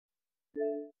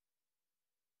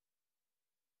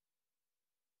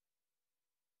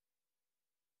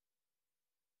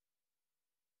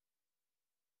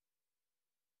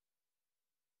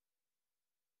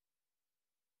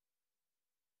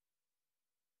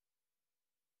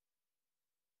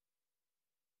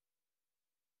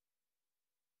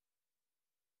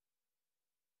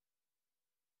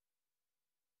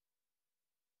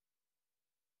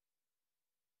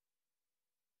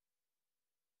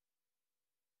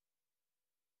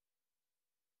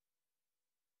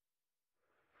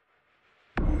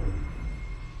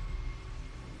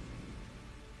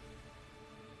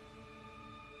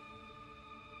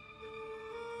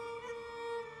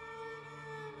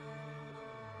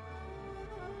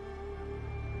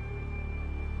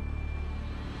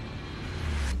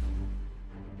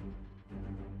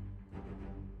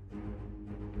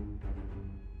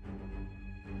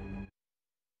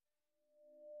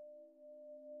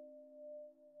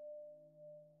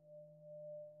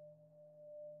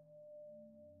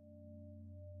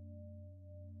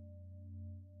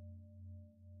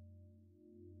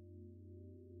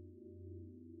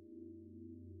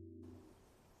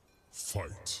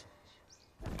Fight.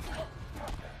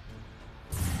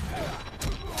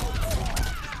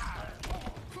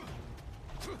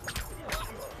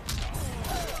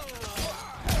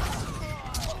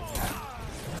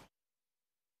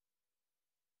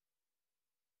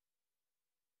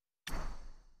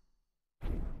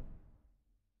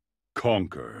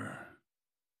 Conquer.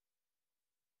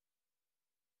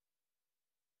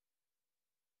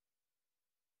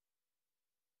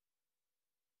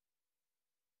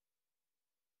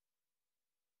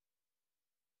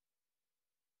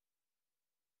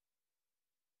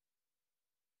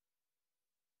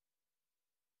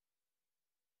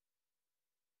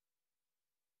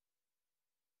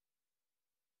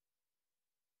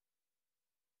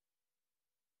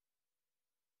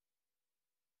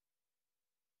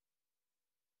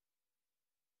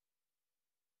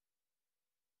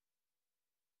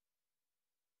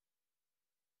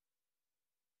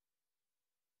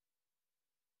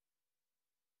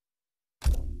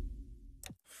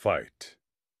 Fight.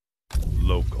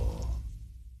 Local.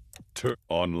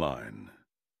 Online.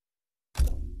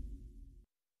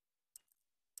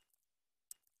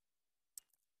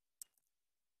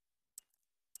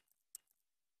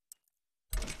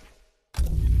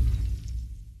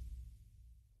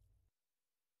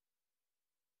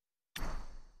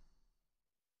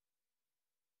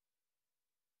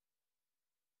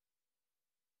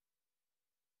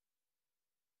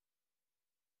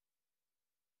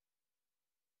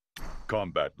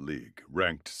 Combat League.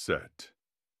 Ranked set.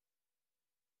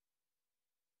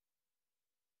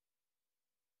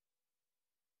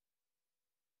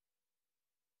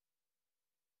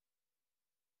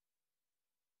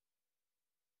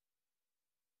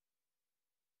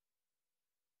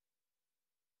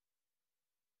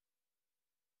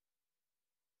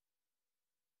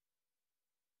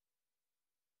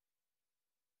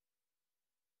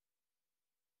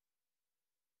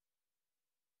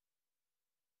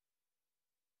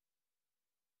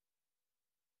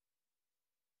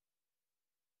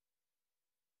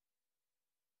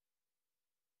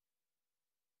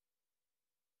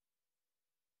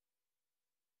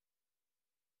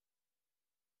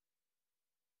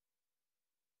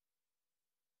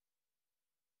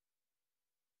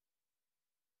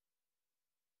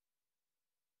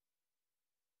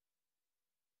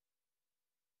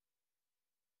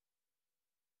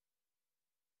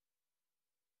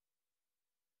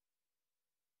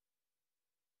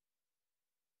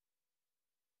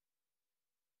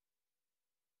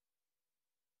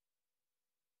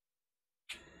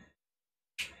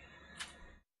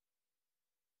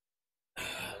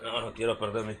 No, no quiero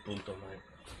perder mis puntos, man.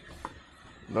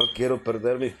 No quiero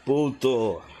perder mis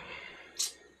puntos.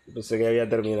 Pensé que había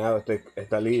terminado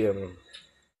esta liga, man.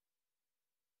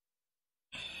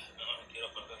 No, no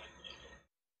quiero perder mis puntos.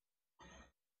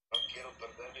 No quiero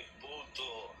perder mis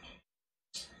puntos.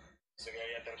 Pensé que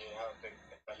había terminado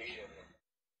esta liga, man.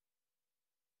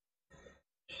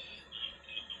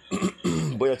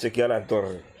 Voy a chequear la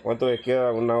torre. ¿Cuánto me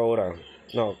queda? Una hora.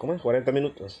 No, ¿cómo es? 40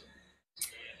 minutos.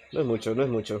 No es mucho, no es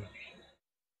mucho.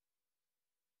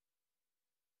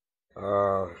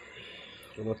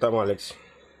 ¿Cómo estamos, Alex?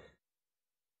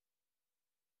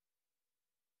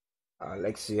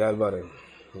 Alexi Álvarez.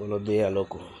 Buenos días,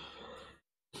 loco.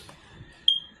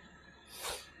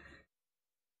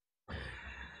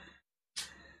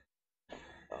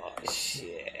 Oh,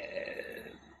 shit.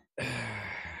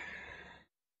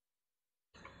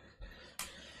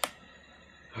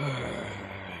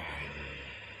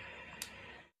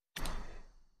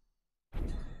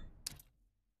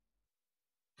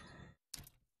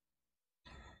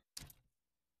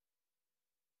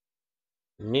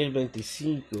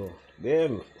 1025.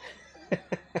 Bien.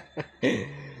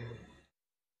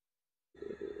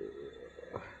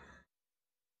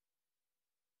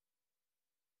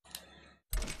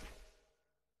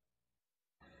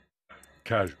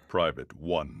 Private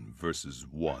 1 versus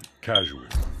 1. Casual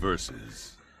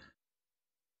versus.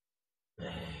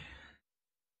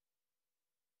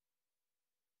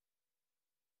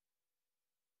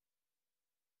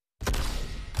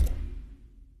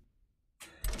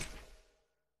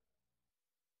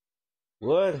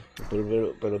 What?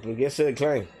 Pero ¿por qué se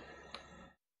decline?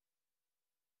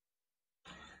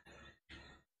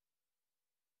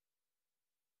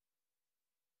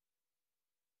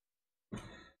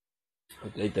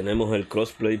 Ok, tenemos el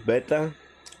crossplay beta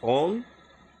on.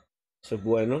 Eso es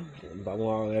bueno.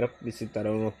 Vamos a ver, visitar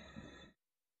a unos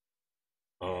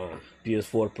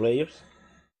PS4 players.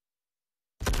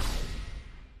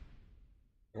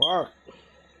 Wow.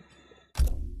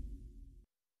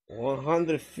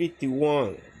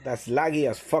 151. That's laggy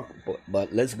as fuck,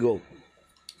 but let's go.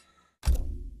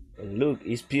 And look,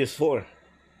 it's PS4.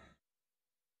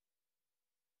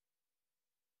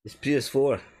 It's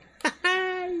PS4.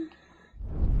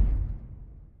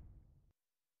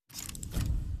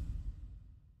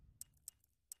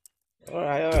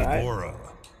 Alright, alright. Aura.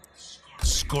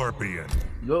 Scorpion.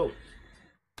 Go.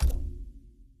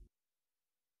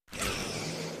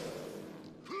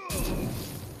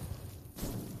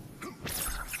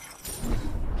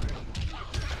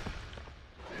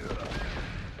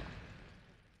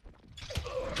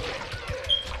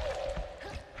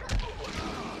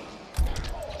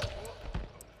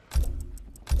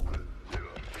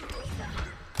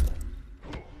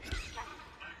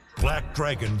 Black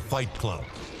Dragon Fight Club.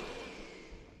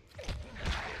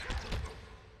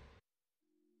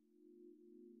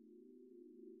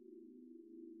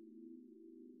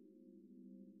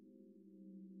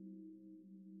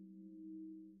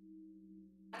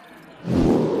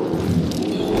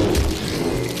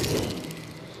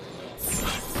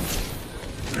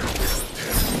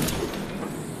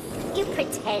 You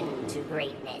pretend to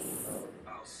greatness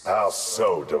How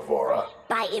so, Devora?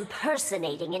 by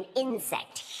impersonating an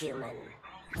insect human.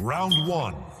 Round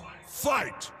 1.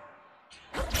 Fight!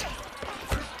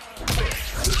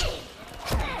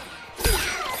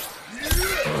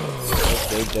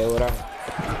 Ok, Débora.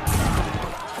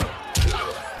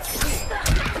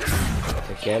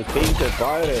 Se queda el pinche,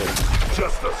 padre.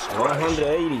 Just a scratch.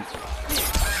 180.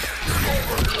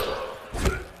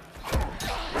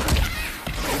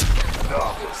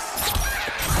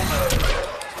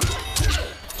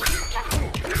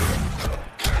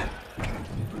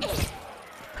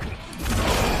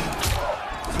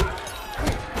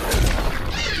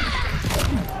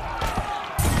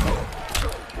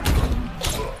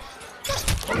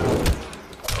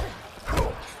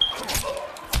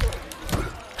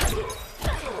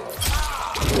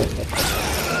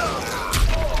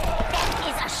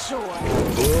 Is assured.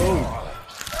 Boom.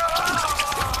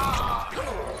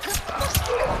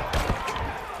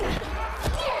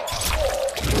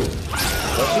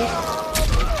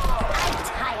 I'm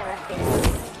tired of this.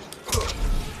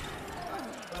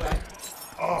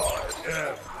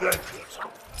 Yeah, vengeance.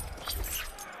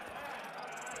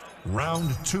 Round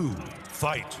 2.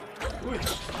 Fight!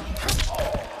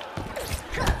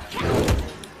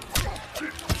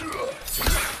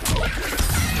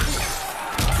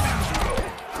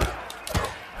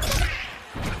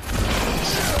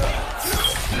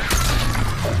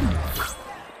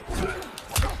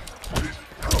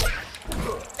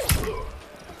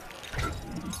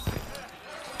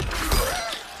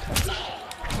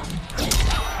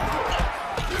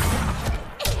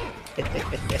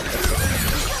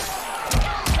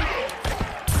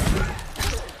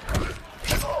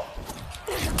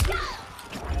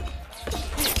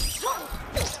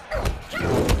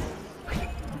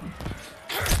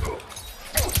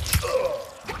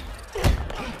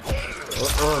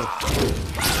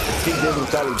 Let's seek the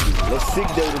brutality. Let's seek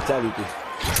the brutality.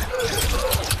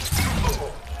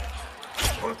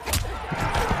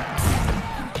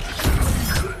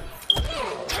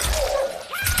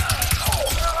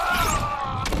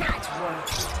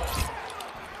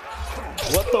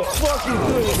 What the fuck you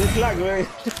doing with this flag, man?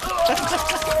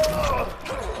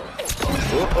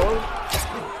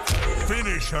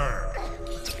 Finish her!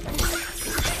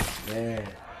 Man.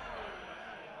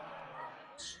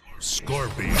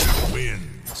 Scorpion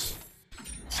wins.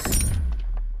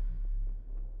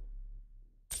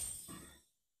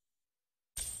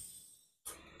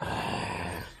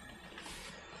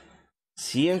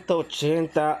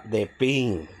 $180 de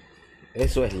ping.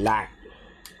 Eso es lag.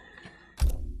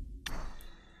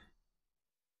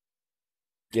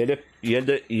 Y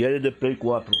el de Play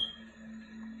 4.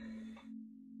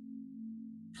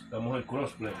 Estamos en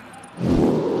crossplay.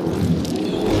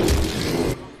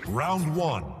 Round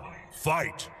 1.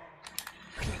 Fight!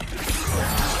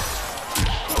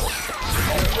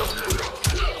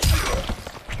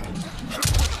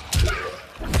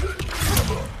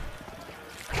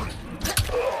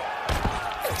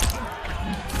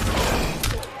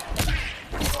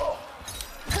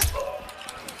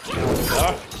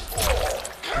 Ah,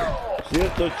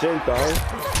 180, ¿eh?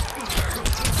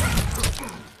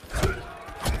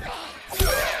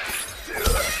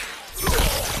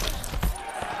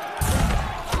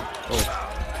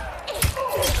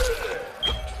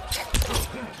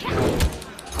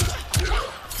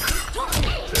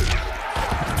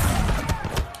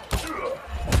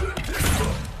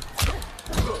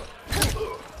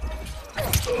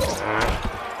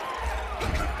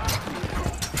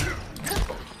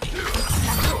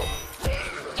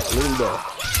 Lindo.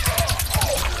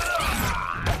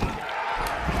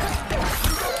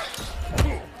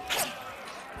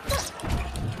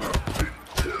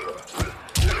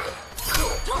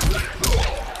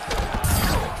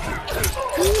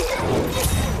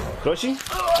 Crushing?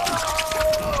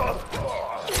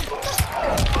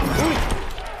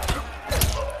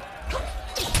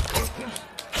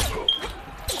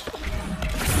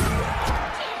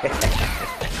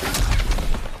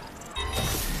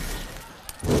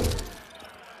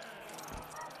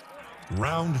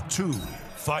 Round 2,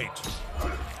 fight.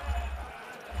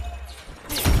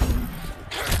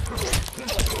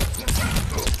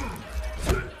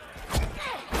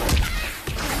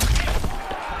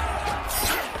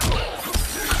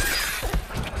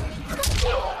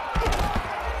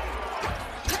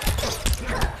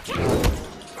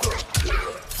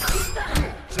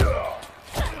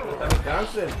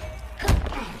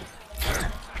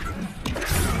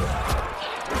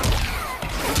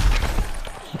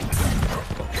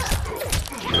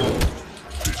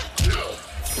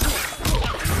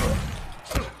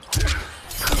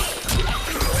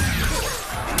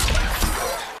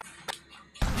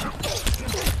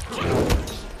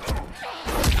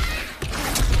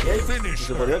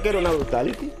 ¿Se podía que era una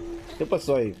brutality? ¿Qué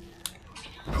pasó ahí?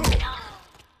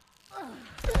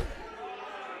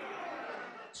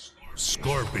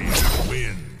 Scorpion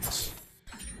wins.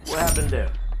 What happened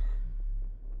there?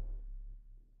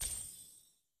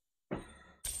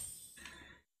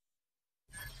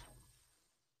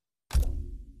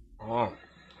 Oh,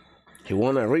 he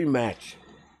won a rematch.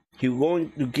 He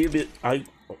going to give it.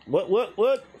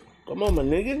 What? Come on, my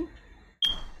nigga.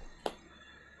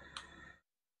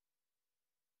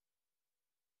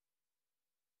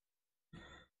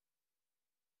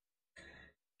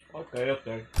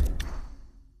 Okay.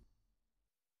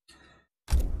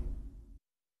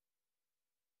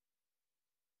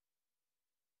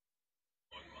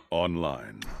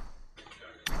 Online.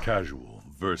 Casual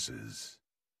versus.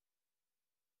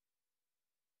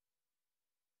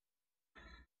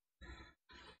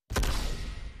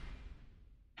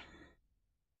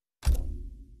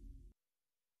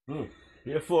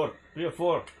 Tier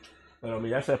 4. Pero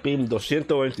mira ese pin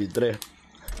 223.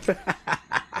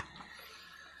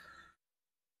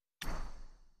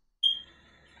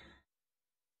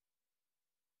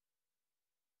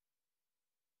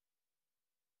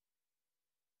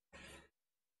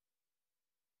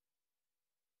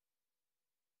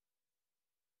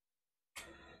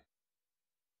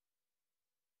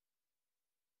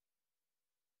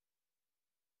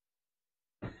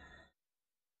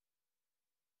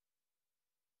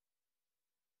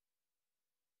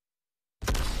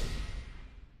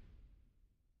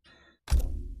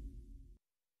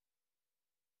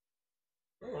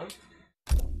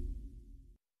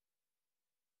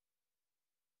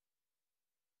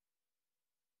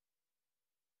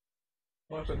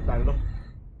 Vamos a aceptarlo.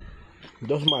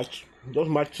 Dos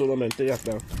match solamente, ya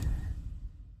está.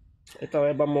 Esta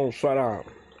vez vamos a usar a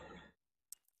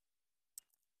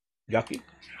Jackie.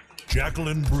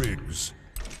 Jacqueline Briggs.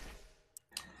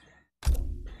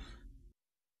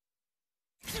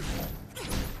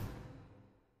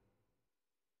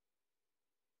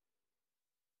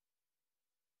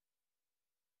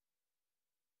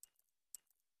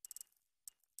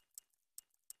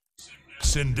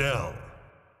 Sindel.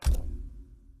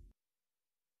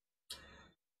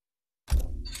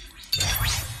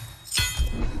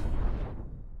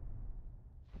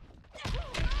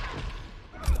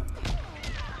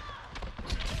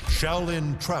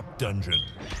 Shaolin Trap Dungeon.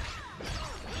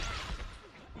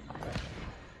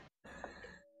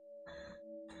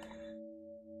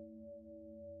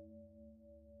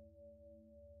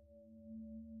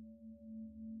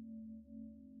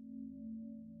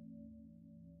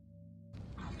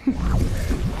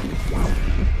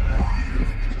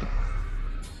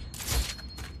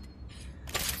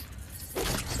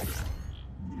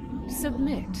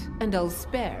 Submit, and I'll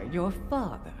spare your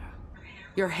father.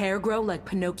 Your hair grow like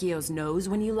Pinocchio's nose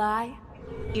when you lie?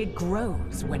 It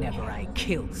grows whenever I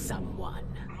kill someone.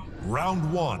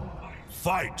 Round 1,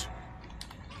 fight.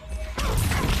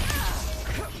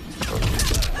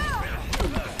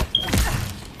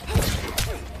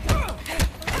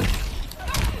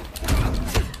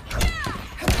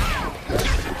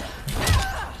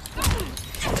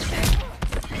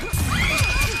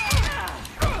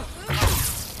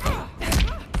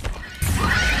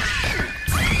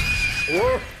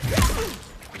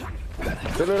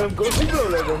 Pero era un cosito,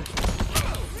 loco.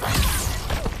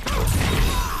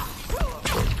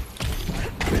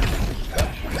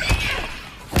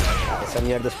 Esa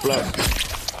mierda es plus.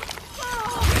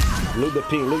 Look the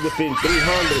ping.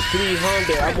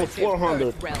 300, almost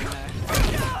 400.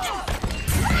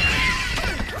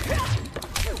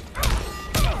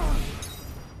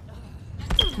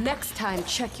 Next time,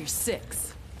 check your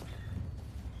 6.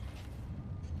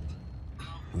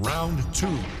 Round 2.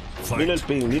 Mira el Fight.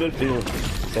 ping, mira el ping.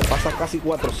 Se pasa casi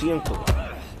 400.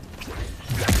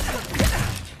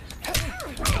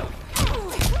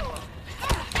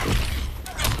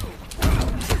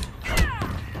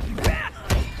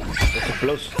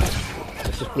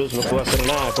 Ese es plus, no puedo hacer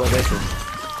nada después de eso.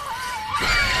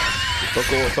 Si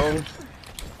toco botón,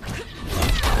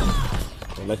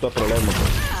 me meto a problemas.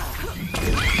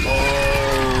 Oh.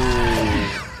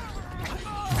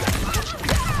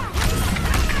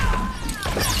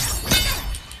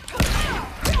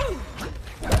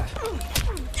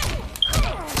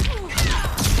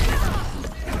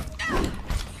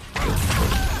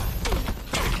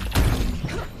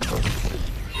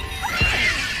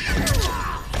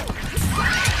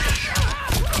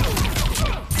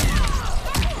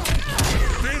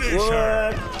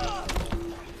 What?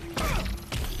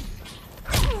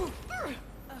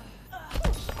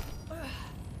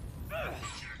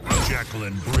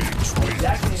 Jacqueline Briggs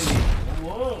wins.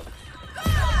 Whoa.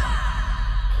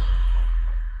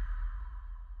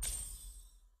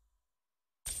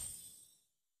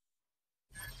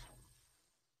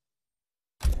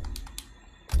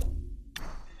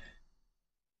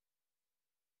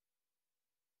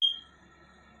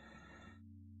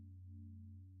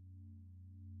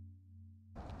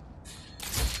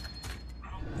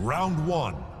 Round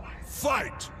 1.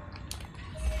 Fight.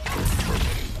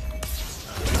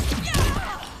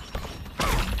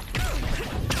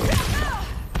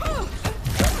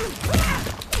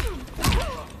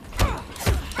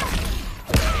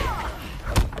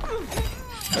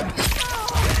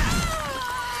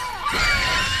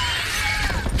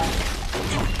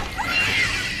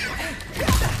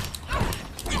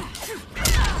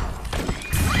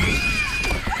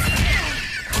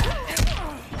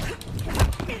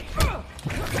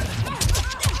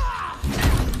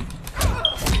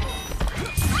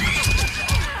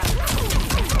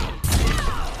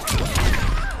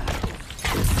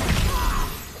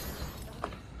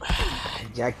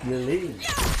 Jacqueline.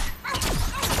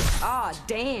 Ah,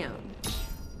 damn.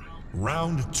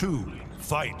 Round 2.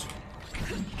 Fight.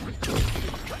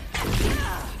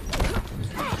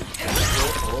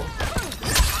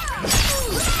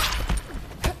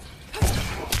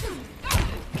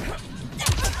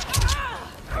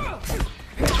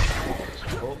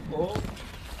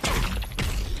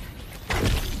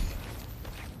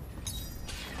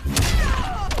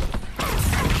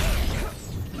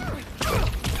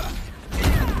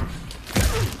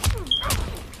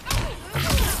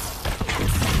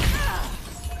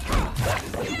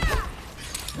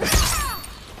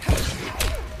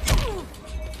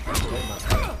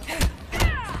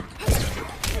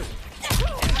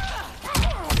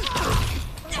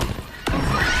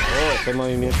 Este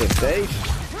movimiento es safe.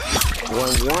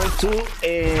 1-1-2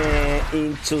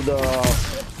 into the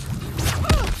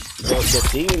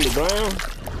thing in the ground.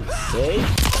 Safe.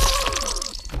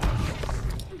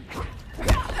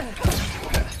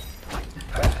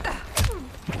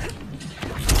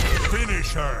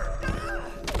 Finish her.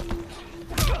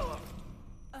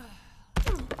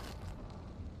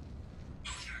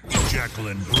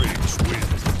 Jacqueline Briggs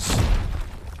wins.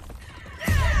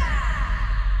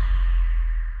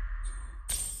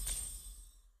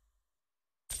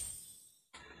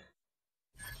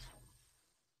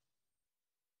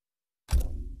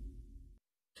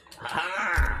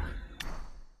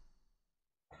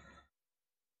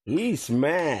 He's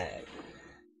mad.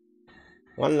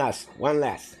 One last.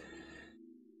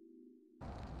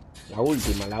 La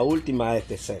última de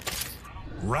este set.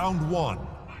 Round 1.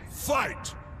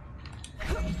 Fight.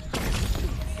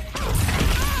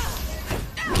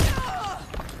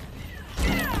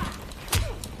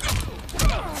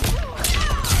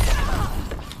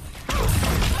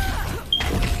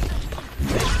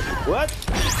 What?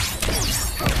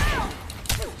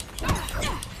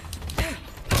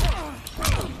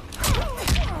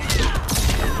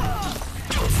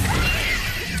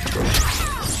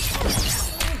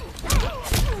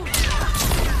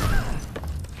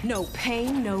 No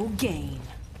pain, no gain.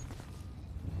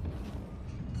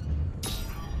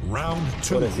 Round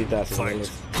 2. Pobrecita, Fight. señores.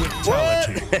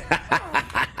 Fatality.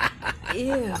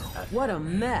 Ew, what a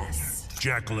mess.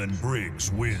 Jacqueline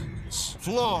Briggs wins.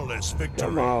 Flawless Come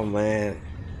victory. on, man.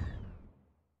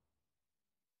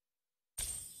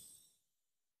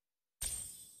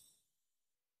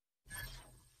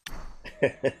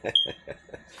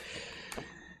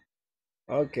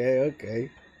 Okay.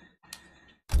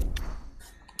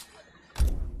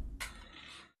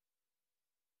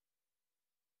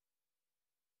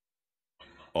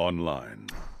 Online.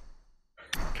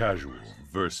 Casual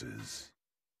versus.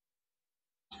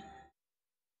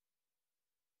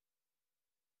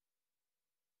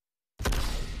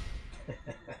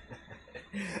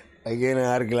 Hay que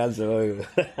dar clase hoy.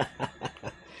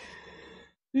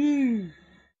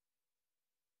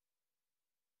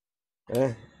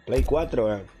 Play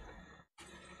 4,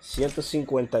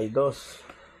 152.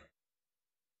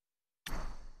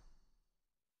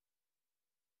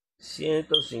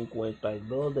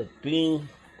 152 de ping.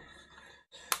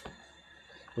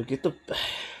 Porque esto...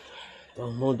 Todo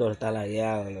el mundo está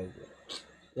lagueado, loco.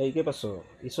 ¿Y qué pasó?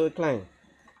 ¿Hizo decline?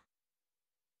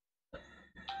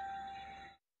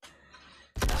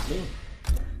 Sí.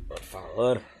 Por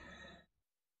favor.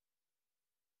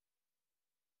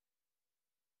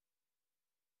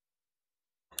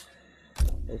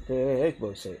 Este es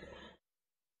Xbox.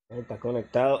 Está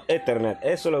conectado Ethernet.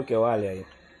 Eso es lo que vale ahí.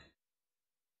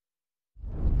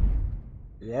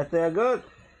 ¿Llegaste a God?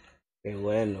 Qué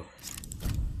bueno.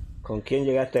 ¿Con quién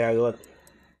llegaste a God?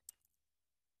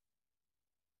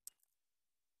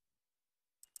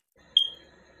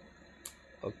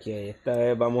 Ok, esta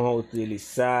vez vamos a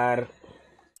utilizar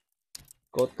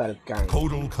Kotal Khan.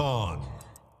 Kotal Khan.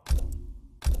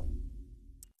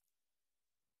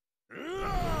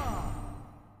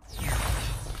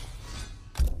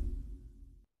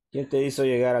 ¿Quién te hizo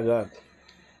llegar a God?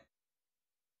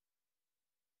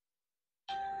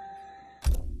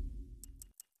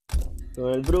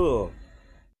 Con el brujo.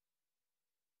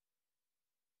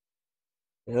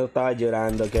 No estaba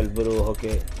llorando que el brujo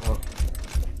que... Oh.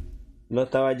 No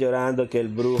estaba llorando que el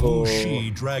brujo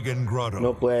Bushi Dragon Grotto.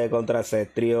 no puede contra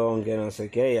Cetrión, que no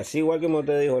sé qué. Y así igual como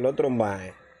te dijo el otro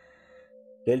mae,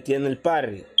 que él tiene el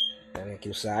parry. Tiene que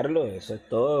usarlo, eso es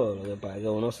todo. Lo que pasa es que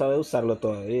uno sabe usarlo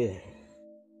todavía.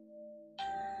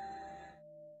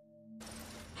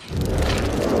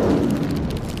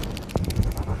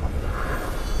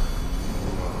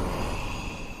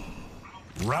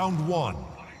 Round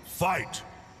 1. Fight.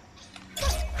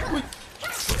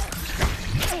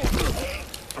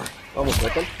 Vamos,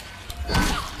 Kotal.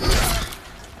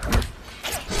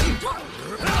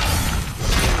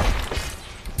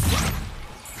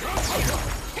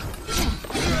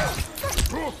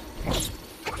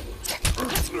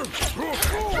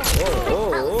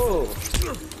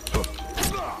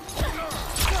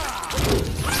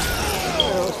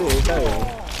 Sí, está bien.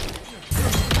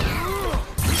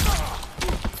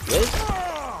 ¿Ves?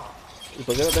 ¿Y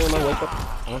por qué no tengo más vueltas?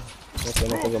 Ah, no sé,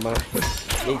 no tengo más.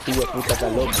 ¡Ey, tío, puta, está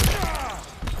loco!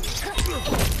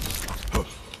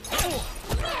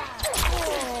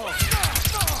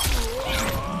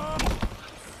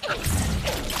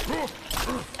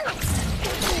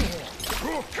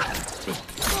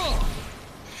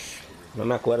 No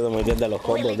me acuerdo muy bien de los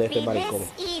combos de este maricón.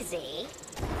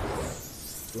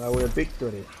 Flower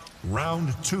Victory.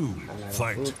 Round 2.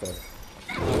 Fight.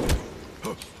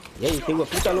 Y ahí, tengo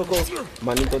puta loco.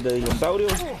 Manitos de dinosaurio.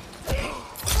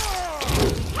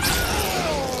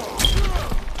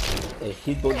 El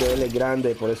hitbox de él es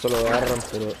grande, por eso lo agarran,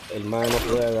 pero el man no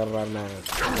puede agarrar nada.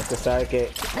 Usted sabe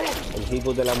que el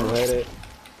hitbox de las mujeres...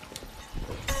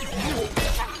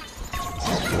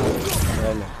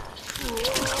 Bueno,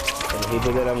 el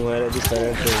hitbox de las mujeres es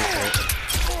diferente.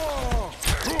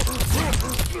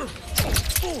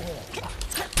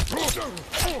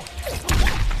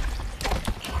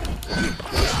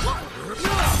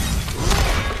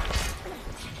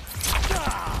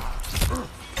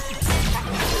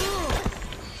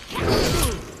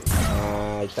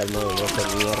 Ahí está el movimiento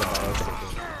de mierda ese.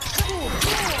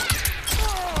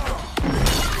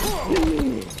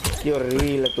 Qué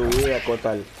horrible tu vida,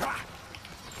 Kotal.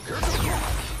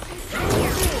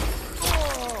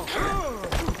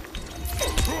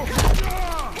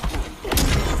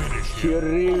 Qué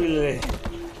horrible.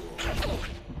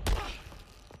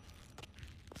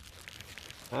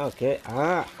 Ah, ok.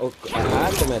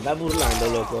 Te me estás burlando,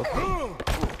 loco.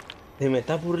 Te me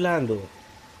estás burlando.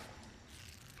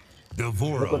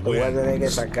 Devora Loco, te voy a tener que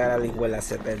wins. sacar al hijo de la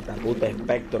 70, puta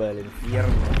espectro del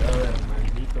infierno, brother,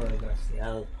 maldito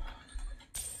desgraciado.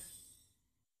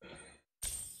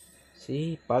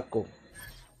 Sí, Paco.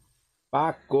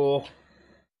 Paco.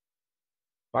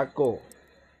 Paco.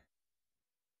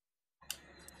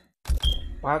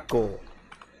 Paco.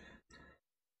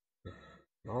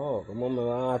 No, ¿cómo me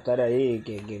van a estar ahí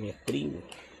que me stream?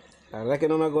 La verdad es que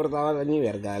no me acordaba de ni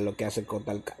verga de lo que hace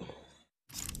Kotal Khan.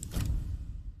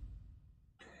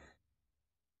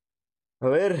 A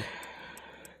ver.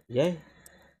 ¿Ya?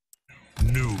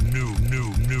 New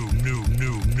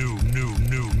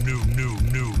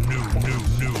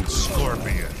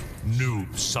Scorpion. New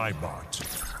Cybot.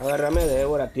 Agárrame,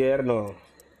 Débora, tierno.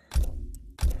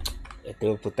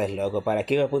 Este puta es loco. ¿Para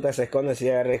qué puta se esconde si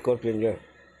agarré Scorpion yo?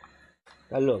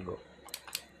 Está loco.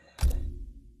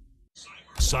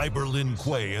 Cyberlin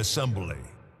Quay Assembly.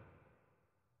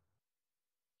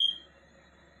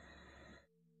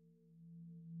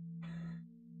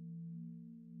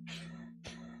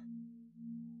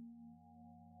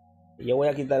 Yo voy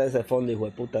a quitar ese fondo, hijo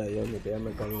de puta de Dios, que ya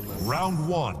me cayó mal. Round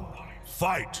 1.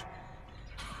 Fight.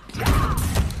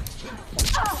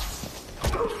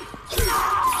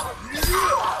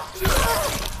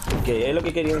 Que es lo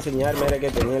que quería enseñarme, era que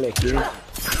tenía el skill.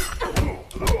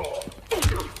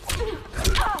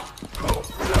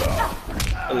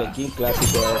 El skill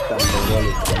clásico de esta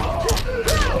mongólica.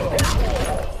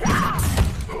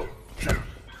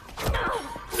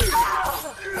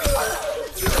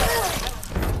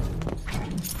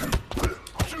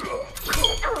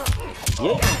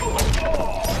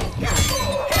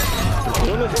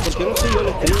 ¿Por qué no sé yo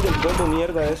el skill del combo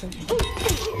mierda ese?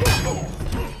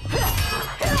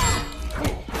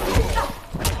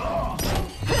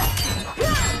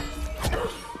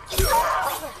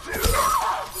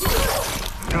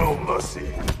 No mercy.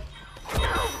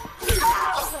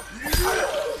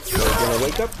 ¿Tiene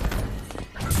wake up?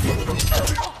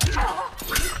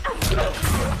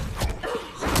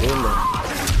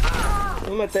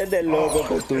 No me estés de loco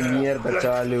con tu mierda,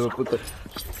 chaval, hijo de puta.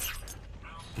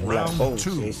 Round 2.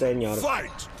 Sí, señor.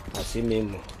 Fight. Así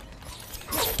mismo.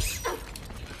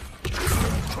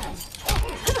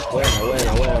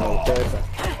 Buena, me gustó esa.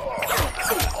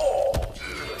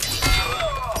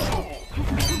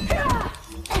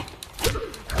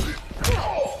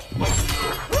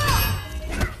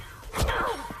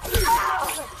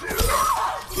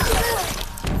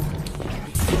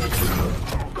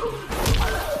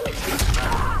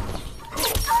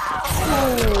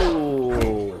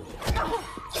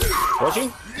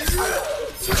 ¿Watching?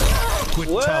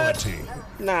 Fatality.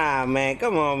 Nah, man,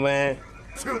 come on, man.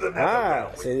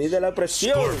 Se dice la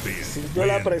presión. Sintió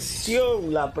la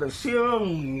presión.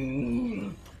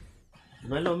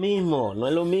 No es lo mismo,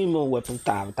 güey.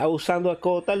 Estaba usando a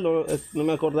Kota, no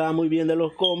me acordaba muy bien de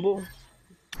los combos.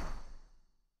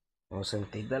 No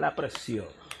sentí de la presión.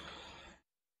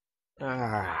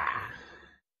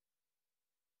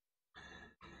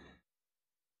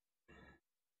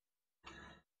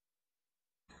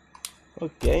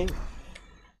 Ok.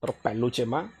 Otro peluche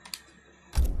más.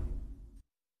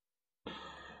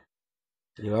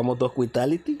 Llevamos 2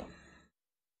 Vitality.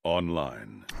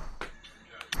 Online.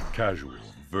 Casual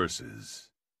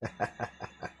versus.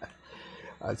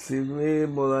 Así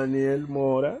mismo, Daniel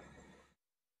Mora.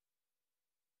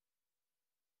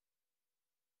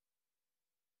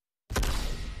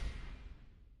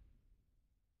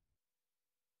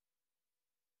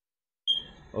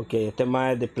 Ok, este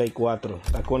más es de Play 4.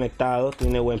 Está conectado,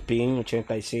 tiene buen ping,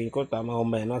 85, está más o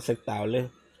menos aceptable.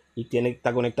 Y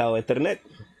está conectado a Ethernet.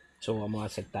 Eso vamos a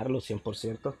aceptarlo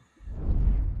 100%.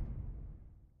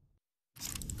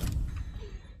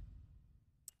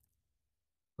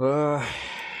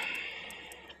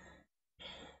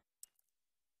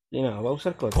 Y nada, va a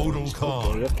usar cosas. Total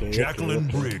Khan. Jacqueline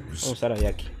Briggs. Vamos a usar a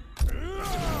Jackie.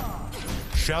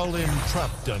 Shaolin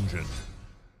Trap Dungeon.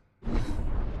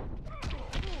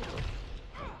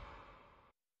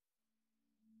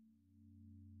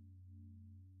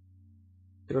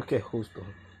 Creo que es justo.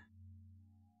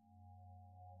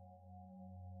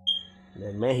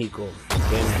 De México.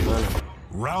 Bien, hermano.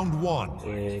 Round 1.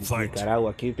 Fight.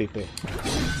 Nicaragua, aquí, Pipe.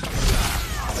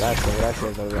 Gracias,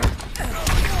 verdad.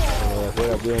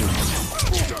 Juegas bien.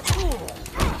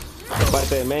 De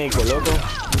parte de México, loco.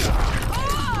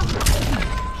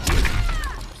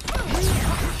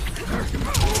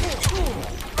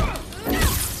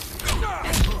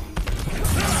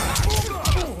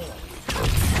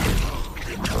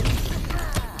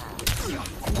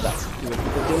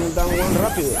 Tiene un down one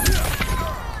rápido.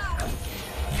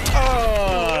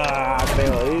 Te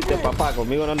jodiste, papá.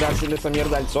 Conmigo no andes haciendo esa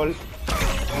mierda al sol.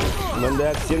 No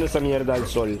andes haciendo esa mierda al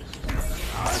sol.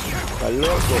 Estás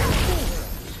loco.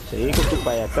 Seguí con tu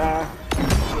payasada.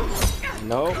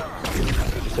 No.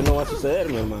 Eso no va a suceder,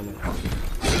 mi hermano.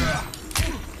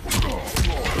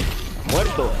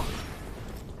 Muerto.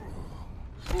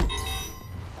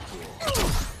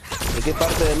 ¿De qué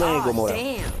parte de México, Mora?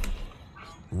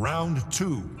 Round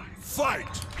 2. Fight.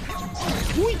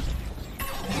 Uy.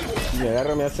 Me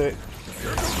agarra, me hace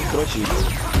crochito.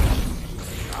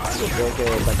 Yo creo que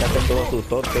sacaste todos tus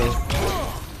totes.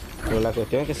 Pero la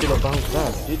cuestión es que si los vas a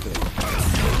usar, ¿viste?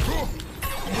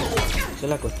 Esa es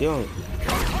la cuestión.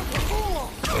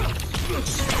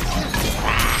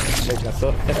 Me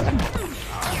casó.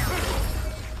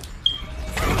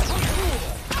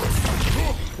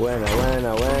 Buena.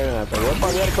 Te voy a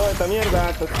pagar toda esta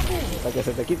mierda para que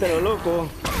se te quite lo loco.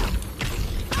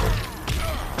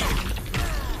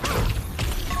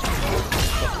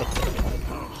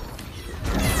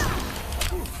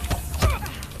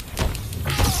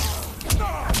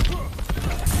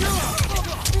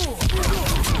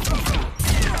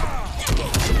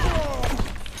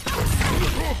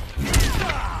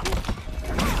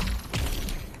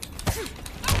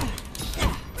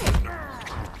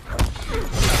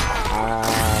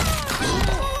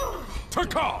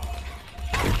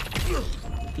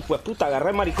 Hijo de puta,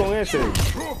 agarré el maricón ese.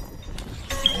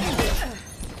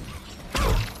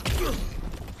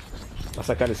 Va a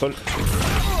sacar el sol.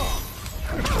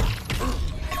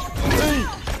 ¡Ey!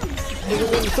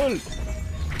 ¡El sol!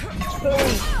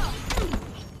 ¡Ey!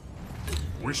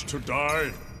 Wish to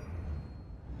die?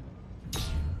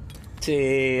 Sí,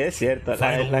 es cierto.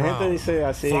 La gente dice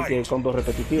así que combos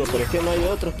repetitivos, pero es que no hay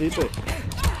otros tipos.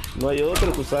 No hay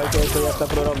otro, tú sabes que eso ya está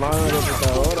programado en el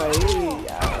computador ahí.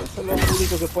 Ya, eso es lo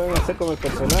único que pueden hacer con el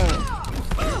personaje.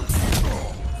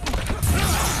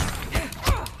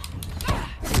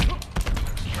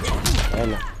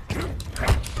 Bueno.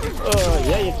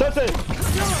 Y entonces,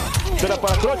 será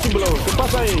para Crouching Blow. ¿Qué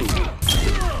pasa ahí?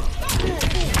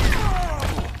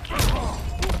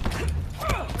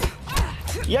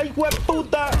 ¡Y ay,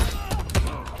 hueputa!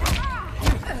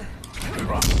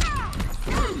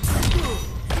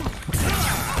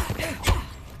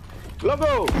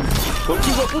 ¡Loco!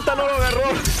 ¡Contigo puta no lo agarró!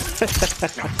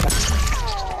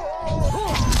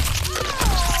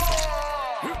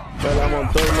 Se la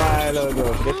montó el mae,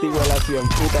 loco. Que este igualación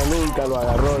puta nunca lo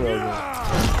agarró, loco.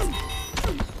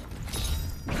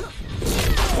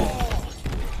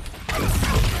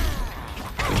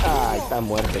 Ay, está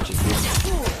muerto, chiquito.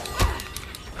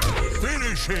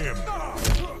 Finish him.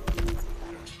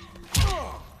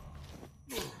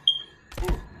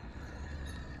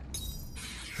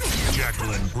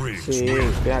 Sí,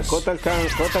 mira, Kotal Kahn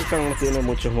no tiene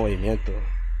muchos movimientos.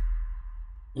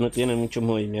 No tiene muchos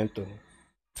movimientos.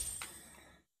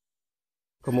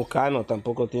 Como Kano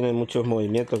tampoco tiene muchos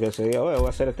movimientos que se diga, voy a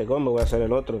hacer este combo, voy a hacer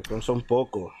el otro. Son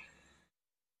pocos.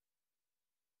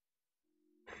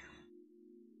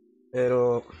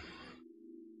 Pero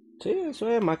sí, eso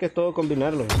es más que todo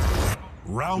combinarlo.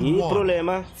 Y el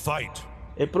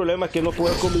problema es que no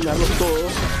puedes combinarlos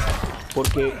todos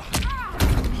porque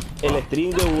el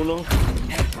string de uno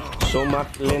son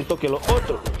más lentos que los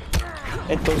otros,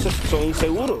 entonces son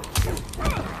inseguros.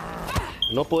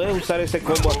 No puedes usar ese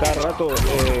combo a cada rato.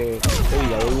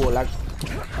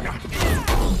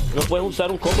 No puedes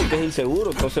usar un combo que es inseguro,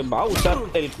 entonces va a usar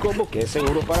el combo que es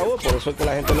seguro para vos. Por eso es que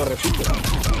la gente lo repite.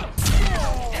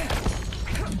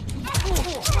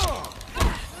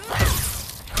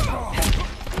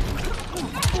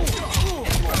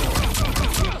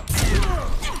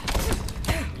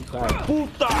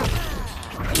 ¡Puta!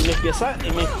 Y me empieza... no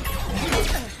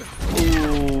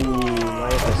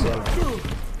hay especial.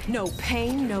 No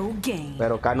pain, no gain.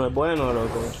 Pero Kano es bueno,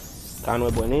 loco. Kano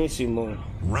es buenísimo.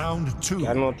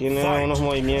 Kano tiene unos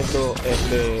movimientos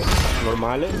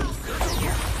normales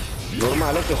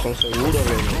que son seguros,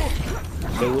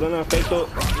 loco. Seguro en el aspecto...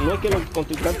 No es que el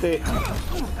contrincante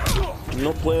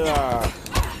no pueda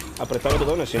apretar los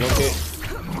botones, sino que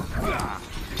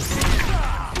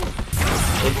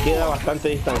él queda bastante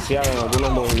distanciado en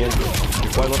algunos movimientos, el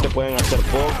cual no te pueden hacer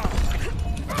pop.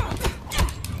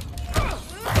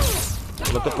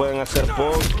 No te pueden hacer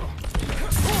pop.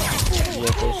 Y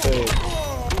entonces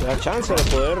te da chance de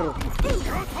poder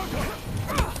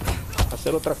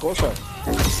hacer otra cosa.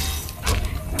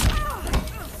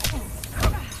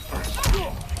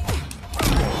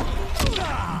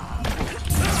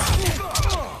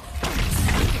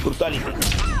 Brutality.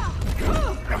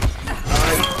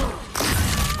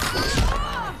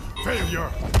 Ay,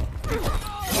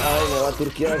 me va a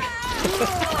turquear.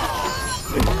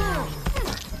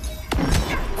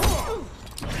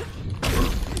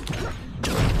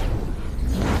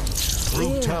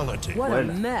 Brutality. What a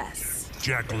mess.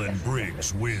 Jacqueline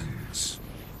Briggs wins.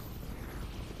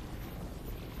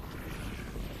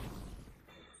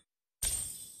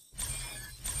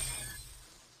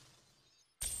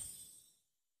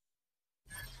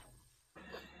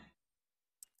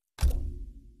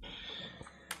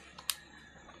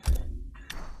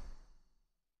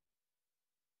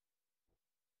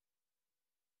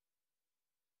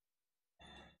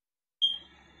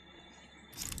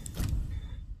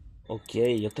 Ok,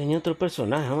 yo tenía otro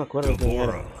personaje, no me acuerdo quién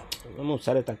era. Vamos a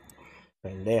usar esta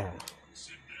pendeja.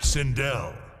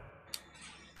 Sindel.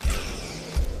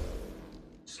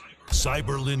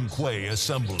 Cyberlin Quay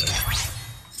Assembly.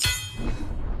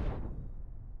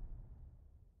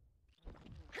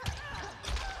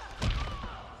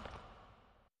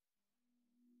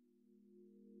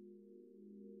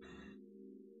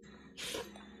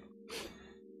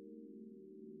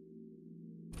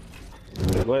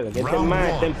 Recuerda que este más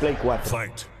está en Play 4.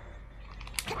 Fight.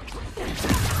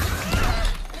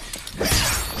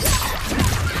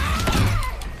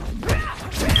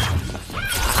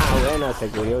 Ah, buena, se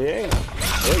cubrió bien. Ey,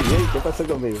 ¿qué pasó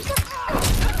conmigo?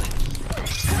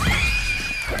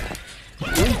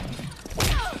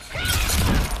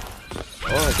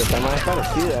 Oh, que está más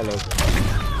parecida, loco.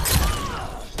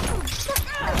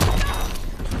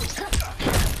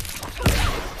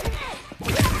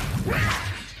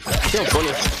 atención,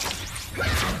 pone.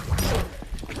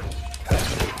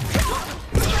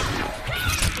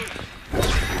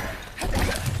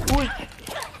 Uy.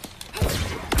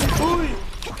 Uy.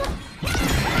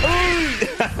 Uy.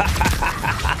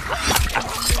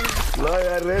 Lo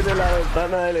agarré de la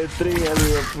ventana del string,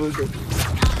 amigo puto.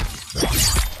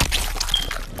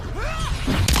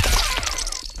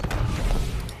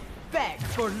 Beg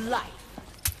for life.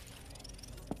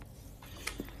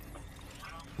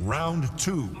 Round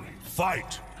 2.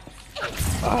 Fight.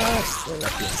 Ah, la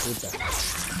puta.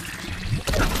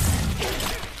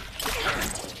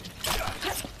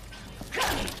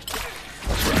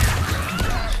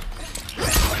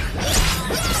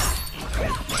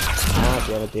 Ah,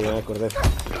 ya me tiene que acordar.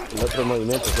 El otro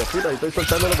movimiento. Se puta, y estoy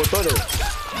soltando los botones.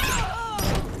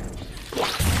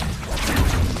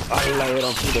 Ay, la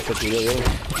gran puta se tiró bien.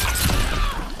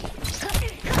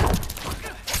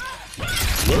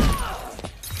 Bien.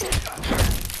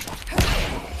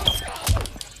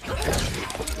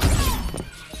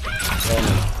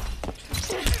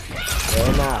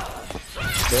 Buena.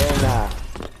 Buena.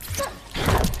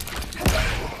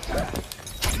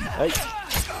 Ay.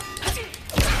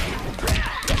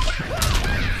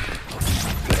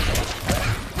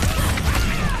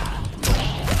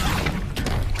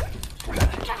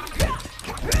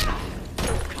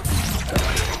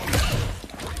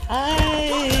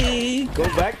 Ay. Go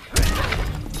back.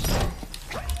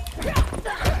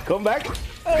 Come back.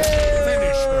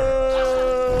 Finish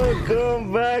her.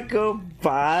 Come back,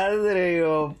 compadre,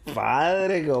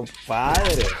 compadre,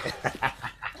 compadre.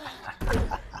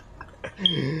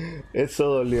 Eso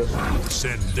dolió.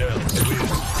 Sindel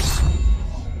wins.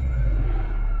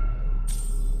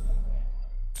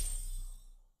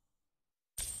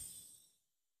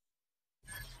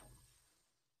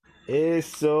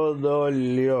 Eso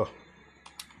dolió.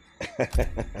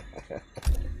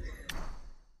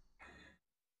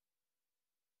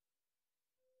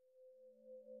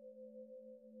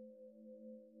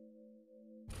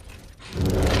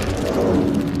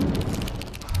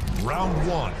 Round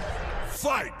 1.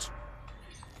 Fight.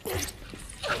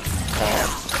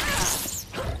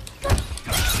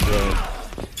 Bien.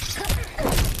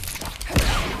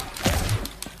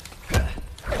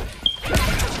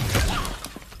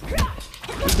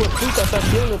 ¿Qué puta está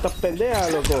haciendo esta pendeja,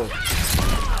 loco?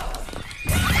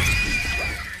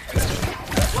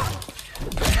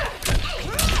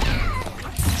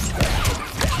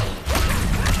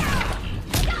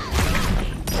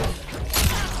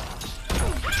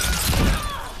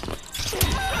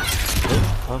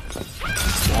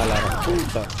 A la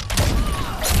puta.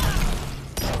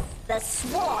 The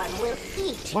swarm will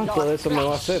eat ¿Cuánto your de eso me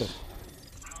va a flesh. hacer?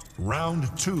 Round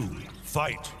 2.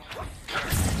 Fight.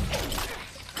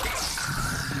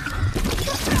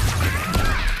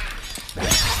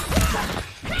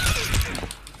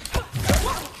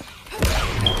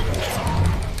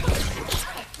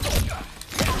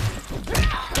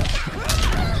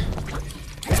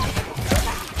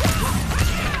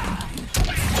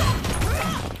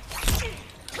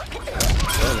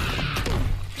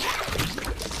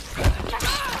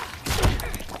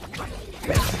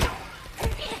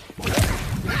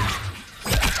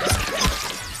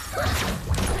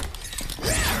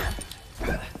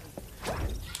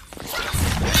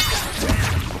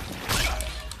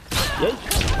 Yay.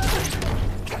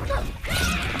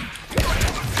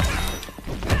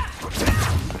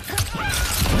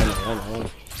 Bueno.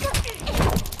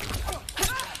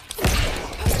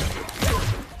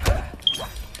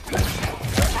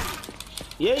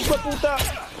 ¡Yay, hijo de puta!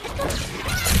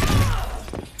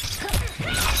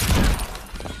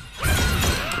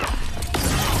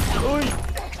 ¡Uy!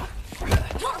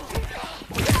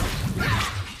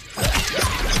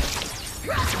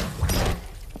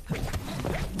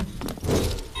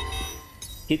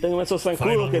 Quítenme esos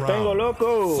zancudos Final que round. tengo,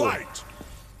 loco. Fight.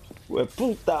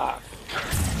 ¡Hueputa!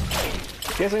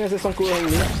 ¿Qué hacen esos zancudos en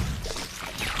mí?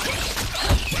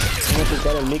 Voy a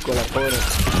picar el mico, la pobre.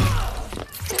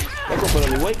 Loco, pero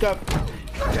mi wake up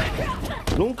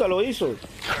nunca lo hizo.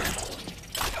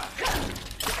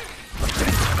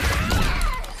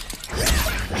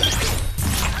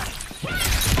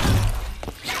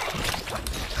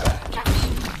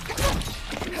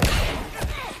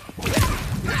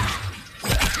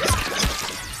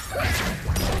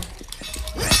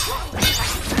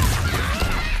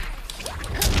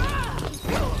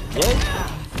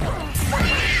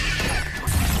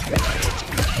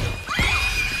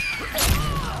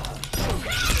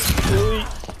 Uy,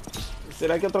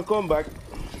 ¿será que otro comeback?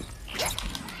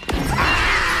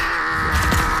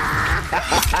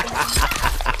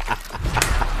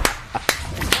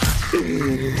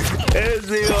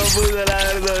 Ese hijo de puta, la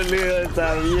verdad, lío de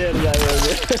esa mierda, loco.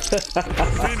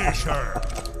 Finish her.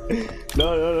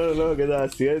 No, ¿qué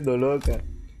estás haciendo, loca?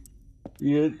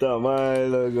 Y esta madre,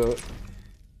 loco.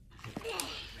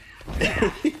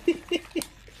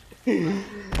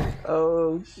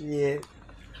 Oh, shit.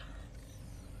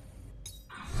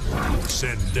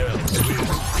 Sindel wins.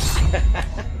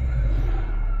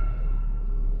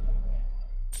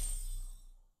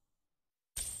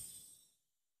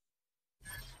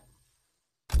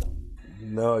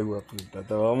 No, hijo de puta,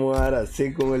 te vamos a dar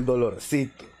así con el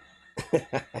dolorcito.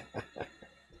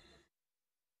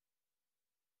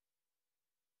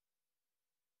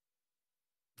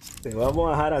 Te vamos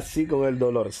a dejar así con el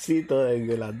dolorcito de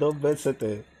que las 2 veces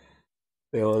te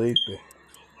jodiste.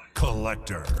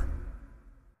 Collector.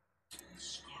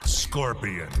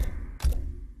 Scorpion.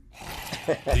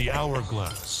 The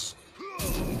Hourglass.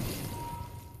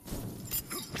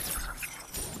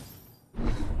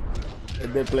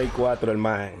 Es de Play 4 el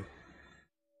man.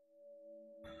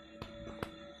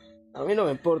 A mí no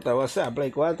me importa, o sea, Play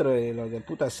 4 y lo que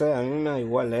puta sea, a mí me da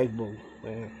igual Xbox.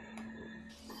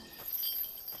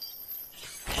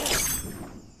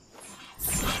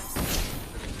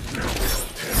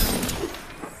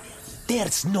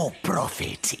 There's no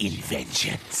profit in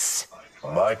vengeance.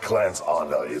 My clan's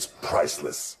honor is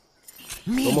priceless.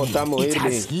 ¿Cómo estamos, It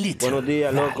has Irving? little Buenos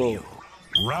días, loco. value.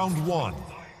 Round 1.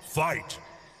 Fight.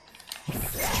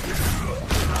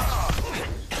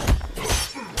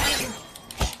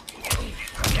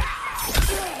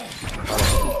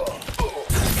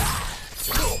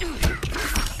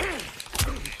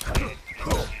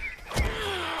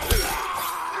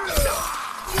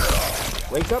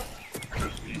 Wake up.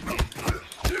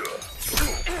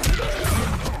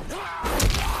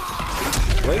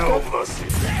 Wake No up. mercy.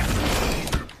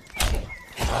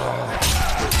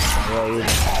 Ahí.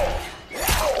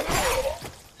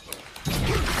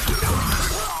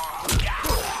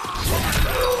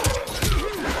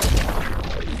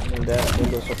 Andar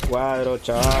haciendo esos cuadros,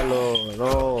 chavalo.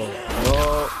 No.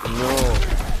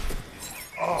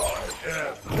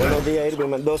 Buenos días, Irving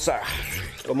Mendoza.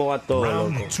 ¿Cómo va todo,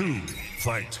 Round loco? 2.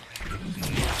 Fight.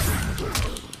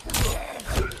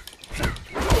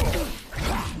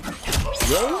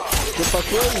 ¿Bien? ¿Qué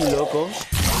pasó ahí, loco?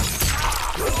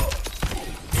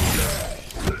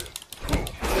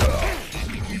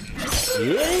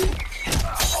 ¿Bien?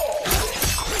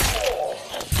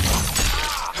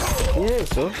 ¿Qué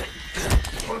es eso?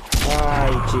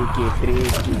 Ay,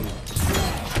 chiquitriqui.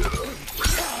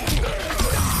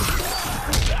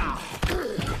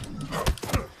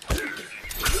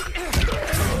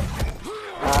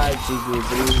 Ay,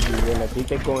 chiquitriqui. Me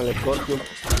metiste con el Scorpion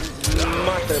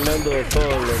más tremendo de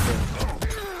todo, loco.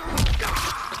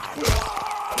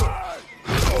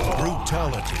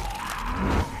 Brutality.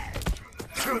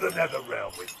 To the nether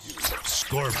realm with you.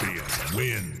 Scorpion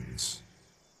wins.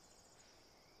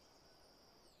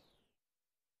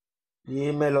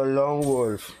 Dímelo, Lone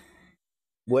Wolf.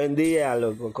 Buen día,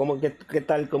 loco. ¿Qué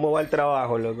tal? ¿Cómo va el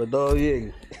trabajo, loco? ¿Todo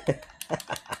bien?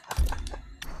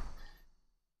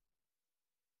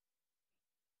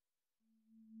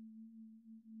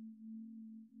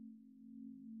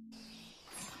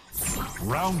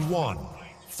 Round 1.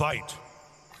 Fight.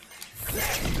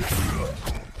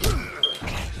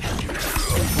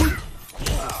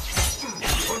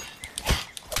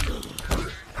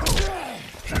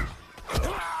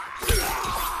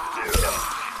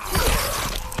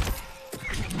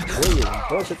 Oye,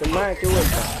 entonces, te más, qué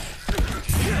vuelta.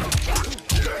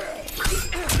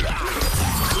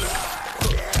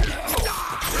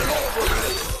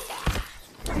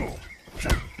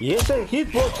 Y ese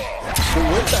hitbox, su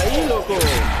vuelta ahí, loco.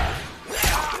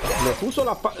 Le puso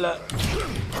la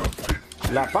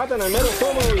pata en el mero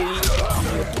estómago y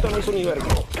la puta no hizo ni verga.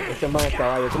 Este es más de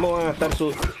caballo. ¿Cómo van a estar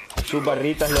sus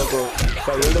barritas, loco?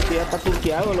 Sabiendo que ya está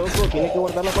punkeado, loco. Tiene que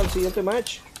guardarla para el siguiente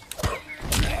match.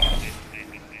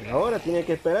 Y ahora tiene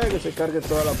que esperar a que se cargue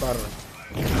toda la parra.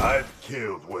 I've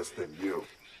killed worse than you.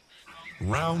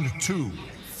 Round 2.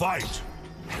 Fight.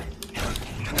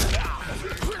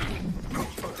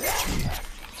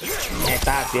 ¿Qué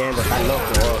está haciendo? Está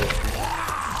loco, bro.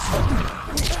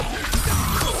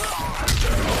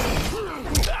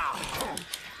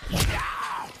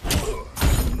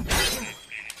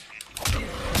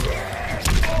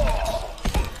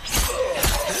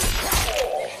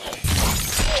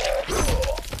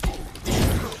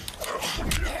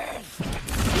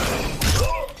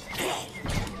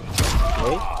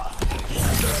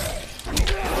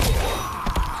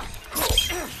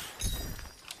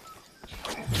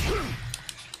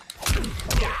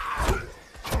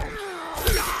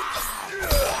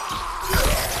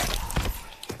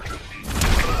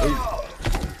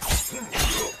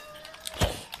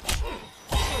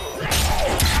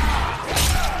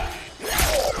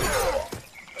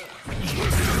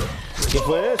 ¿Qué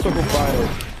fue eso, compadre?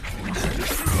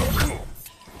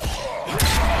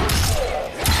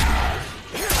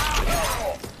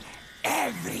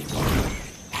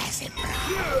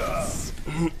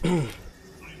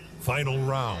 Final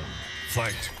round.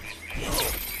 Fight.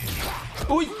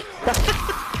 Uy.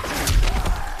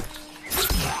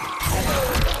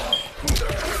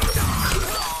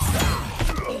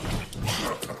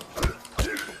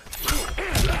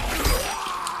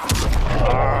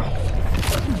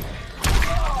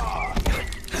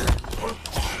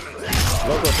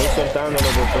 Loco, estoy soltando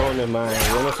los botones, man.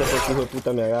 Yo no sé por qué hijo de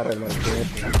puta me agarra el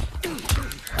marquete.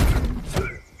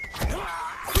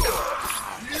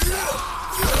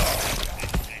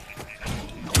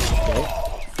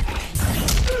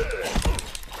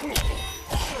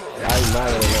 Ay,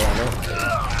 madre, me ganó.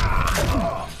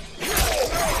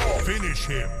 Finish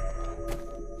him.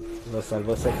 Lo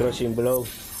salvó ese crushing blow.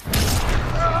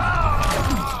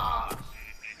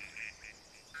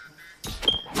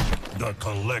 The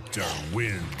collector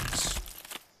wins.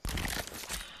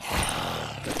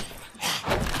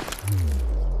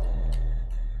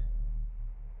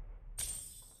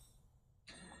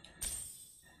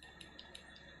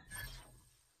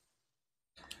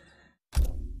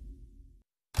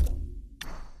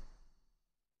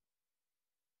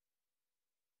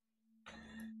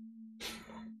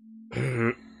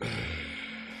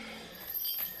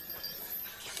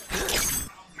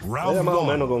 Round más o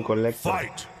menos one. con collector.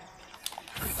 Fight.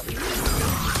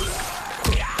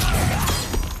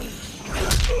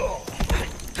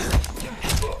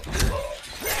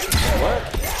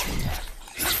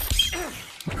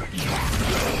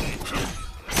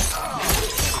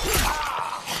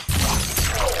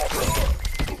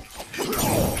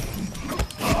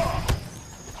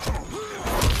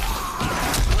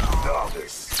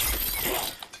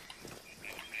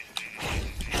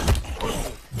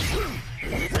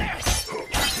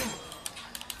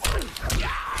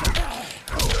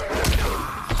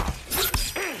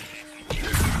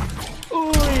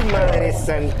 Madre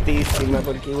santísima,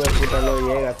 porque igual puta no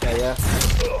llega hasta allá.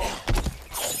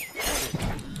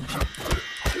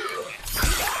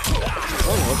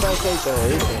 Bueno, otra vez que te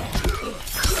dice.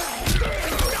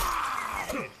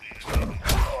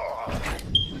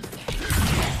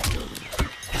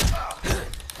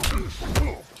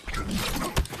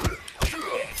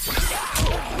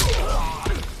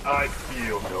 I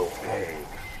feel no pain.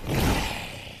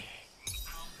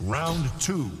 Round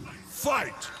two.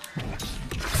 Fight.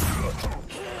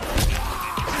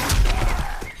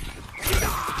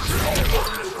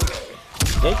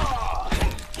 ¿Eh?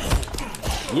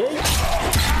 ¿Y ahí?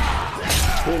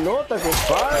 ¡Se nota,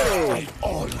 compadre!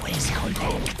 Always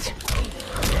collect.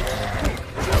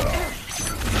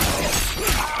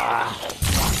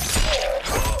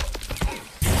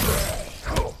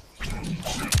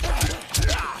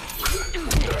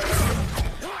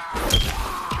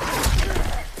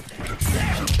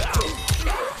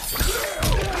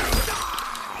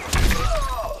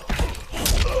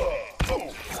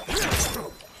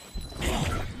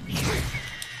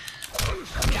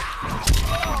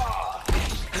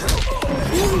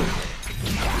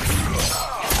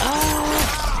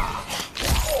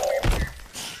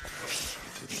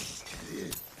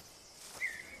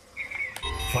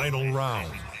 Final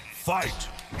round. Fight.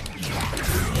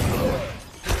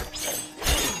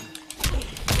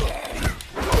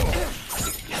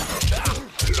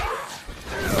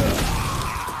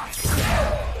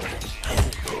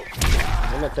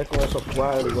 No me estés con esos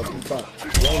cuadros, puta.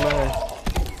 Ya, man.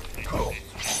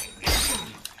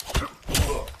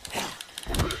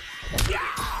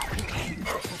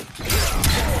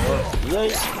 Y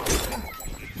ahí.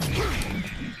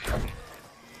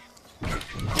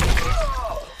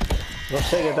 No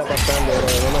sé qué está pasando, bro.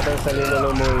 No me están saliendo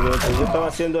los movimientos. Yo estaba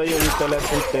haciendo ahí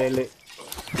un tele.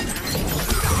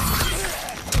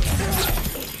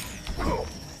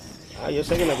 Ah, yo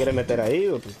sé que me quiere meter ahí,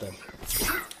 o puta.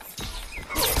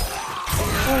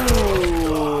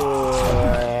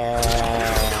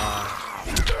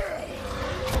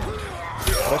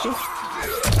 ¿Ahora sí?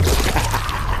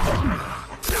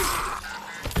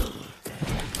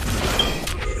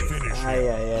 Ay,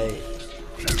 ay, ay.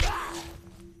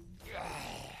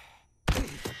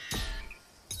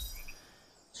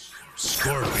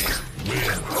 Scorpion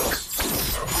wins.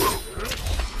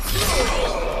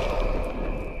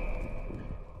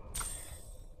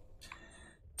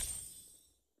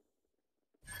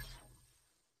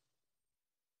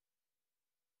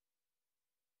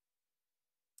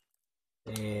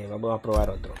 Vamos a probar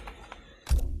otro.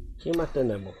 ¿Qué más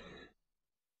tenemos?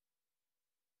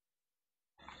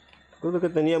 Creo que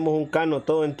teníamos un cano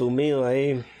todo entumido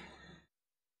ahí.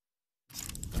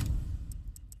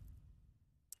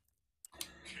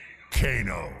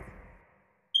 Kano.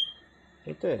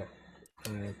 Este era.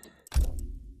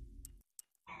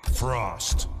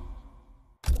 Frost.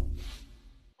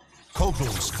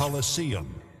 Kotal's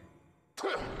Coliseum.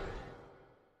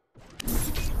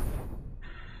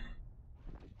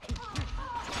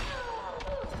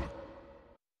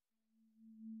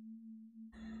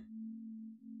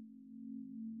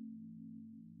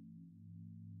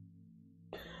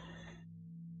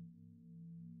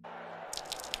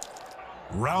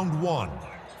 Round 1.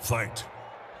 Fight.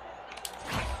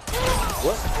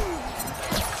 What?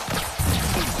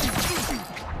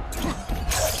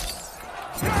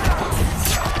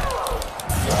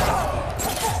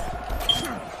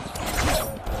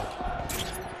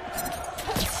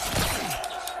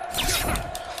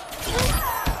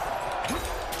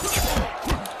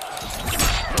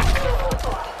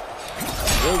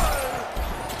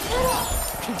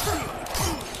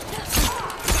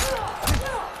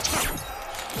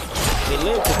 Qué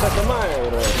lento está esta madre,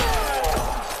 bro.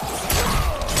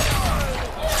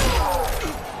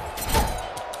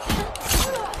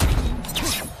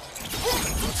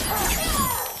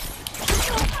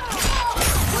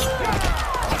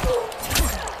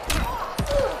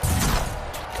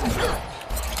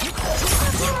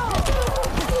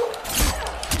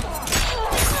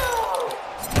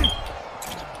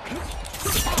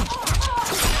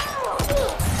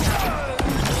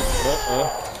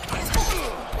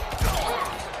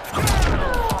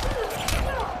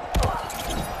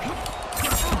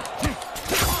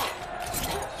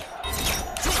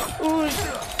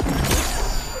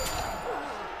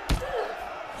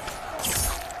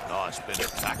 Nice bit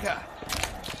of tacker.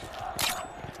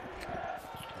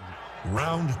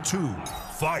 Round 2.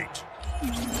 Fight.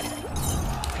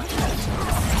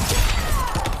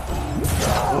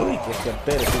 Uy, qué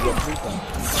certero, qué puta.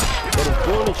 Get a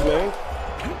punish, man.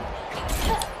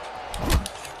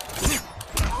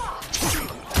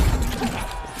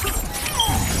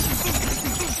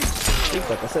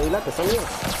 Puta, que se dilata esa mierda.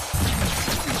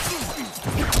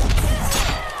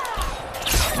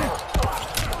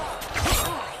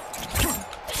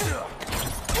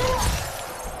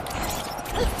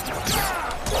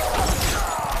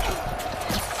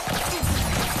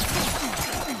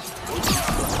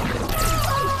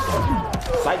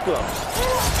 Cyclops.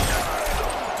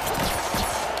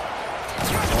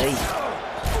 Ahí.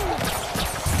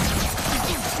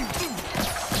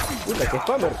 Puta, que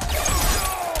spammer.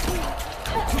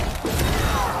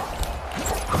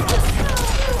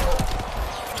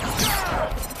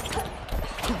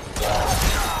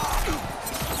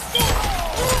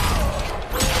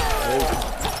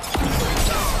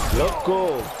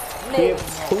 Loco, qué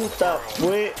puta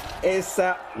fue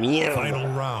esa mierda.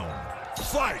 Final round.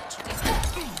 Fight.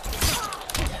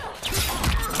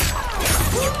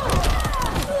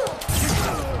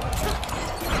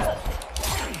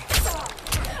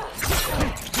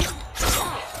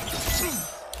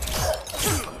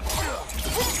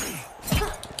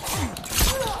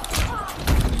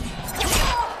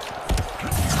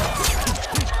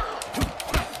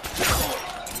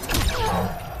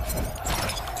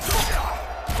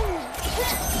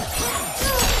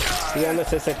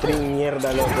 Tirándose ese string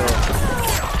mierda, loco.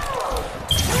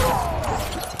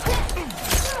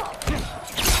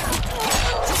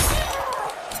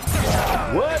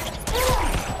 What?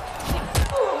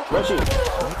 Rashi.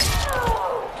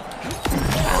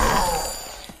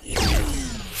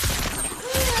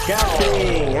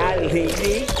 Captain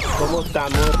Aldi, ¿cómo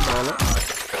estamos, hermano?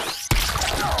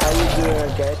 How you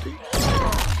doing, Captain?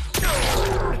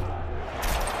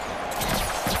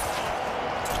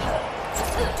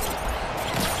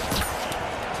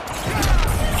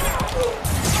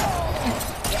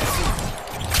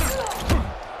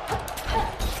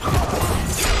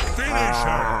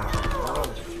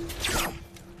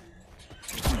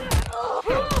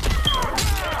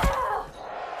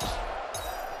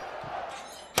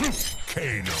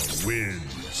 Kano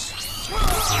wins.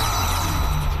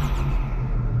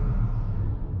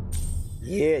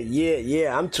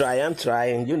 Yeah. I'm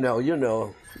trying. You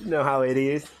know how it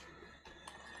is.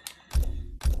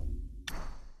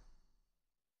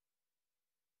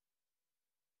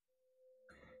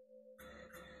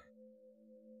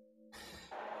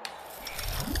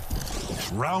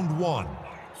 Round 1.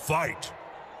 Fight.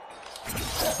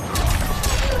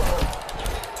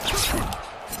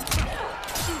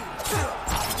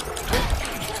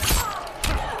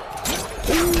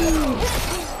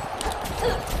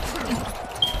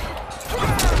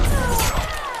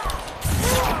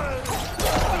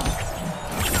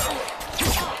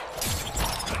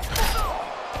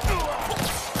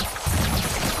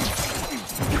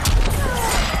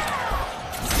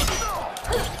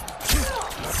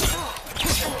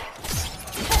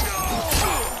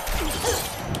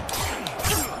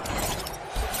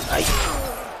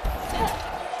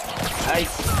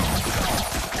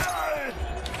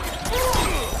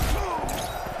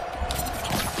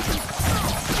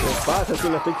 pasa si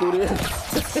me estoy cubriendo?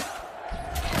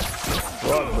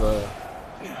 Fuck, bro.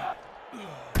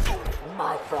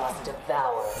 My frost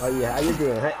devours. Oh yeah, how you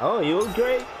doing? Oh, you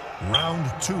great?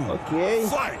 Round 2. Okay.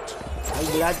 Fight. I'm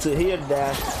glad to hear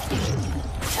that.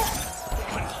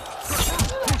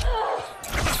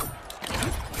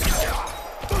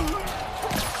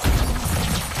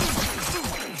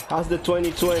 How's the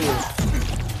 2020?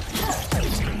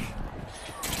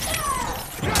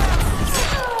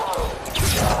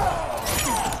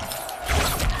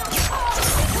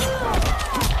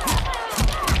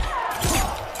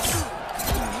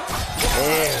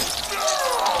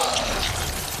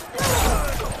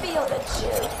 Feel the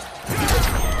chill.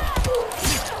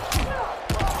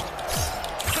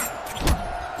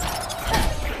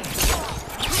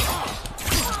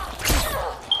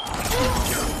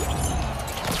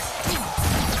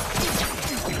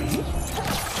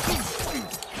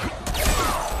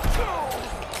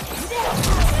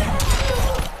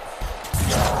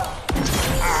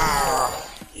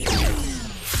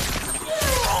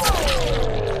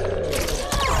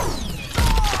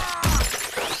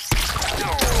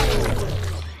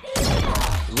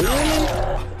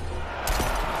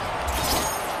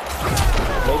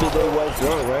 Maybe they was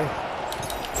wrong, right?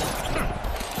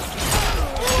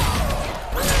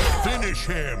 Finish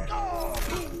him.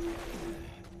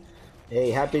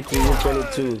 Hey, happy to you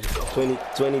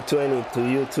 2020 to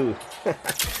you too.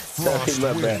 Sorry,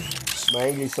 my bad. My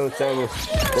English sometimes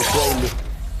betray me.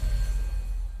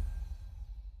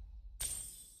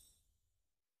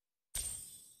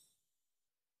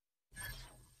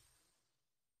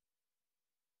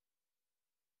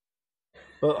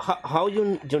 But how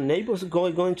your neighbors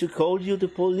going to call you the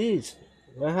police?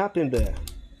 What happened there?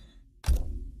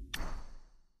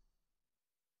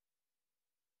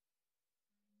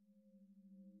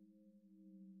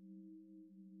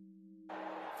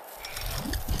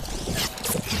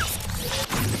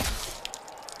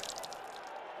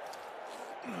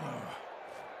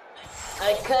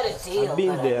 I cut a deal. I've been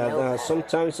but I there. know better.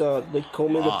 Sometimes they call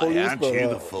me the police, aren't you the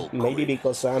but full maybe queen?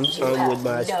 because I'm have with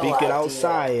my no speaker idea.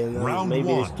 outside and Round maybe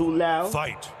 1. it's too loud.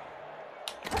 Fight.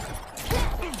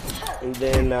 And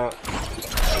then I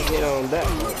get on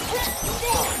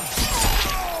that.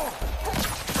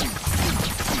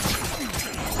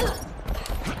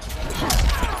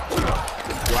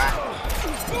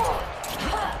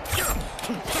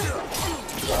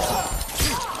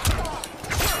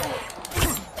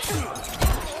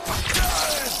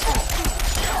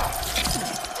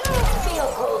 Feel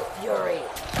cold fury.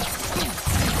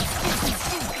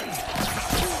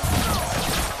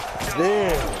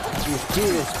 Damn, this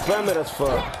kid is climate as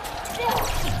fuck.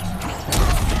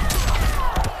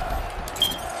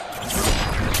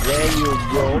 There you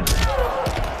go.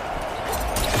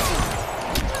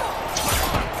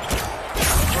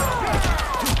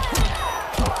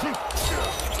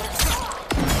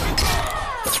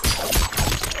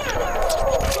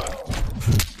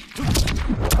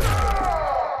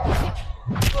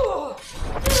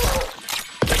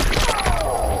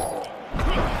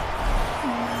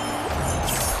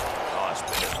 Nice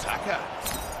bit of attacker.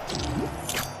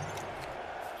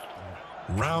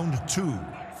 Round 2.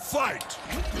 Fight.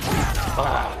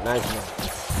 Ah, nice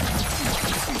one.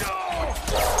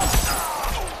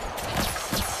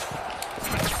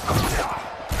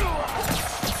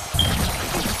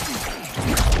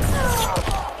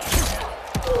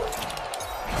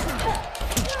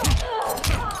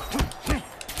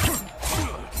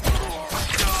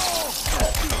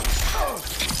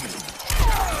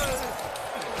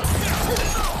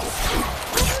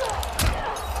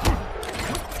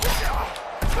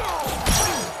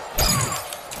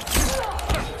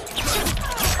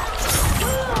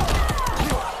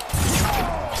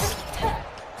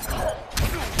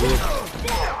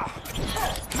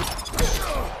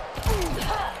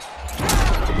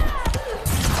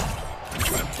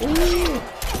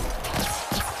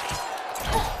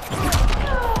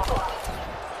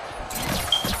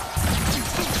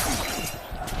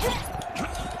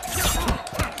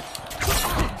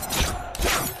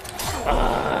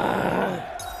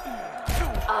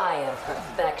 I am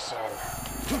perfection.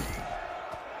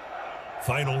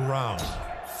 Final round.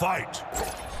 Fight.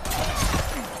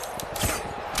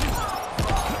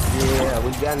 Yeah,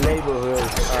 we got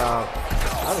neighborhoods. I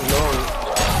don't know.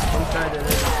 Sometimes they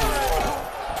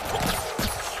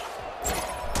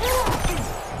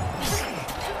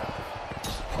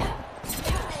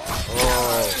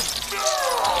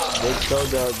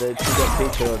they took a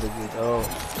picture of the dude. Oh,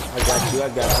 I got you. I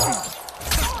got you.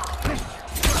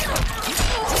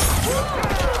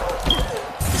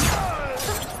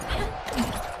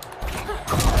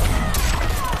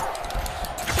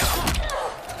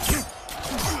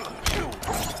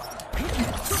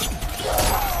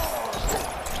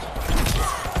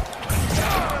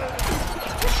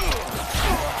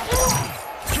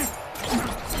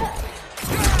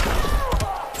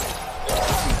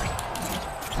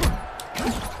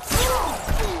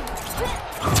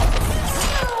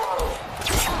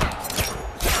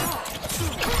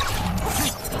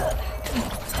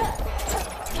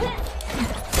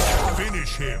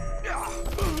 him.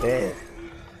 Man.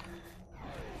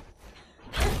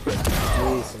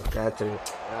 Jesus, Catherine.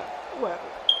 Well.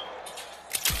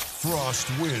 Frost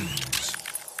wins.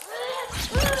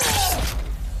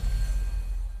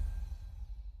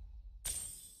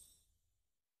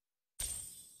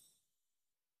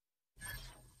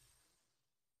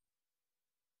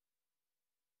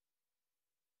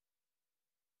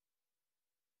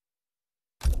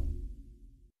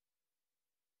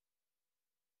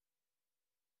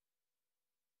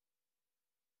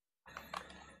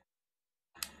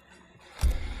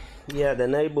 Yeah, the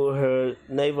neighborhood,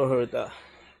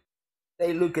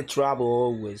 they look at trouble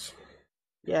always.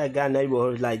 Yeah, I got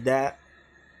neighborhoods like that.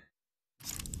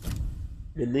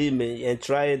 Believe me, and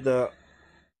try to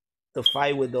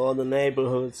fight with the other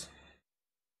neighborhoods.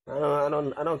 I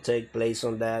don't take place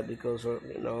on that because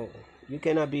you know you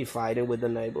cannot be fighting with the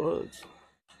neighborhoods.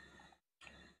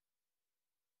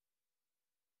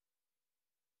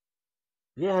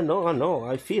 Yeah, I know.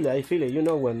 I feel it. You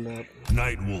know when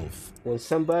Nightwolf. when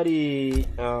somebody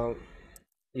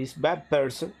is bad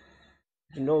person,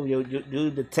 you know you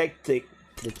detect it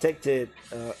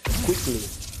quickly.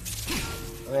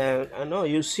 And I know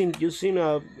you seen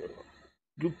a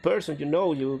good person. You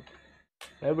know you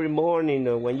every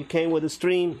morning when you came with the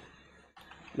stream.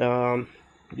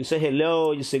 You say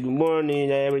hello. You say good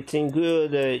morning. Everything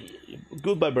good.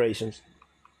 Good vibrations.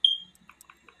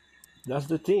 That's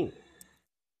the thing.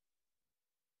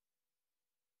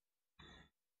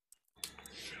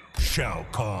 Shao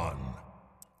Kahn.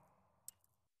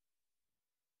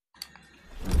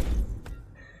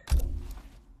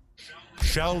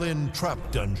 Shaolin Trap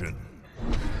Dungeon.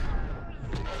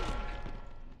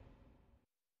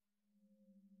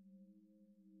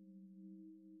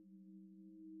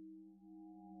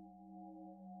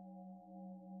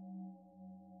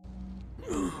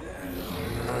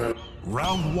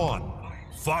 Round 1.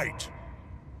 Fight.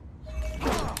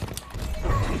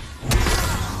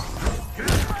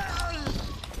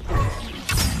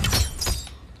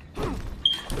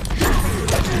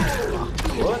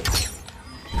 What?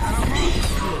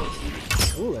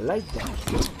 Ooh, I like that.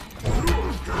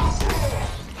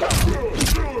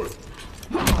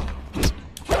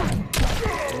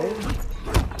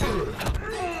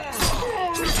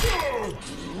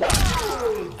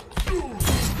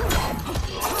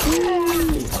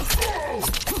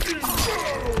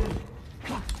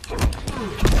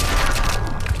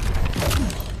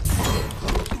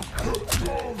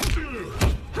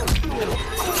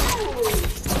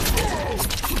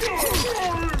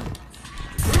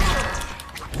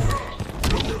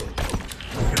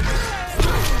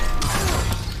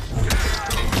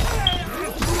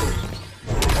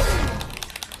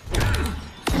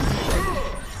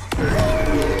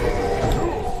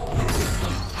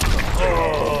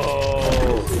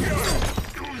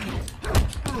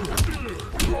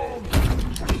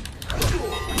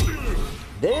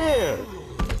 Damn!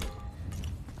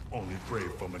 Only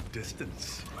brave from a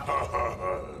distance.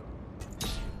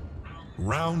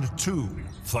 Round 2.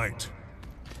 Fight.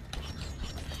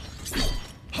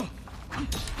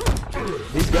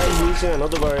 This guy using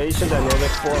another variation that never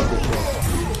fought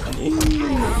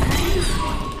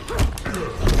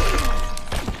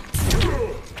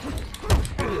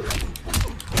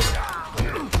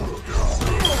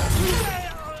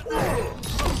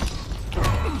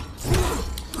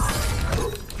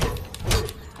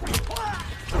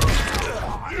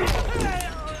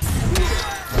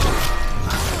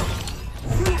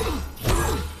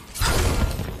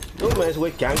Don't mess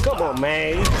with Kang. Come on,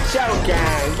 man. Shao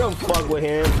Kahn. Don't fuck with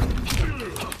him.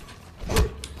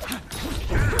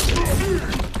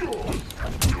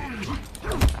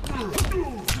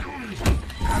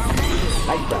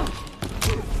 Like that.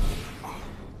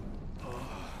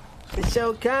 It's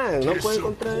Shao Kahn. No pueden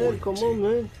contra él. Come on,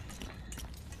 man.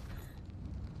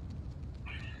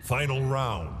 Final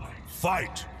round.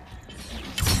 Fight.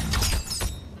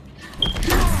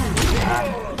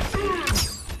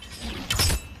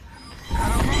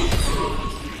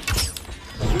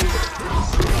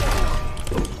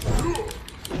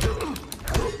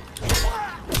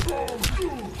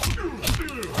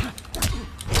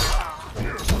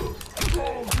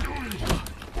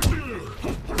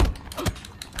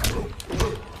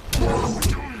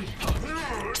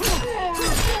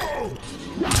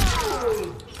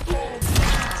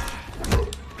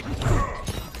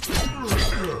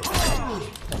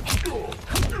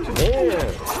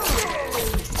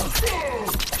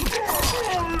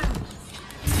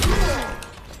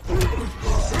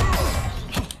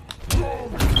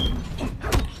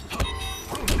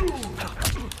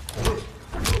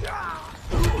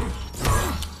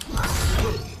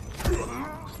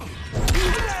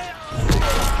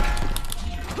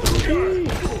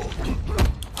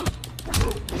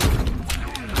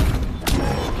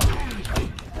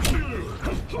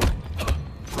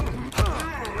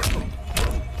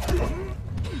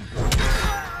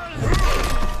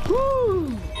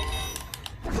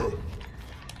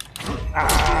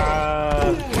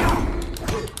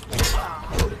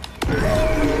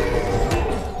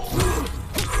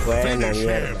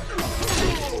 him.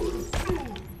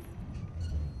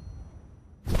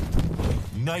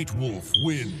 Nightwolf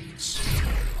wins.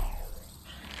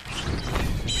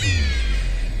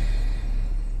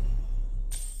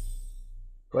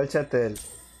 ¿Cuál chatel?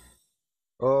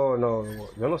 Oh, no,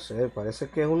 yo no sé, parece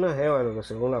que es una jeva, lo que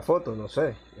según la foto, no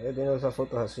sé. Tiene esas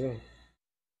fotos así.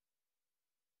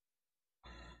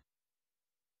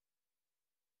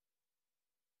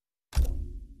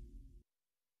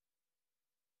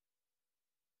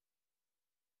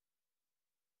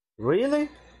 Really?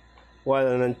 What,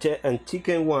 and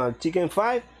chicken one, chicken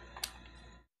 5?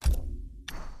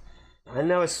 I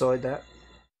never saw that.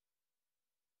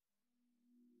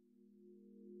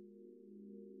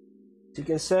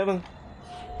 Chicken 7?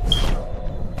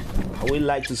 I would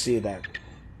like to see that.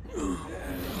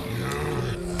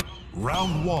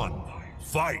 Round 1,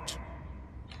 fight.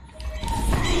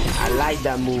 I like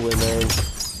that movie, man.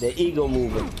 The eagle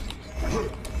movie.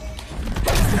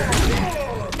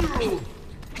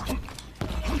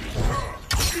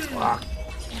 Wow.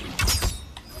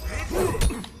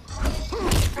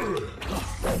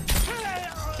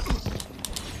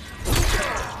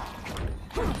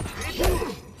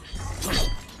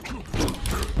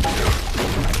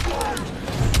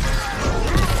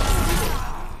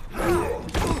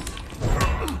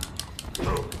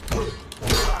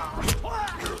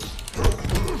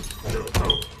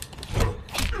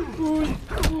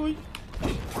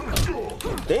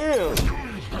 Damn!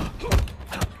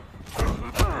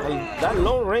 That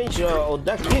long range of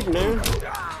that kid, man.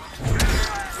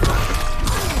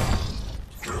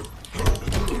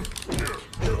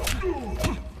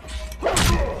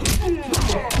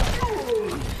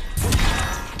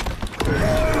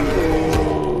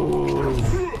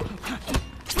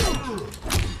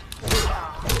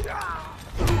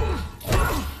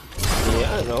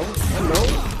 Yeah, I know.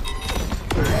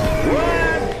 What?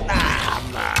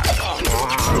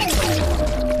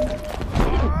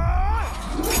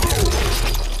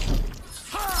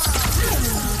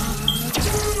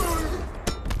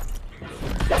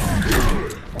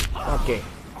 Okay.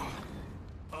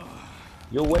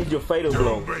 You wait your fatal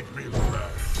blow.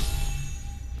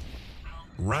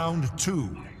 Round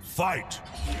 2, fight.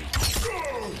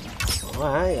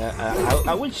 Alright,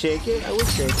 I will shake it. I will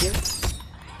shake it.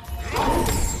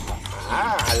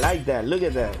 Ah, I like that. Look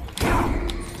at that.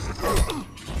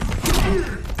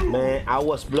 Man, I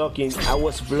was blocking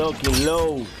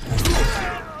low.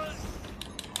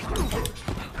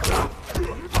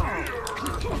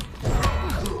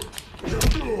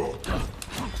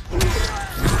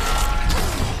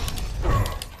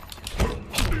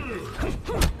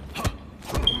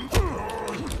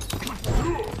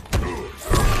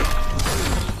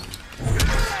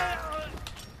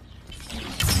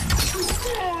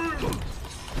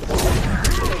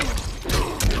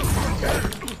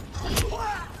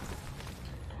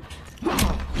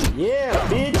 Yeah,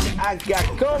 bitch, I got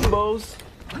combos.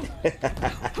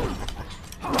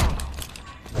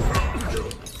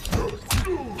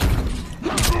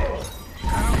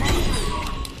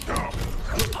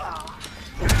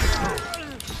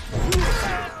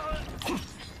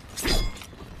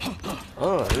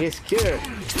 Oh, he's scared.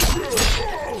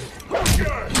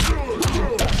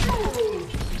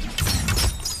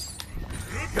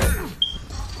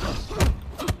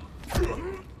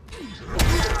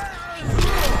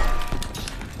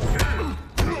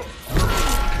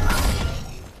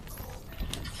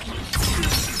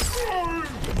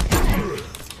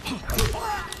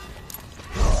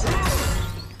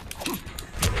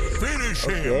 Finish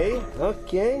him.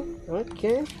 Okay.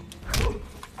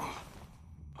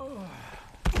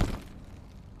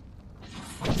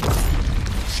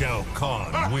 Shao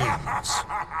Kahn wins.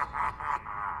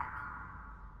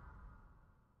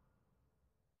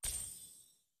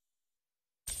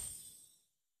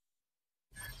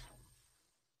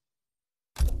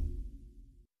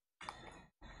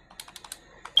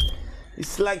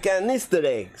 It's like an Easter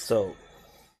egg, so.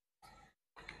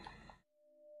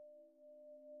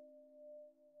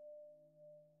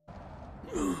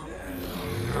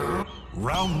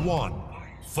 Round 1,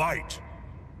 fight.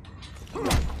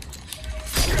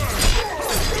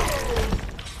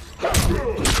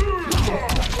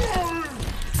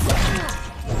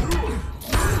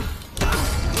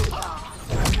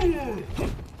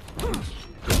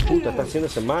 ¿Qué puta está haciendo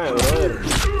ese mae, brother?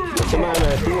 Ese mae me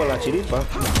detuvo la chiripa.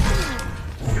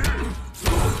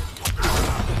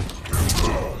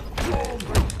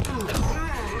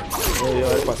 No debió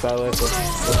haber pasado eso.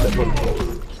 No sé por qué.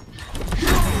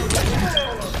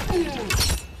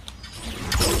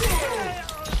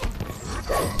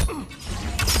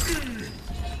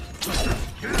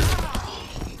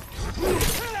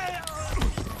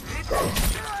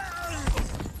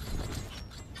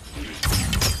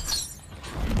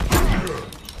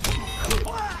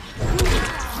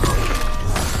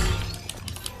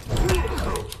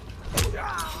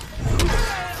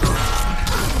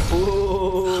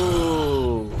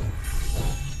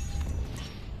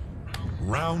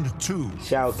 Round 2.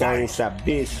 Shao Kahn is a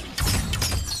beast.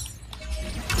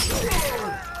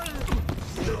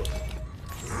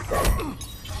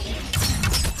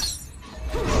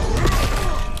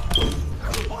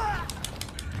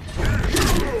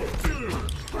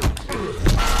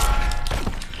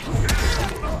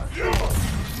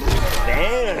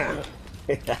 Damn.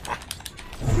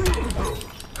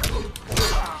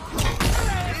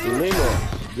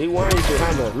 D1 is to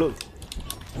hammer, look.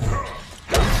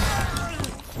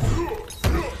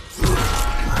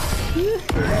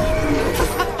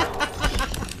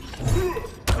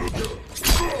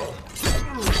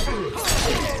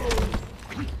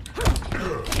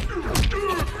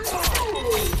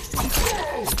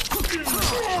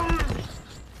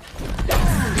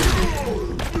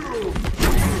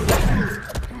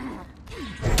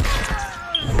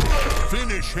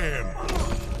 Finish him.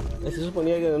 Se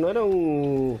suponía que no era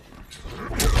un...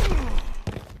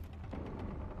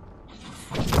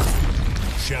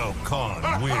 Shao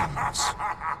Kahn wins.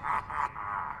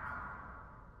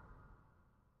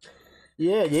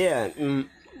 Yeah.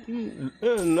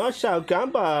 Not Shao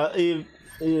Kahn, but it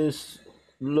is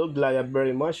looked like it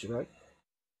very much, right?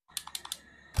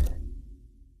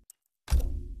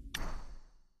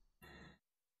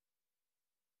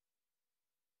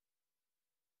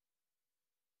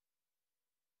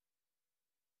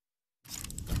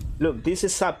 Look, this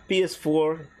is a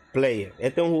PS4 player.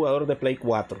 Este es un jugador de Play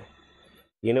 4.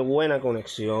 Tiene buena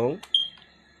conexión.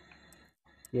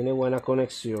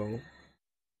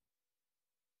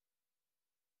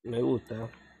 Me gusta.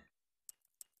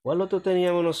 ¿Cuál otro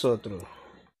teníamos nosotros?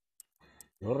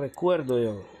 No recuerdo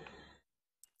yo.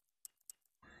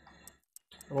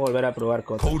 Vamos a volver a probar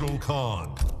cosas. Total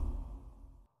Khan.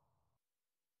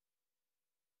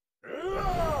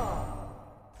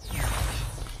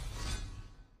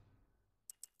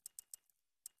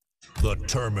 The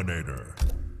Terminator.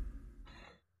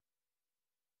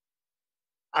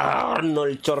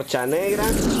 Arnold Chorcha Negra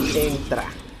entra.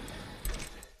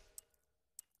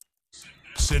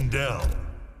 Sindel.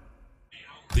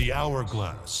 The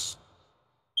Hourglass.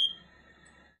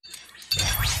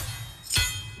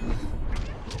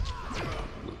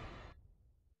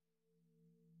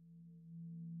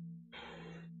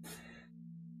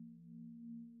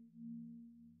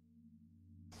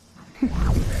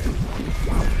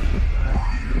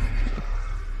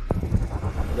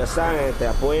 Ya saben, te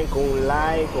apoyen con un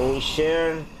like, con un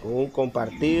share, con un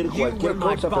compartir, cualquier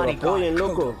cosa, pero apoyen,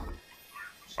 loco.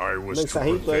 I was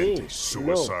Mensajito to ahí. prevent a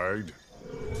suicide.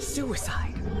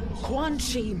 Suicide. Quan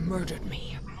Chi murdered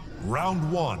me.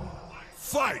 Round 1.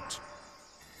 Fight!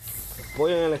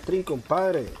 Apoyen el stream,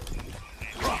 compadre.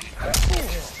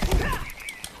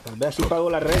 Tal vez así pago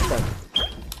la renta.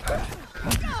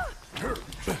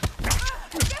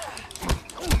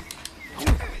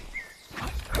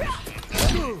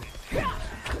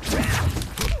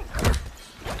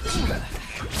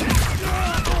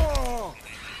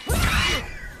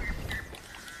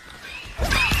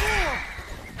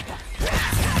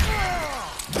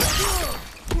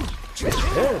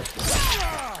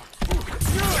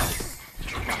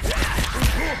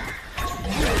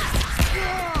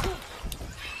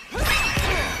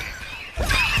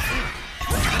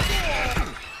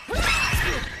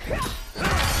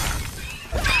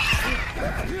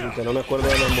 Que no me acuerdo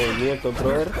de los movimientos,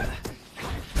 brother.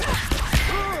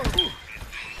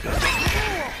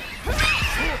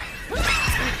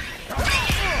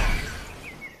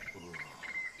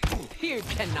 You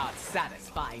cannot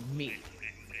satisfy me.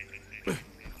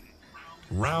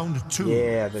 Round 2.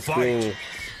 Yeah, the Fight! screen.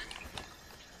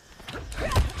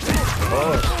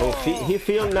 Oh, he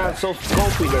feels not so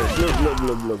confident. Look.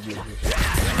 Look.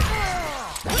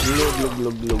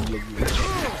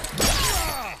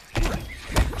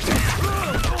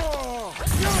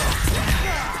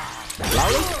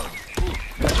 Lally?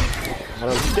 I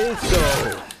don't think so.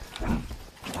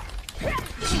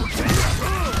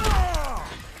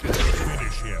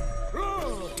 Finish him.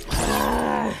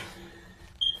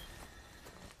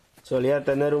 Solía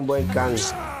tener un buen can.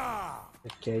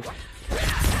 Okay.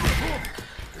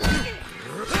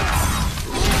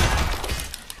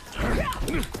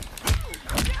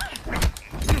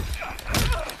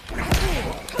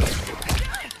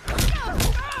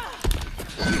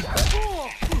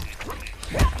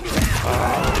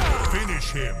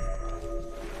 Finish him.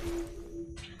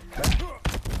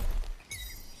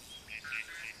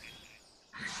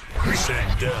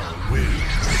 Sindel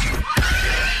wins.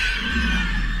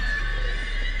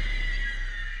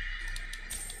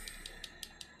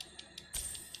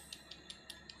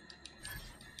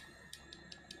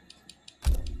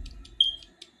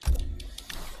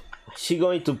 She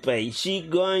going to pay. She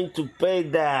going to pay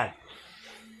that.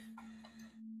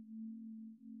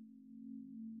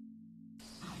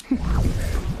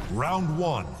 Round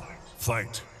 1.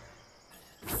 Fight.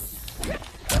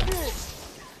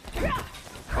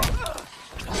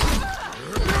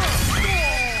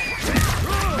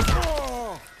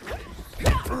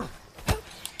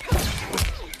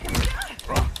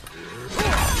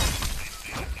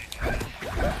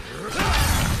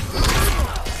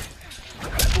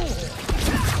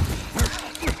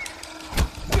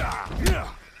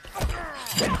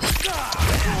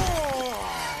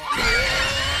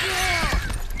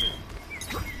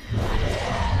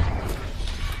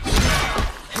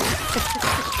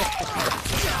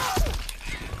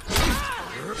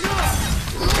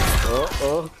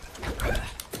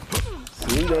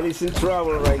 He's in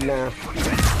trouble right now.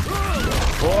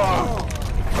 Oh,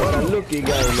 what a lucky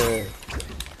guy, man.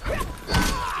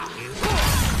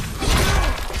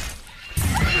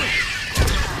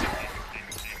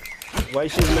 Why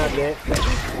she's not there?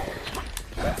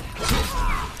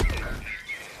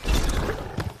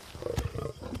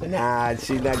 Nah,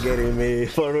 she's not getting me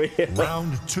for real.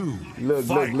 Round 2. Look,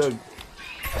 fight. look.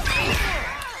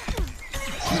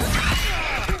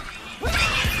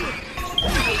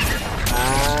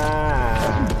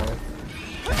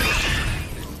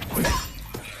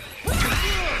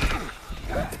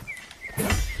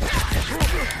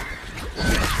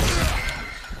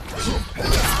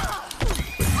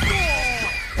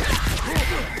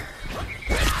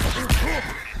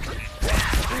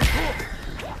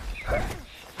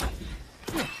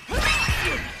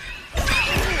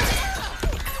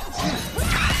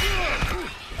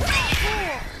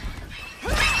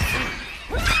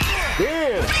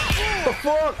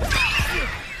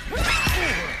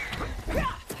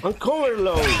 I'm covered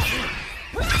low.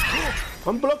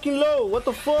 I'm blocking low. What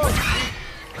the fuck?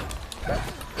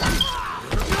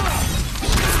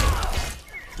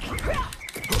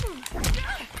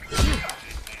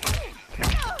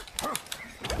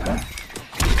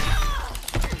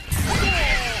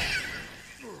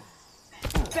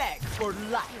 Beg for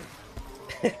life.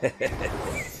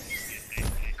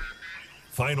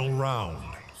 Final round.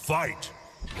 Fight.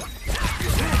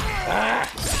 Ah.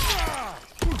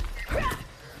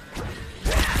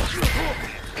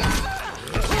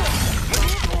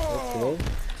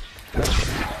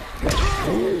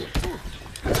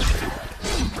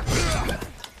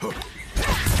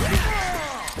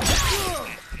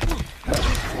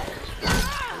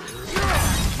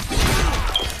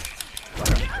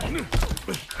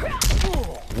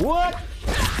 What?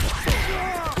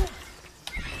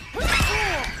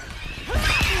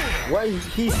 Why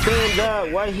he stand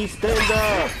up? Why he stand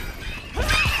up?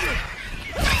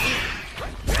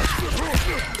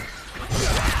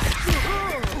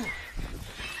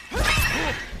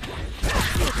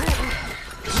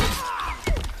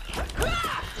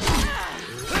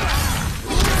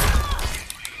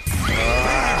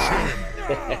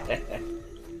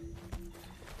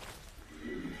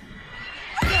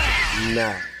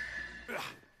 Nah.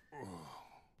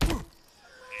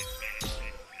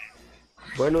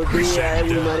 Buenos días,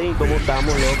 Edwin Marín, ¿cómo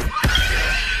estamos, loco?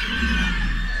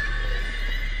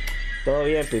 Todo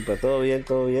bien, Pipa, todo bien,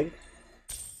 todo bien.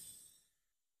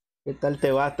 ¿Qué tal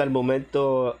te va hasta el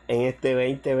momento en este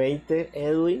 2020,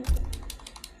 Edwin?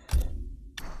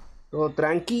 ¿Todo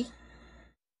tranqui?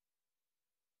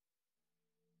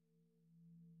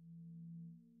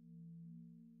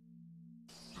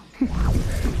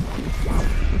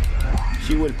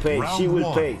 She will pay, Round she will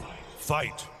 1. pay.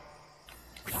 Fight.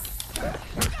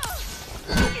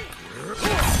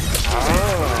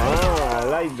 I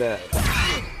like that.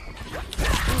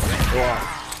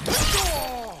 Wow.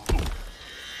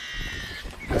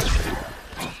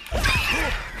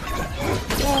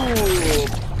 Ooh.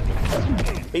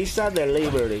 Pizza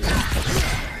delivery.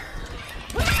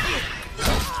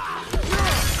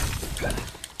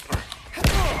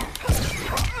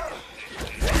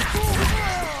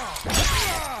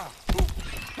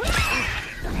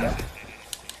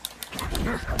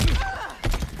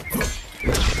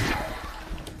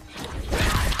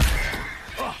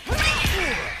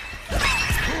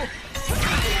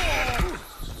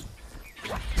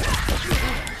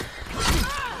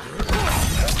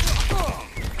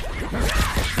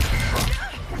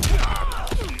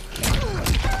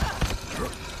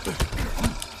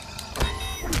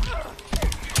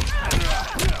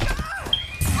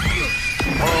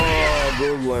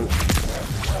 Good one.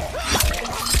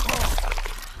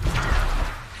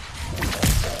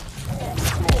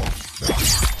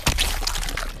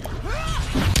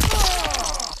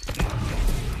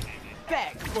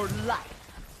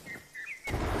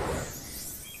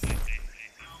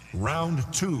 Round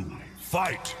 2,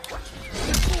 fight!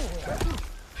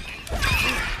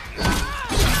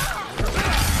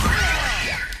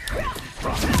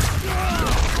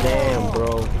 Damn,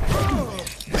 bro.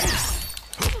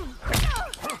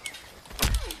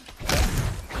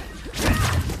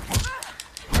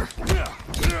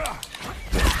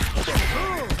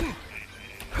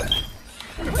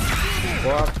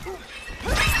 Fuck.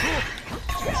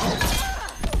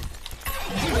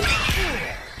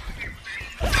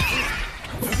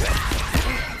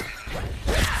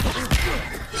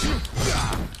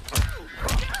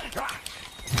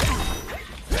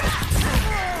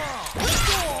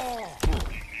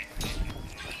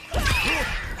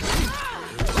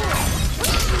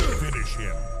 Finish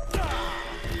him.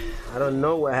 I don't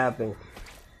know what happened.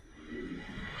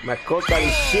 My coca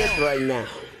is shit right now.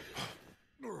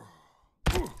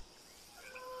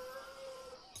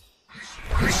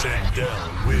 Sandel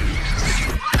wins.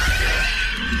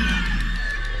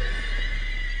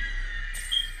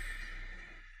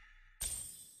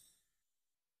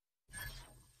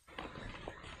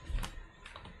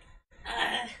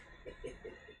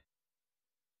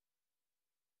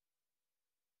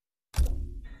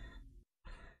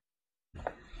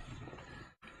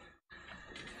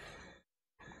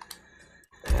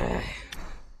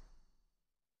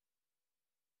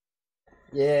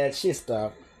 Yeah, she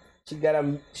stopped. She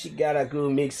got a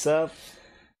good mix up.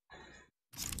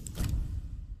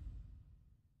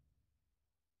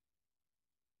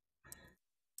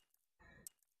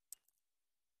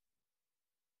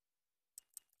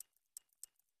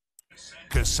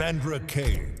 Cassandra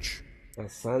Cage.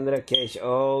 Cassandra Cage.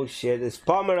 Oh shit, it's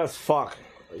Palmer as fuck.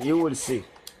 You will see.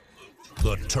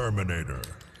 The Terminator.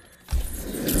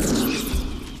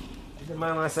 Este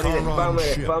man va a salir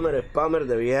spammer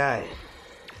de viaje.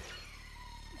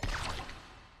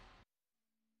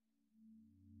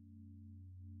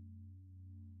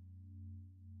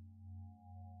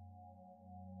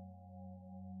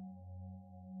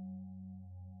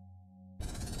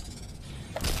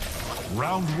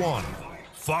 Round 1,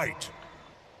 fight!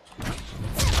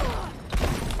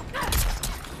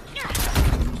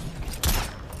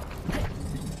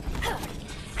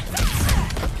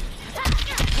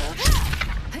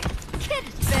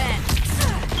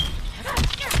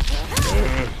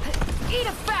 Eat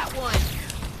a fat one!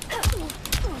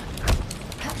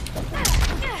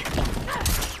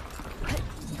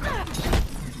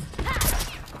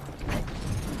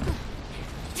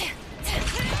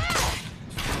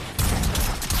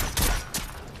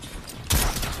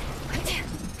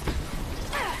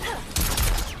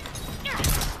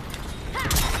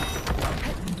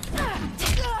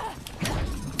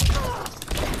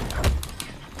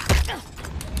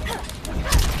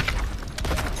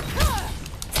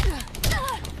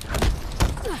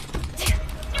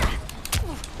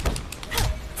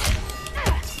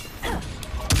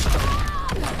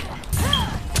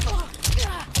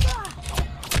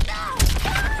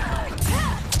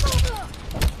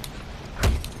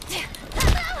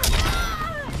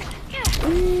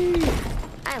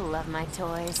 I love my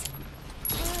toys.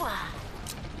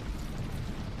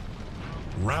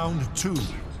 Round 2,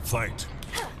 fight!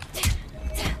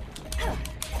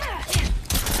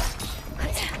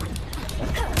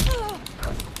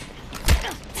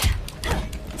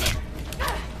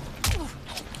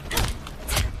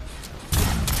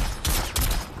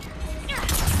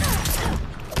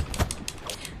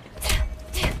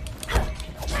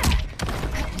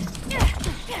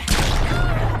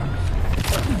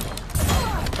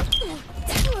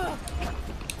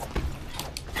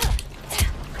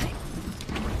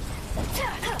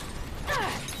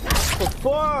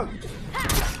 Fuck!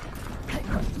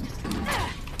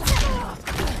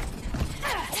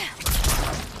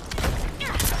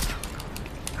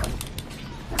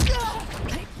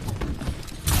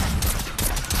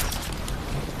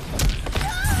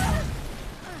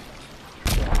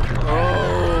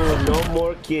 Oh, no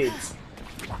more kids.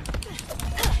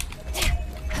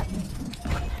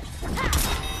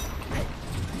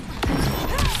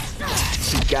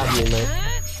 She got me, man.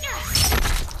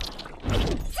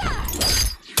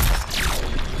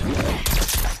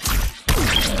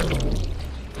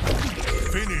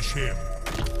 Finish him!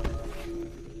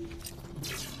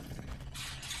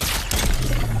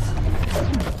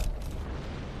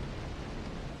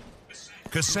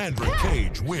 Cassandra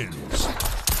Cage wins.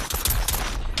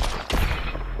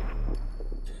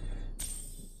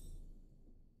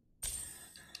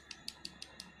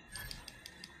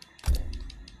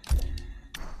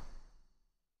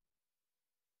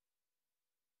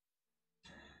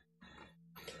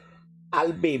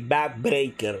 I'll be back,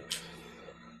 breaker.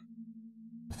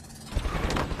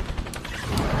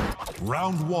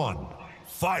 Round 1.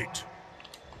 Fight.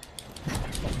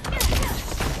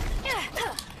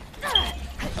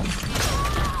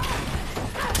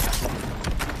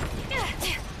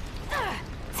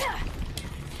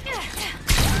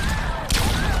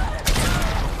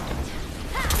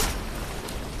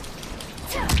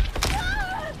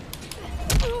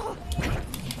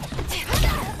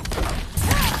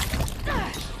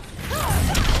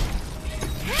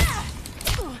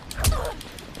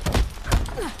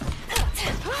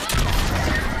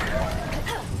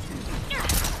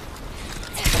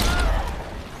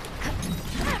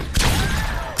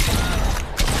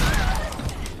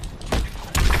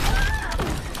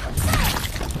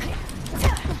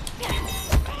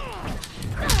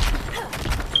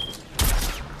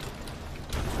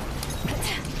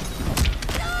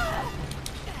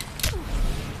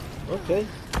 Okay.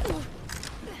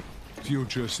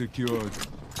 Future secured.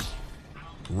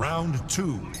 Round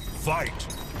 2. Fight.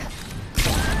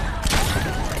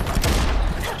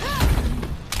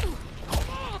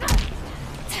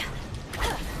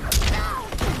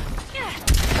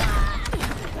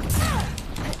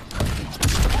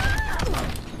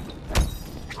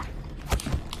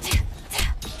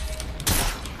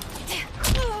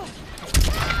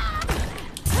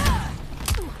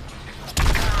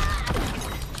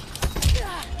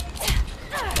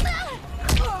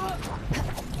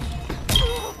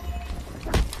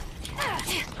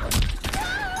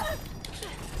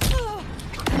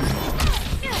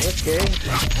 Okay.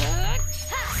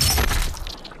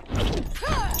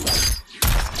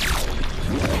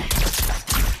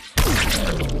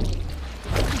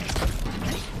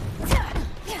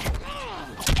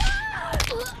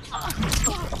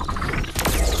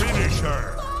 Finish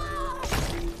her.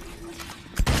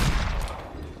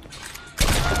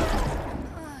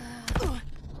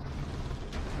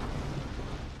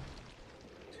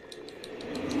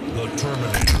 The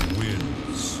Terminator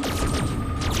wins.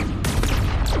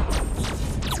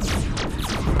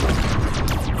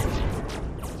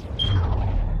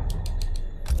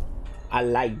 I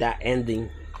like that ending.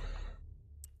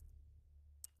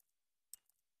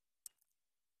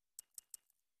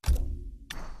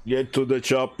 Get to the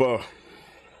chopper.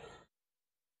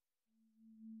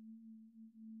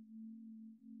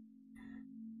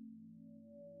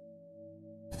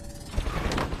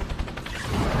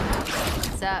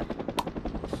 What's up?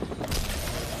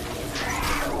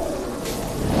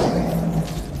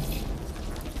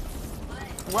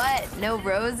 What? No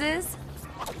roses?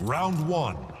 Round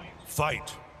 1.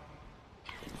 Fight.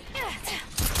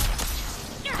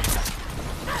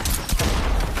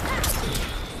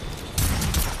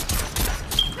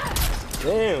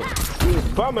 Damn, he's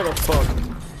bumming the fuck.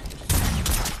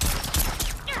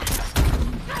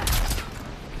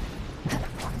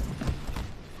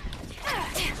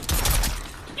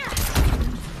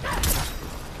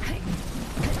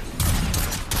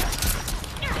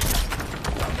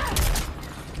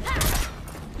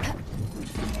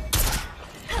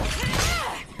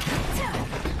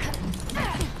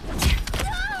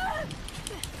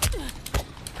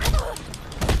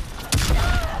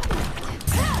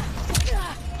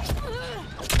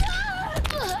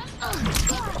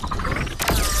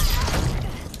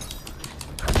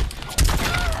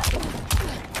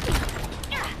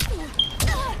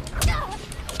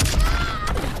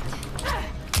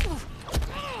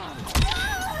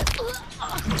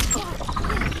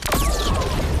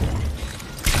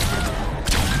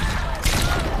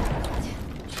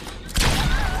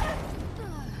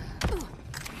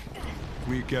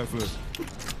 Weak effort.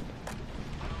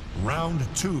 Round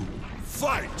 2.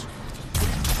 Fight.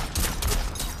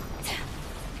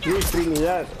 Please treat me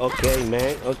that. Okay,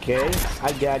 man. Okay,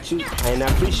 I got you, and I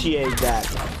appreciate that.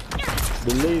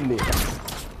 Believe me.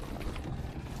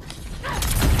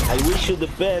 I wish you the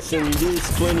best in this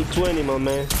 2020, my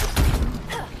man.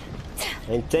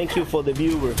 And thank you for the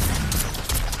viewer.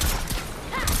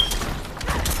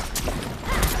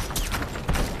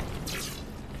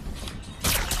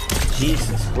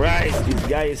 Jesus Christ, this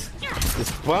guy is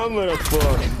bumming the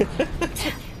fuck.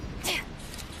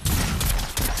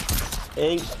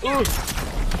 And ooh.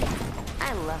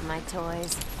 I love my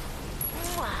toys.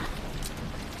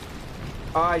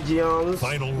 Alright, Jones.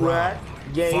 Final Right. round.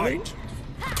 Gaming. Fight.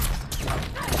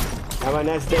 Have a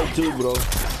nice day too, bro.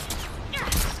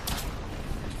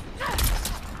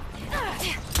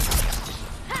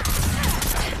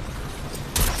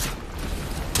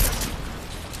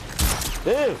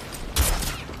 Damn.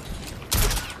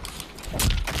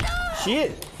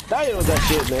 Shit. That was that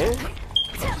shit, man.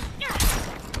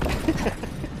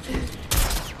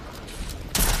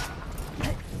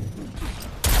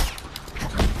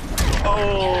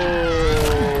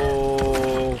 Oh.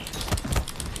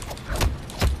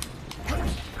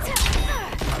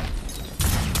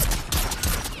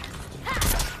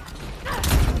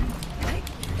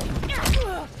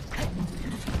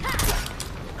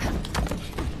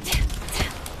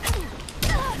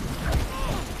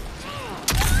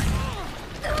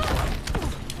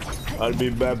 I'll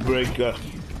be backbreaker.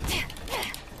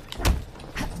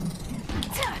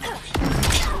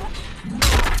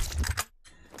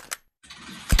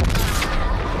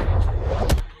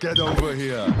 Get over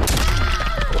here.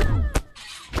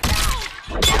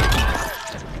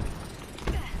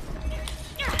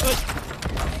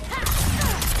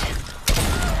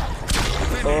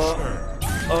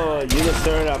 Oh, you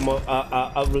deserve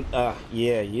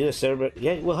yeah, you deserve it.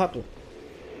 Yeah, what happened?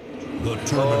 The Oh,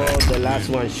 Terminator the last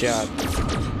one wins. shot.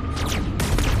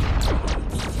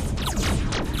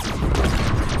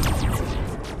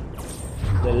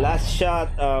 The last shot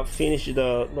finished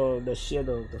the shit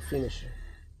of the finisher.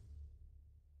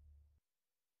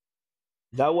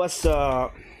 That was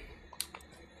a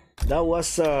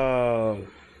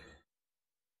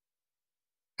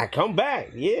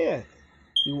comeback. Yeah,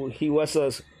 he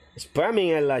was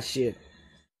spamming a lot shit.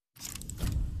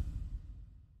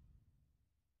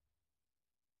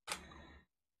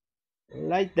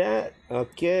 Like that.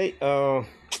 Okay.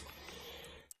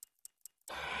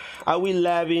 I will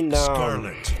having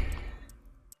Scarlet.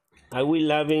 I will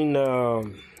having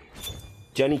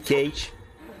Johnny Cage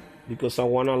because I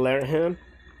wanna learn him.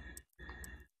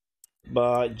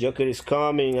 But Joker is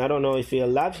coming. I don't know if I'll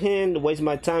love him, waste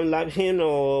my time love him,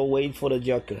 or wait for the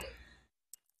Joker.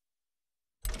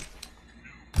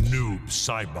 Noob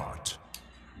Cybot.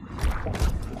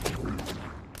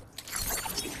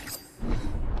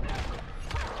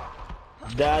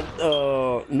 That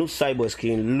new cyber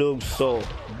skin looks so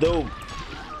dope.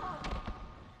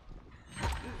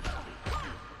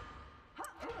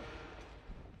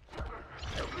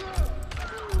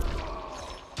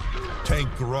 Tank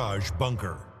Garage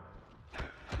Bunker.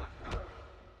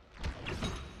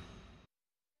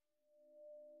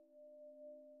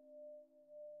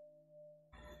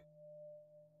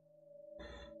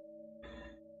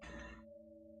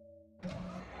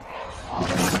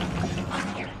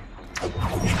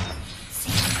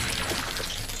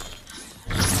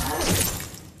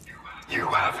 You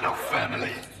have no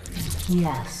family.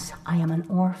 Yes, I am an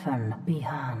orphan,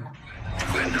 Bihan.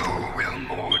 Then who will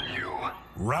mourn you?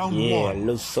 Round Yeah, one.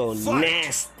 looks so Fight.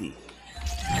 nasty.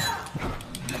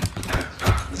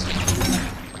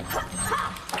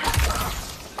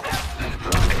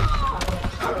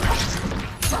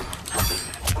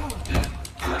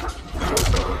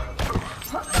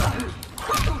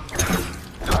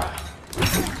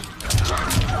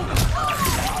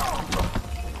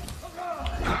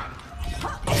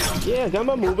 Yeah, got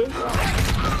my moving.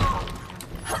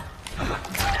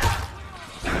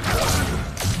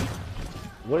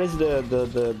 What is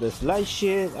the slide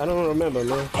shit? I don't remember,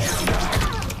 man.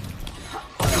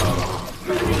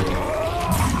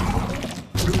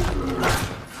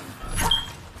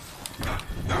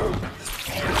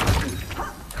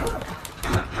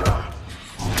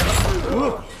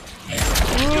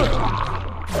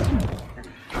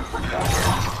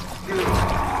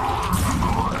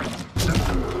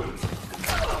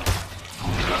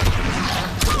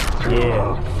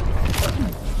 Yeah.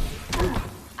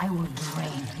 I will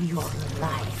drain your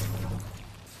life.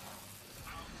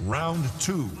 Round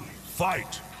two.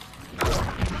 Fight.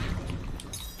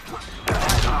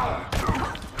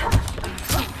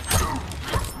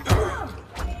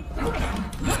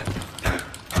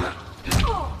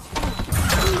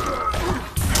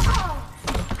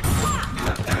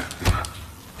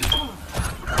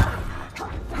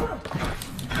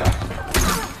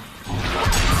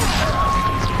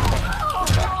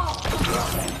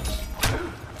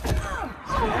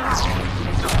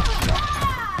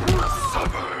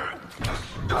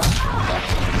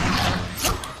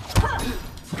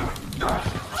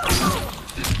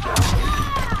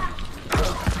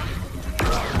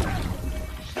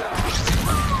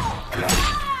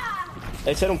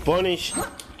 Ese era un punish.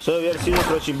 Eso debía haber sido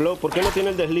crushing blow. ¿Por qué no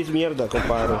tiene el desliz mierda,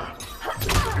 compadre?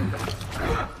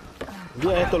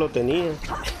 Yo esto lo tenía.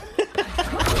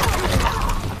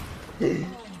 Sí,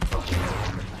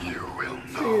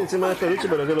 ese más peluche,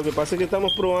 pero que lo que pasa es que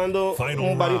estamos probando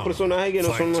varios personajes que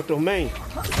no son nuestros main.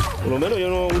 Por lo menos yo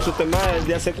no uso este más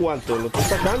desde hace cuánto. Lo estoy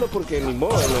sacando porque ni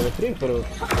modo en el stream, pero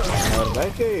la verdad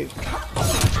es que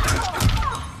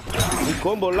un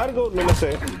combo largo no lo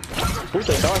sé.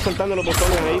 Puta, estaba saltando los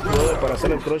botones ahí, brother, para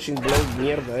hacer el crushing blow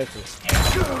mierda eso.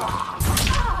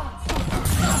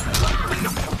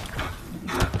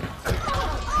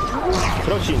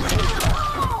 Crushing.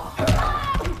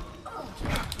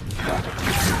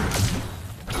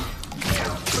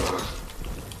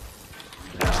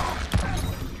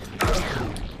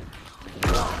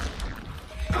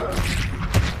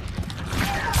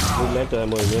 Muy lento de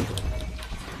movimiento.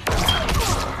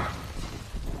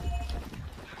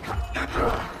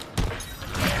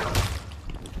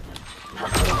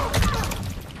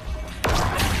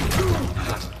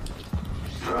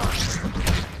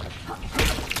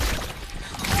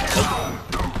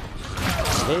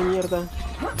 Mierda.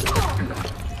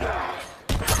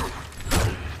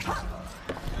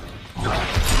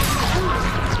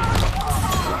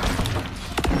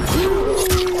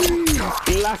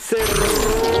 La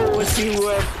cerró ese hijo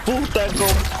de puta,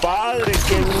 compadre.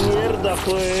 ¿Qué mierda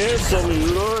fue eso, mi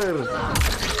brother?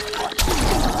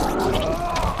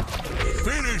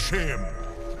 Finish him.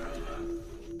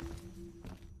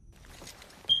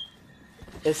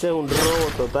 Ese es un robo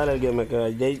total el que me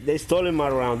cae. They stole my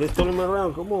round. They stole my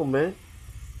round. Come on, man.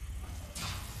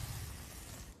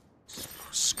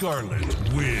 Scarlet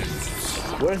wins.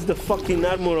 Where's the fucking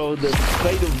armor of the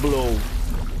fatal blow?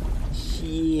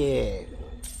 Shit.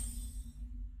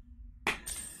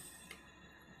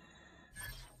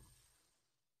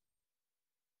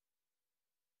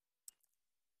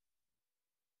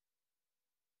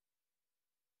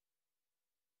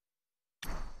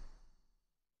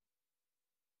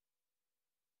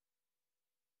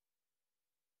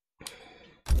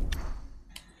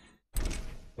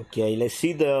 Okay, let's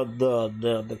see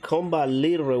the combat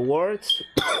lead rewards.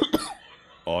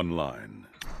 Online.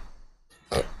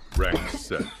 Rank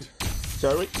set.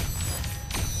 Sorry.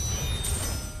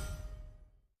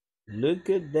 Look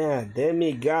at that,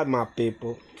 demigod, my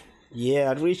people. Yeah,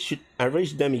 I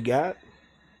reached demigod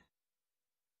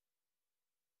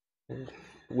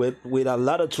with a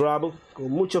lot of trouble, con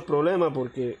muchos problemas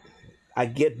porque I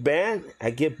get banned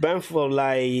for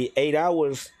like 8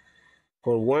 hours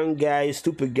for one guy,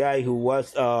 stupid guy who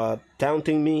was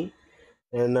taunting me,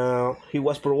 and he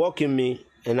was provoking me,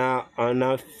 and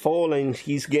I fall in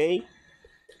his game,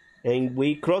 and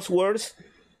we cross words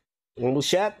and we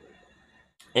chat,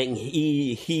 and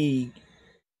he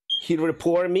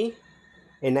report me,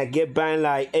 and I get banned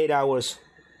like 8 hours.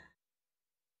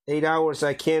 8 hours.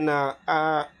 I can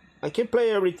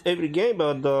play every game,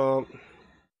 but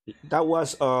that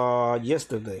was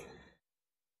yesterday.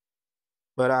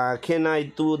 But can I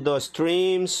do the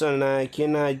streams, and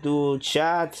can I do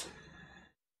chat?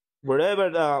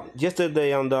 Whatever.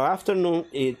 Yesterday on the afternoon,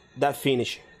 that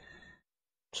finished,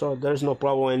 so there's no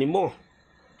problem anymore.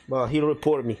 But he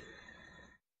report me,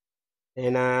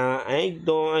 and I ain't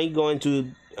going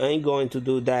to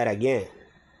do that again.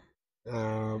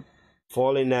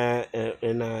 Falling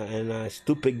in a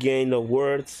stupid game of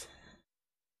words.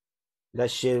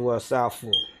 That shit was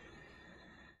awful.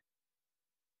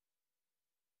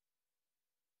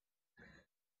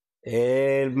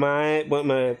 Él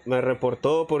me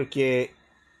reportó porque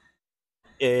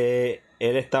él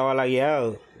estaba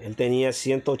lagueado. Él tenía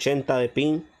 180 de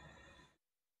ping.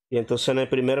 Y entonces en el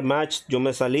primer match yo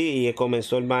me salí y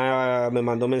comenzó el mae, me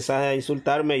mandó mensaje a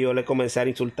insultarme. Yo le comencé a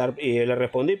insultar y yo le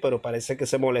respondí, pero parece que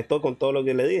se molestó con todo lo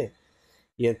que le dije.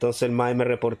 Y entonces el mae me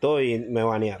reportó y me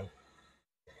banearon.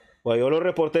 Pues yo lo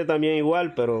reporté también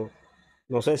igual, pero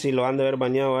no sé si lo han de haber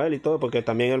baneado a él y todo, porque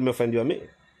también él me ofendió a mí.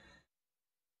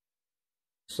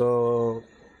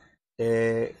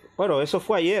 Bueno, eso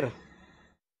fue ayer.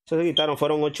 Se quitaron,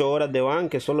 fueron 8 horas de ban,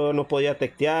 que solo no podía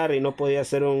textear y no podía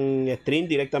hacer un stream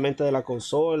directamente de la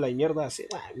consola y mierda así.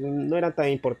 Bueno, no era tan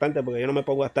importante porque yo no me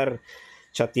pongo a estar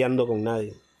chateando con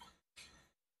nadie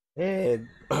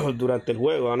durante el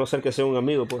juego, a no ser que sea un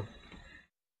amigo, pues.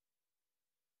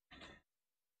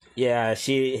 Yeah,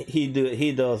 he do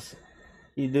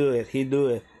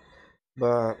it.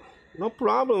 But no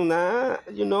problem, nah.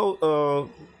 You know,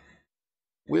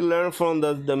 we learn from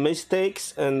the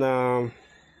mistakes, and I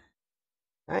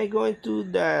ain't going to do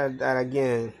that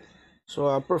again. So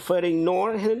I prefer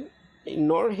ignore him,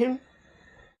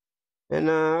 and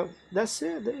that's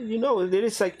it. You know, it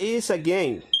is a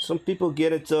game. Some people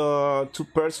get it too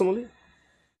personally.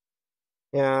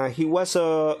 He was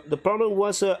the problem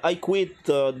was I quit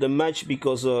the match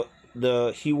because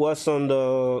he was on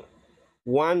the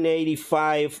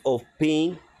 185 of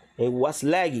ping and was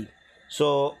laggy.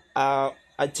 So I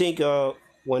think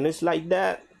when it's like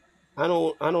that, I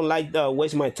don't like to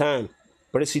waste my time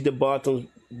pressing the buttons,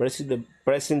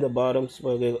 pressing the buttons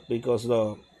because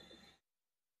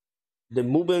the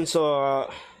movements are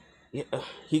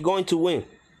he going to win.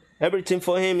 Everything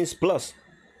for him is plus.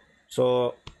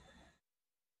 So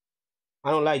I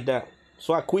don't like that.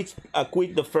 So I quit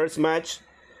the first match,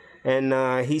 and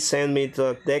he sent me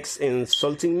the text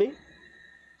insulting me,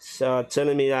 so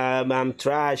telling me I'm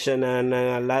trash and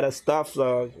a lot of stuff.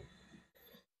 So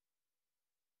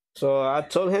I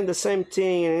told him the same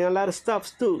thing and a lot of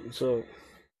stuff too. So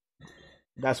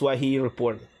that's why he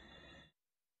reported.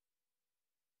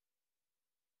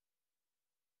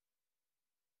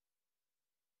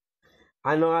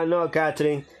 I know,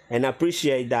 Catherine, and I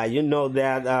appreciate that. You know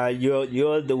that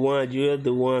you're the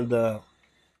one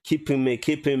keeping me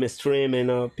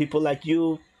streaming. People like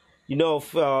you you know,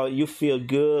 you feel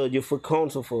good, you feel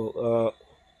comfortable.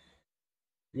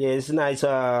 Yeah, it's nice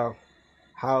have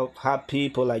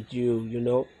people like you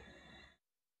know.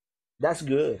 That's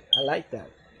good. I like that.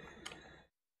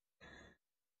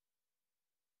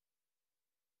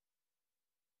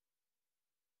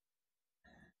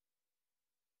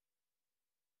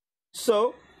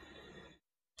 So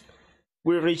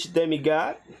we reached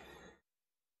demigod,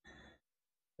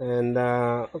 and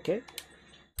okay.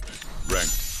 Ranked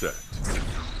set.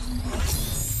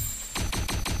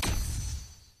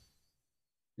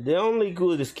 The only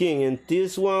good skin in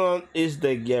this one is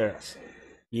the garrison.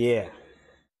 Yeah.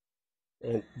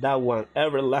 And that one,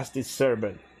 everlasting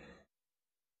servant.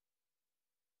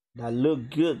 That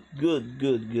look good, good,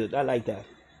 good, good. I like that.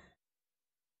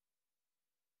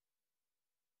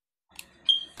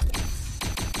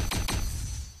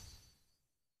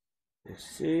 Let's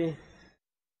see.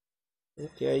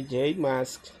 Okay, Jade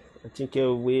Mask. I think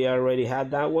we already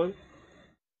had that one.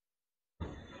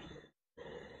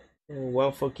 And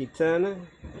one for Kitana.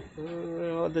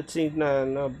 Other things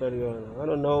not very good. I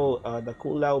don't know. The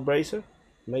Kung Lao Bracer.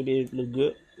 Maybe it look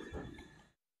good.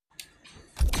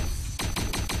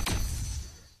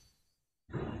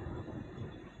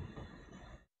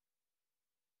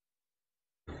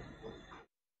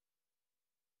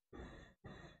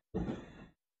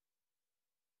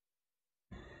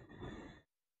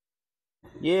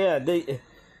 Yeah, they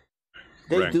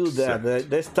Ranked do that. set.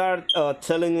 They start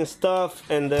telling you stuff,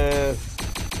 and then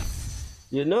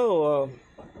you know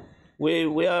we're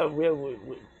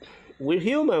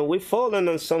human. We're falling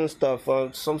on some stuff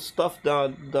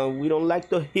that we don't like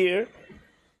to hear,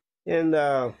 and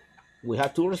we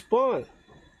have to respond.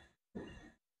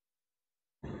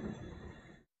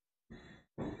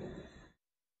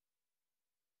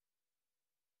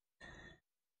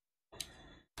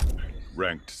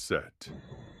 Ranked set.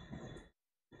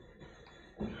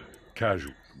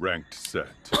 Casual. Ranked set.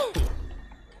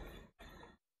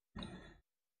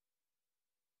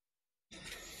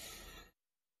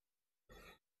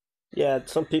 Yeah,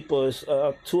 some people is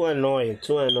too annoying,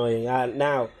 too annoying.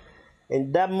 Now,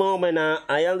 in that moment,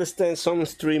 I understand some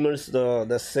streamers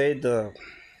that say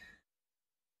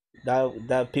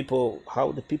that people,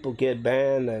 how the people get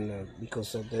banned, and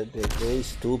because of they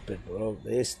stupid, bro.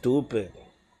 They stupid.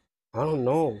 I don't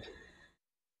know.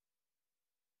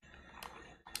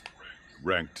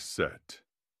 Ranked set.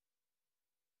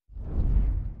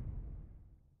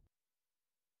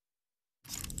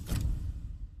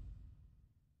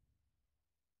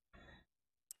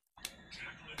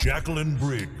 Jacqueline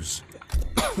Briggs.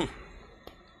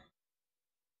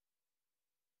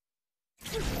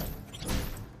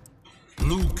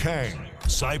 Liu Kang,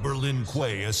 Cyber Lin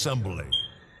Kuei Assembly.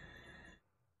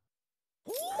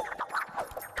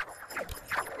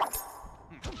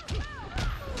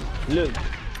 Look,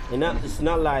 and it's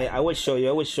not like I will show you.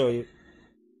 I will show you.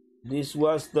 This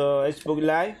was the Xbox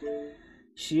Live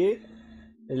shit.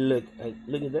 And look,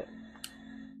 look at that.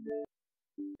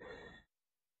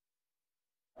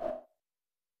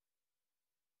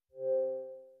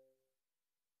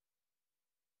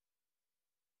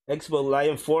 Xbox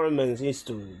Live Foreman's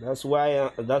history. That's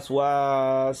why. That's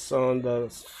what's on the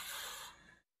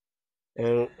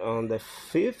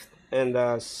 5th, and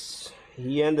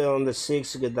he ended on the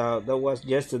 6th. That was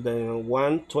yesterday at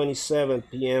 1:27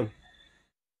 p.m.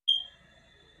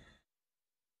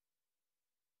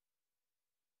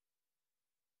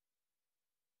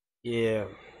 Yeah,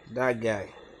 that guy.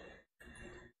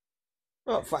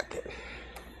 Oh fuck it.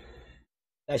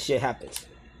 That shit happens.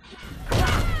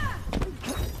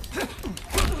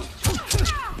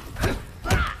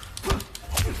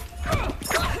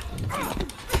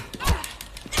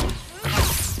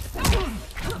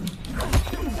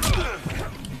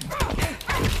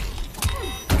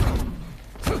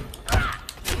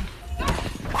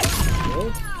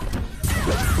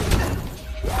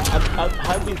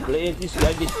 Have been playing this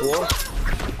guy before.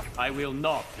 I will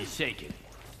not be shaken.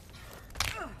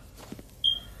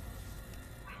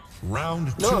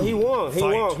 Round two. No, he won. He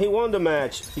won. He won the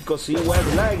match because he was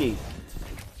laggy.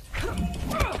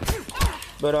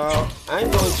 But I'm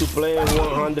going to play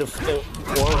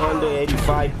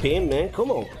 185 pin, man.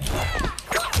 Come on.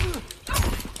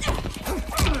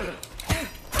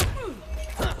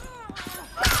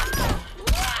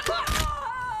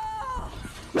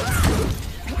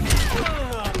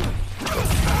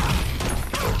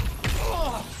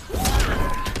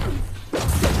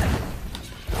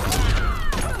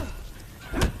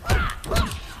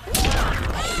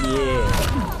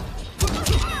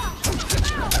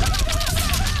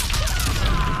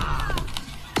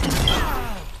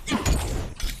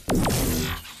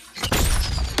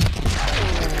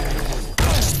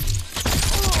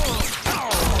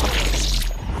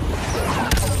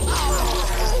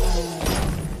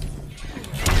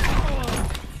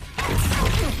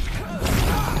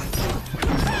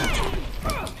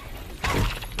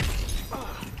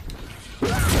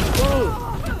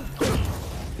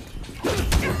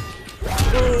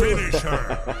 Finish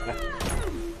her.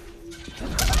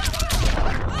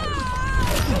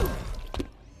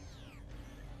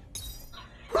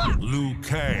 Liu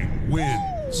Kang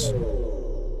wins.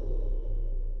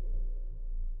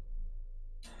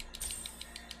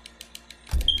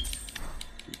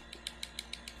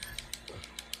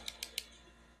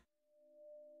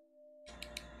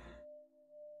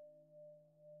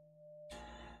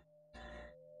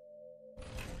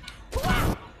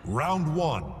 Round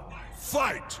 1.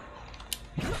 Fight!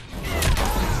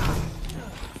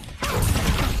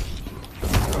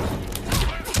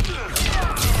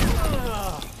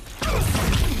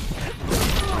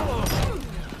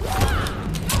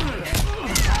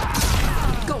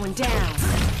 Going down.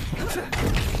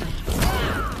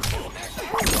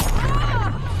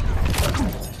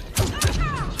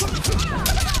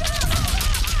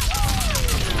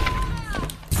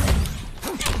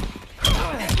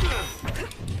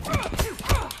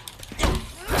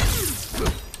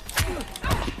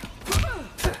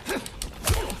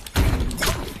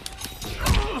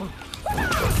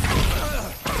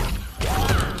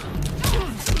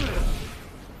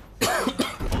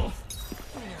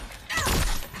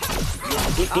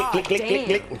 Click, click, click,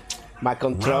 click. My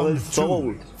controller is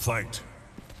sold. Fight.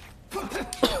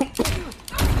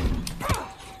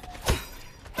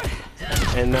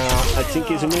 And I think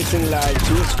he's missing like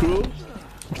 2 screws.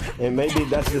 And maybe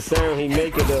that's the sound he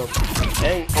make it the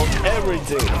end of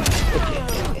everything.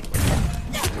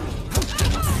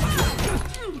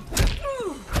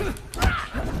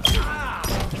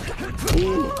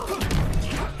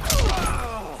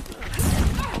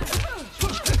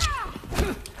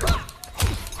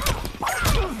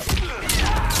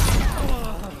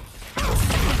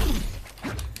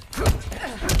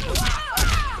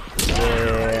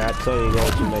 So you're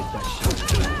going to make that shit.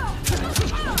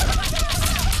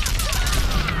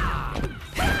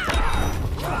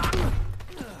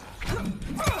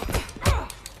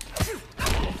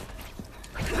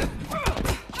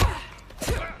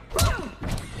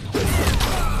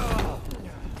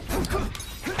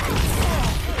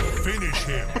 Finish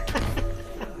him.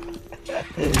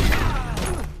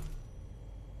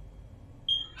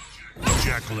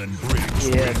 Jacqueline Briggs.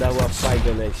 Yeah, that was fight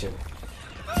connection.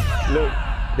 Look.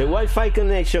 The Wi-Fi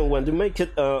connection, when you make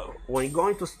it, when you're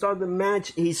going to start the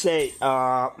match, he say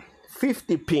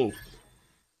 50 ping.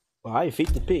 Why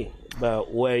 50 ping?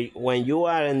 But when you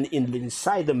are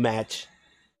inside the match,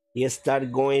 you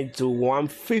start going to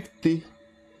 150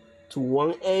 to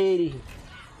 180.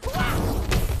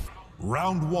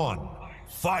 Round 1.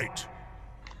 Fight.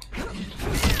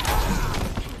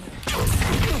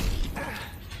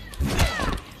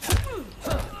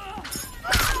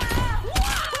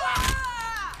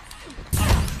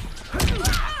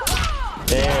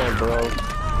 Damn, bro.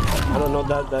 I don't know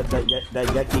that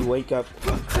Jackie wake up.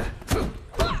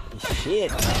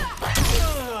 Shit.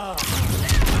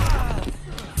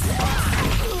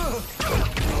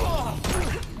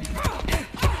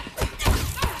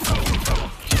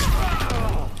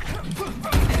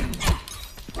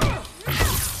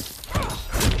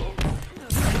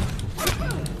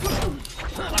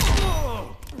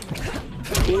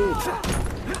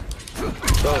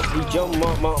 So he jumped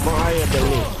more higher than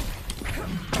me.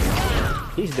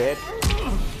 He's dead.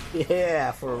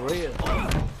 Yeah, for real.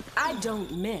 I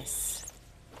don't miss.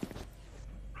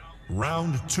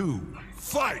 Round 2.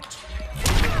 Fight!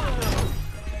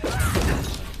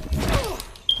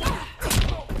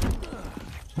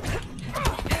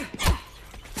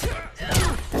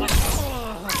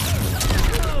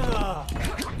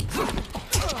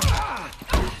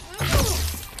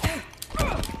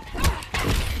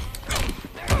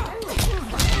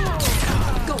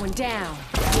 Going down.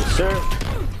 Yes, sir.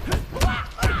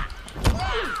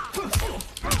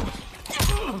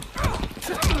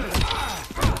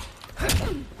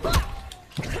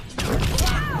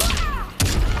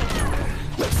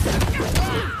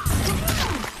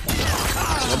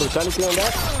 Brutality on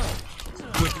that?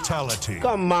 Fatality.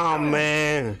 Come on,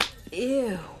 man.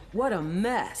 Ew, what a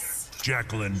mess.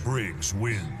 Jacqueline Briggs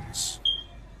wins.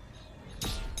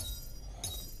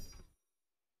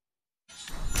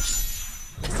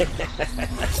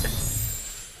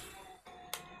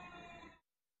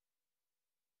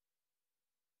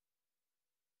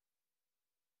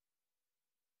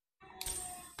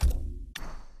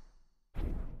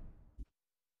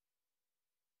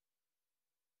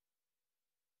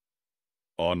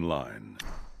 Online.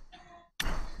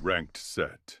 Ranked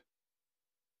set.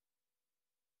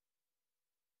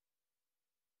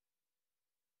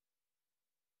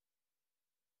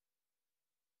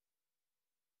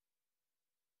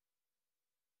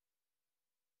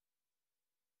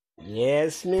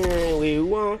 Yes, man, we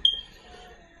won.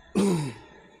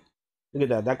 Look at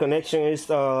that. That connection is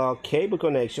cable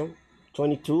connection.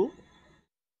 22.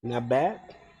 Not bad.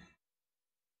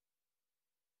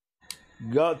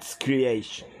 God's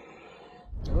creation.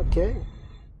 Okay.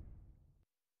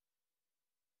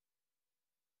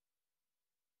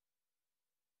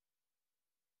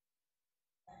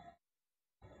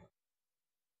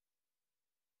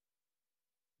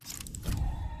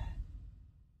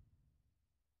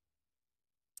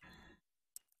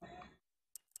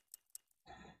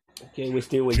 Okay, we're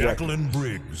still with Jacqueline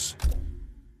Briggs.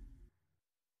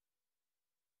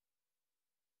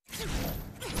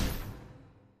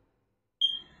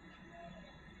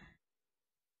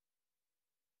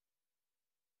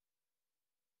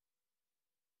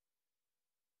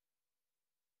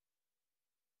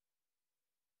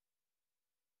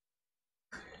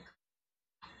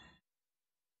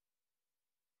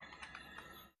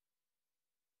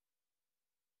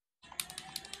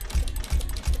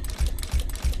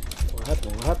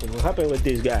 What happened with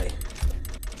this guy?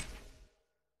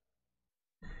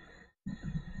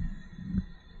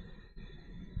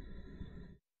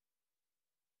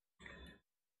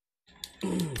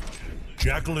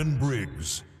 Jacqueline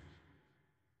Briggs.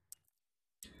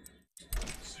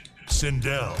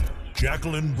 Sindel.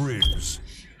 Jacqueline Briggs.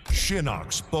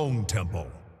 Shinnok's Bone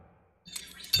Temple.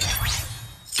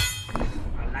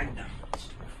 I like that.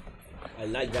 I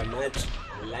like that match.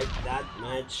 I like that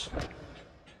match.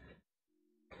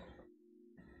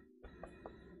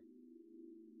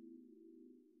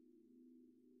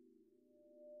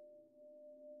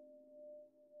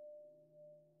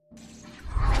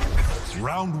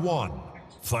 Round 1.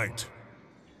 Fight.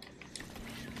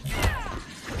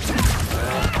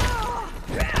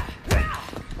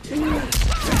 She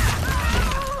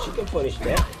can punish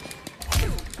that.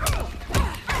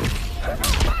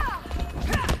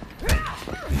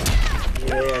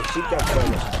 Yeah, she can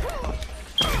punish that.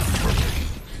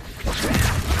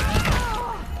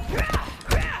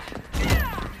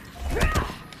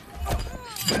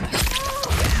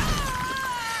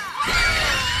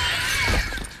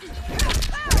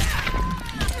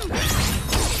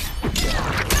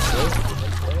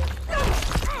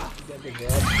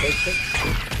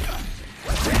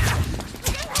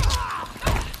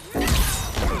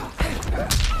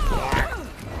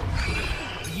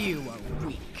 You are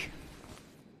weak.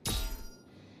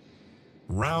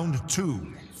 Round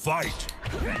 2. Fight.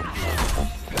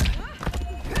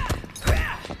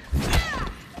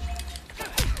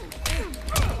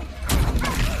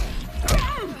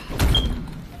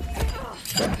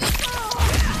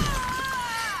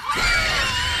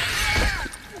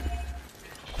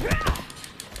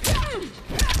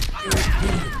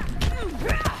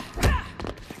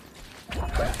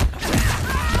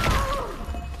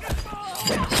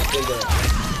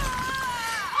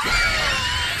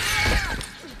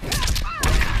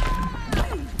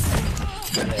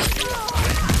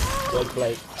 Well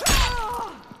played.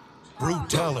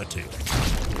 Brutality.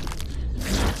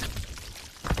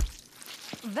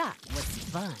 That was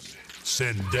fun.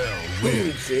 Sindel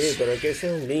wins. Sí, pero es que ese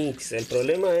es un mix. El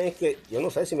problema es que yo no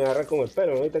sé si me agarra con el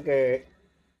pelo. Ahorita que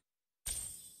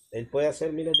él puede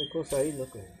hacer miles de cosas ahí,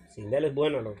 loco. Sindel es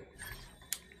bueno, loco.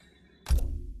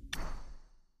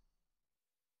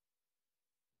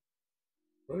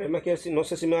 El problema es que no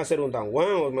sé si me va a hacer un down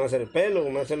one o me va a hacer el pelo o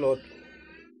me va a hacer lo otro.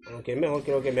 Aunque es mejor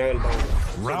creo que me haga el down.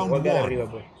 Round Voy a quedar 1.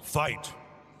 arriba, pues. Fight.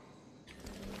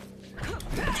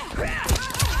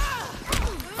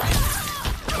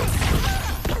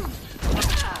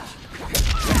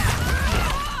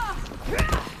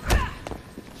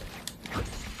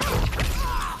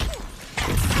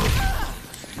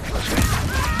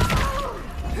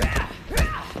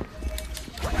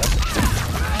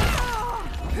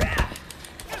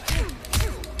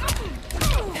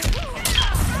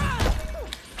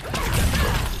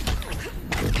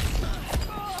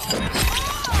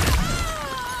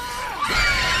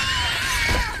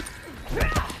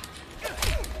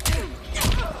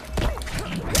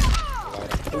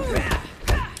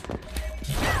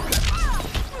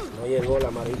 No llegó la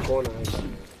maricona.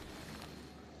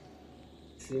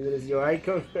 See, there's your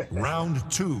icon. Round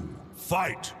 2.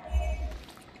 Fight.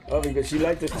 Oh, because she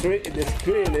liked the screen.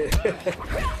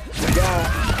 She got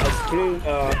a screen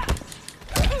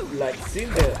like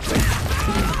Cinder.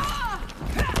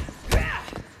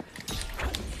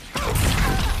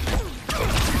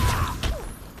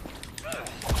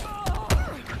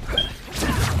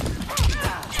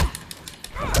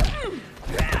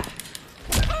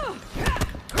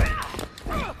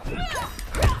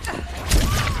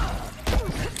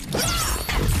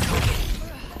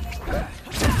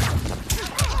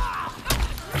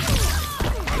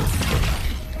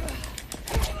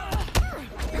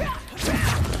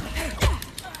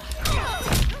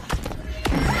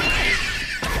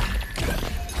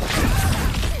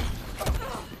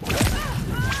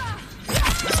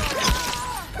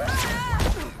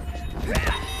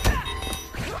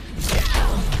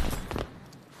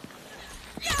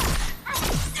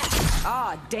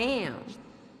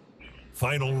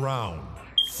 Final round.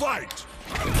 Fight!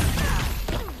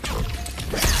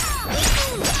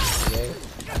 Okay.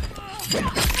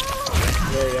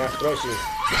 Yeah, yeah, crushing.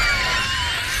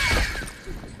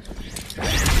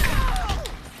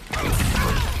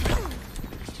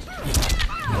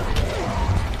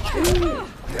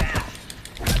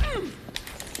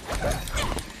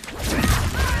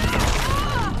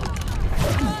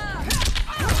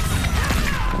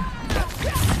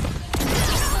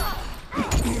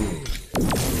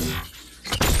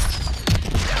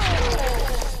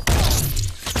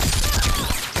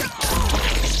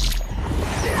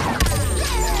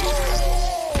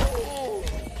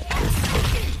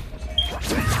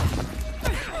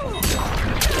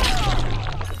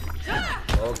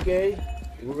 Okay,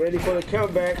 we're ready for the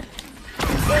comeback.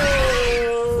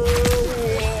 Oh!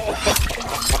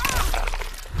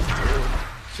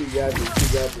 She got me, she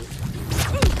got me.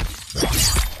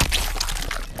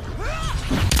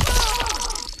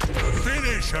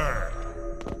 Finish her!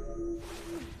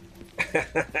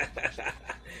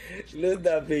 Look at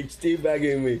that bitch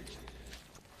teabagging me.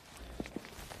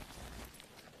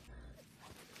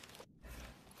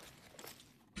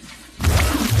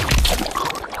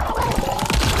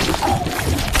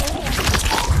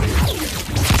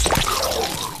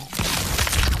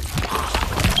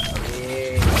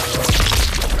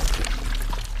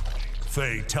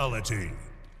 Fatality.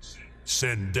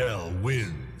 Sindel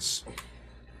wins.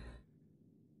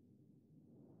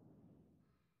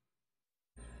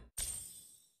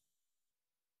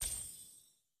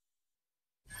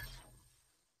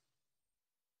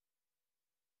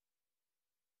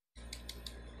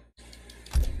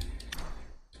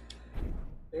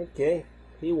 Okay,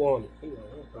 he won. He won.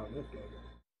 No problem. No problem.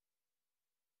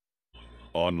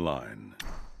 Online.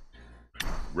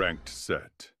 Ranked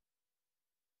set.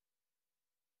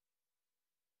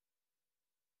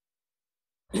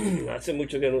 Hace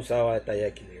mucho que no usaba esta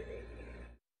Jackie.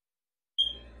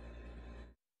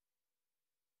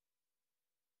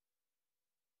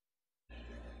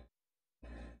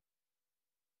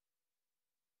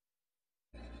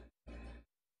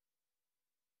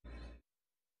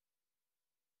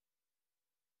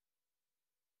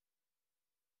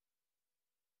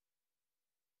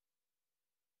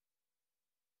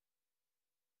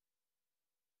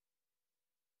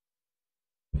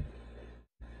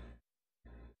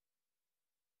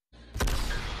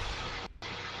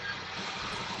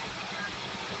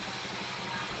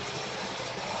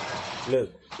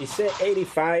 Look, it said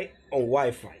 85 on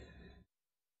Wi-Fi.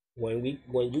 When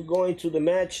you go into the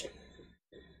match,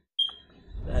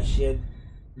 that should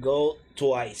go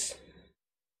twice.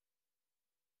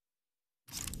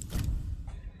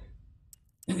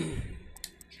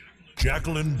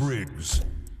 Jacqueline Briggs.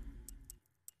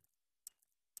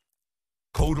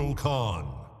 Kodal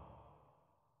Khan.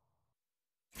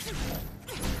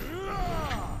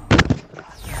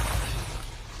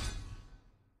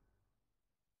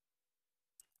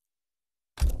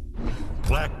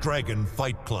 Black Dragon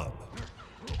Fight Club.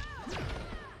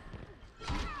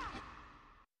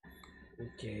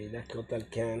 Okay, that Kotal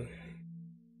Khan.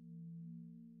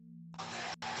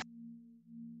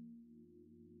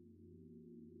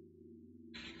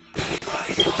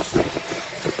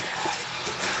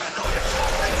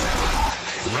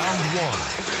 Round one.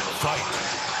 Fight.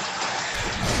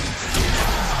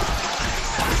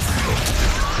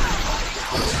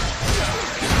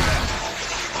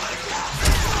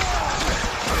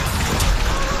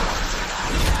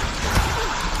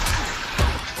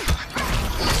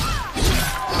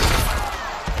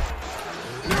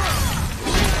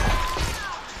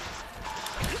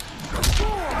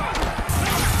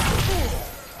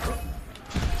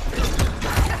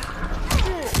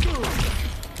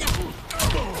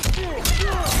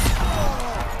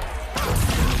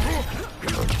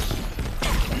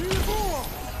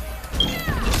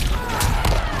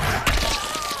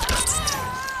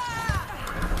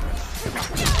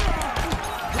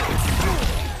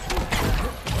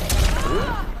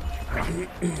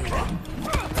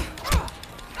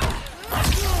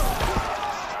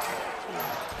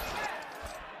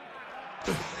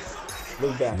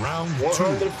 Look back. Round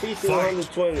 150,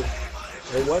 120.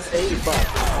 It was 85.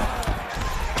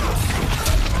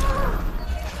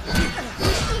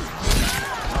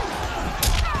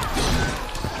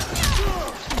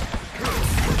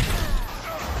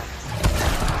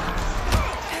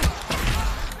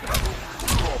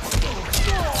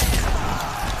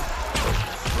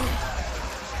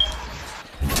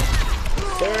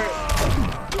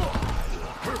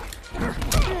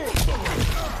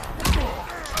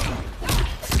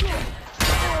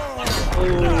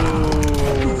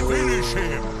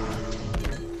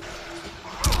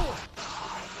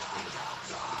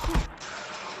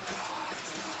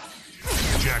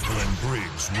 Jacqueline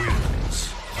Briggs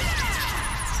wins.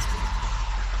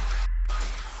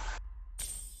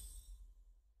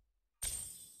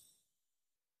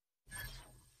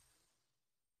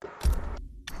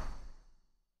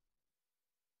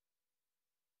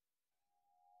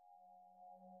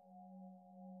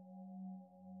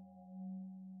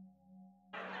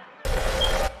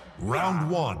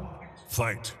 Round one,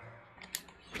 fight.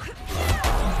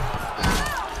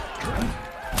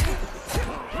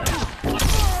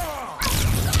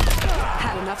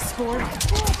 Had enough sport?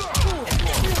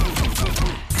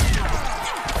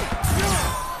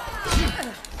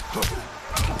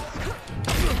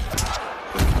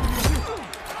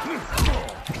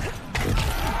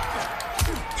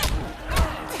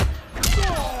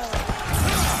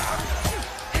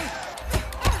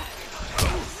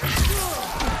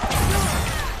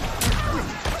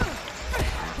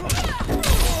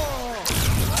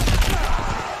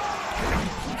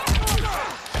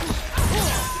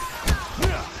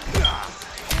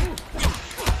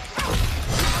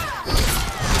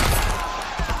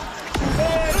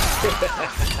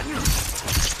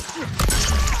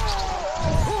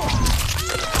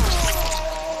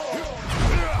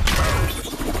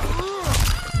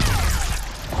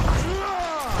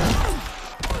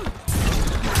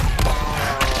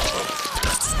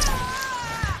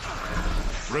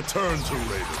 Return to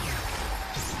Raven.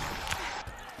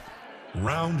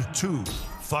 Round two,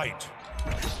 fight.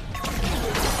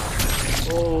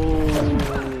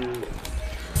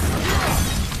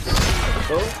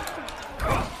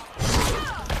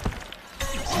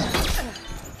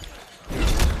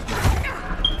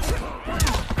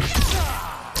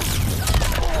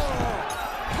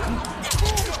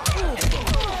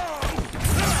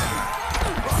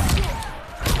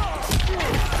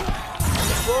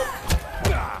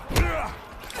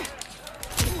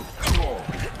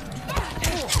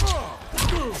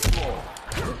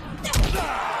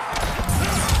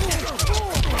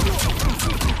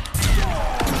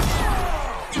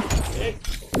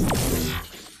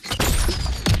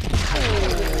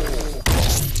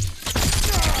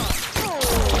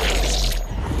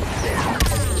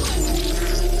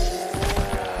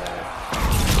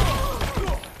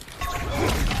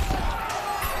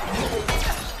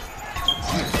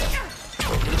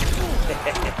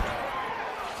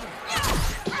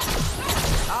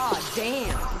 Aw,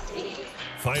 damn.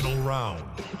 Final round,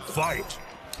 fight.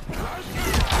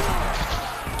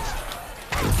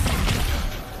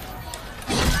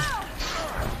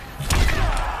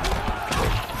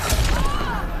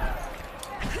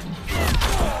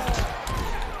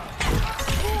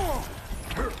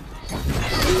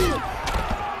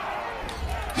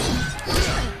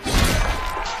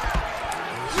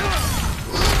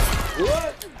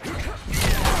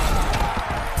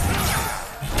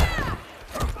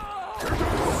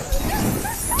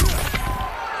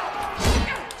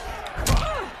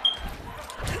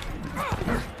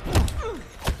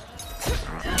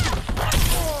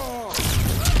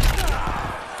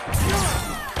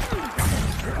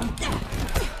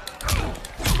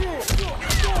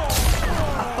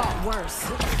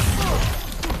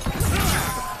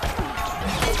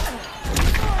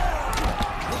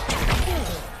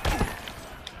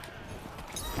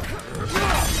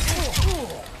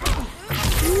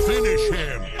 Finish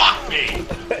him. Fuck me!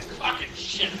 Fucking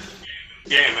shit.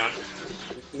 Yeah, man.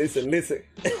 Listen.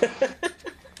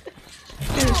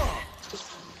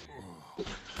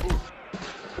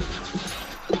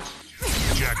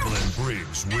 Jacqueline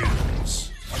Briggs wins.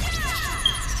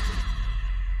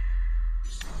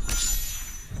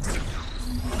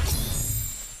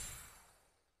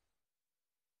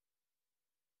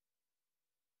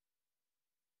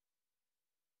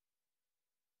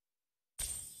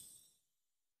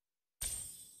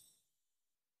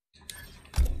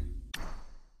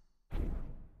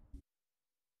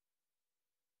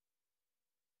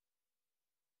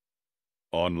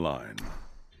 Online.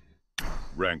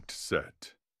 Ranked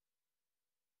set.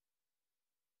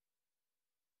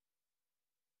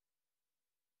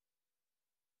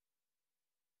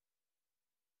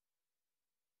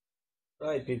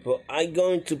 Alright, people, I'm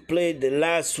going to play the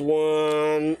last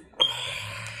one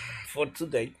for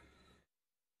today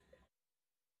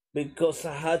because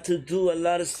I had to do a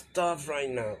lot of stuff right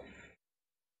now.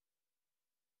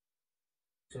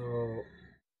 So,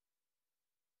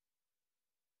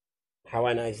 have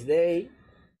a nice day.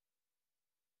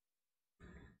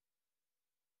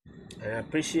 I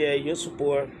appreciate your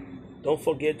support. Don't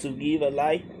forget to give a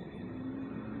like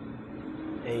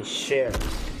and share.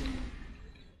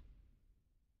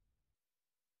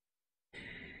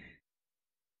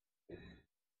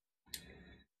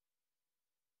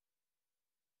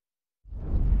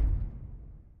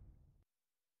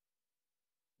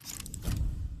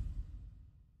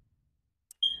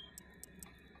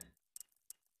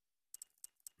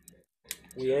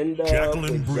 We end up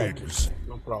Jacqueline with Briggs. Jackie.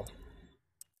 No problem.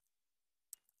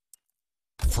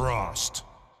 Frost.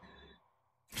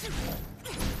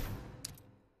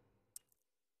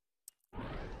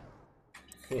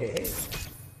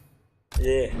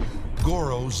 Yeah.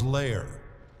 Goro's Lair.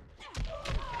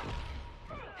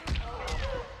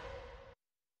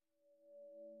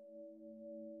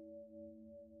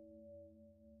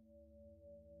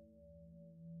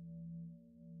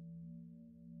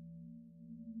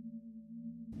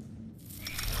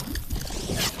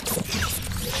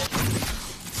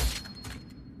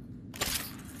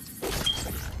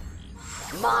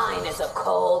 Mine is a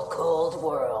cold, cold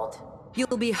world.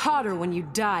 You'll be hotter when you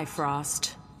die,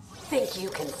 Frost. Think you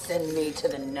can send me to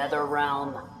the nether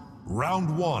realm?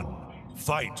 Round 1.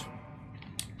 Fight.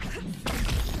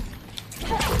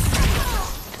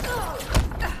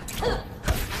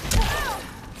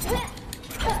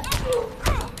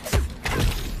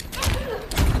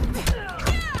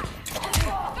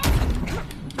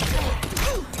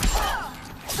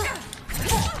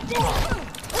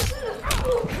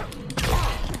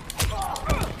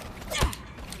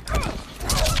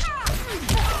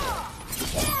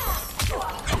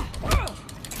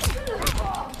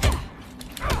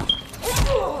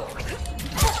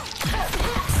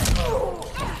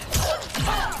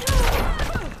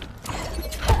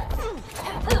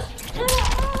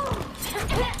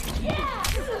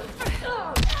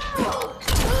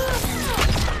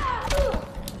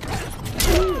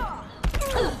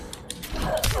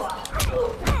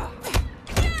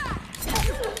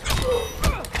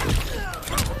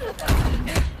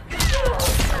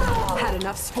 Had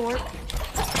enough sport?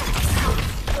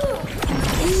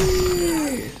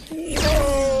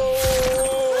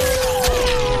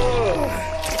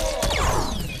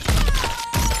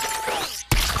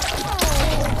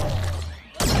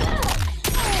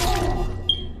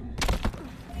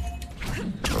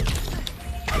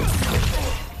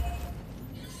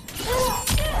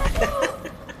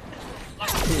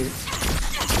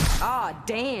 Ah,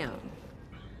 damn.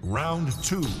 Round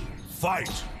 2.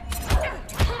 Fight.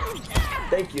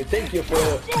 Thank you for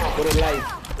the light.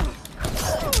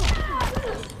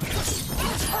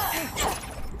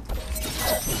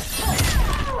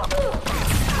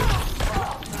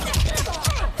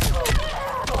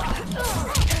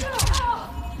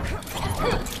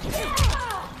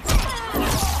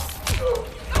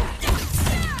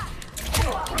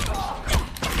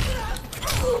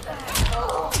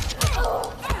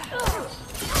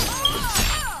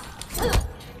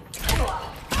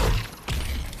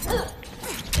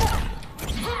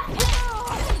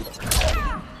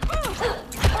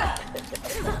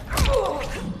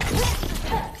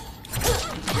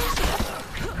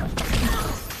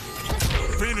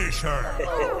 Finish her.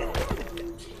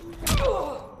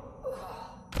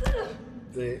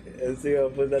 Sí, ese hijo de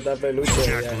puta está peluche.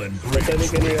 Ya. Jacqueline No sé ni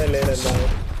qué nivel era, hermano.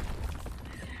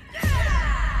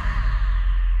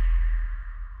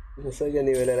 No sé qué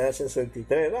nivel era,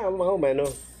 63, más o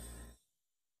menos.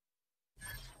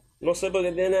 No sé por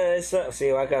qué tiene esa.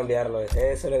 Sí, va a cambiarlo. Eso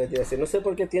es lo que te iba a decir. No sé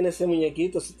por qué tiene ese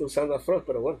muñequito si está usando a Frost,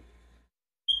 pero bueno.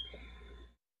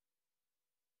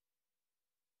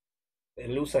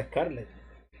 Él usa a Scarlet.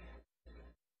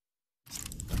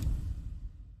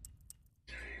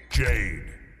 Jade.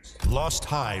 Lost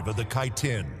Hive of the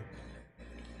Chitin.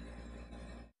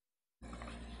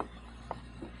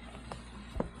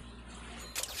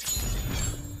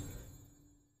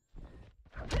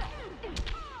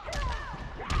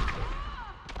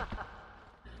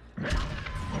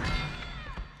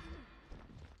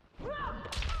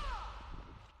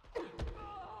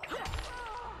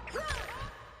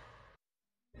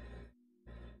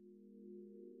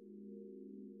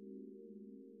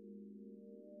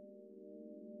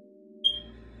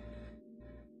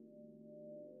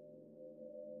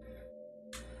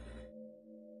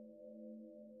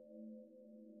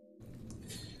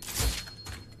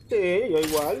 Sí, yo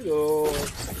igual, yo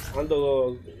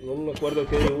ando, no me acuerdo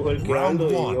qué dibujo el que ando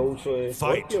y yo uso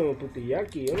Scorpion o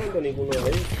Putiyaki, yo no ando ninguno de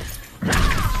ellos.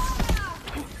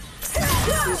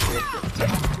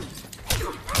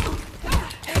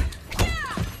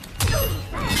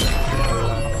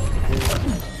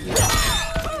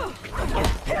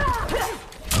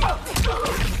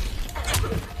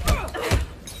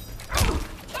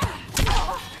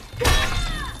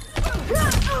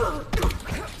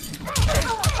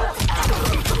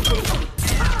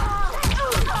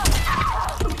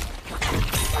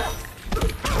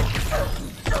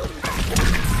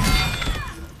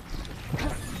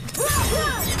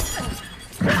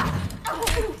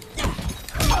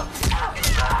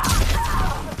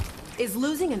 Is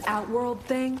losing an outworld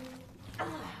thing?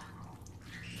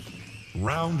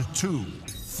 Round 2.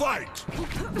 Fight!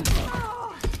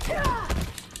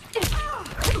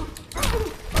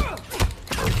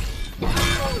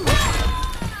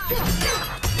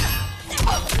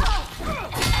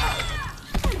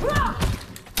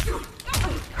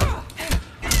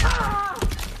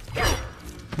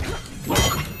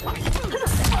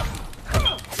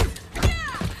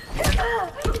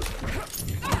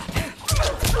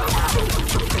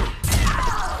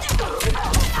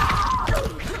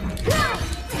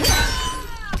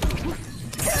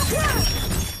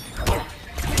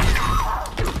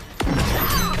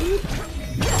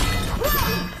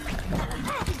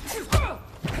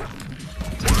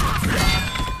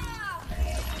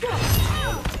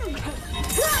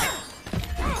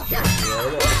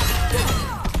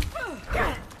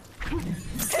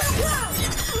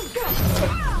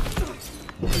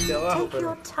 Take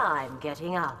your time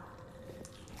getting up.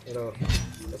 Pero,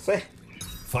 no sé.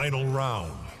 Final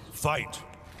round. Fight!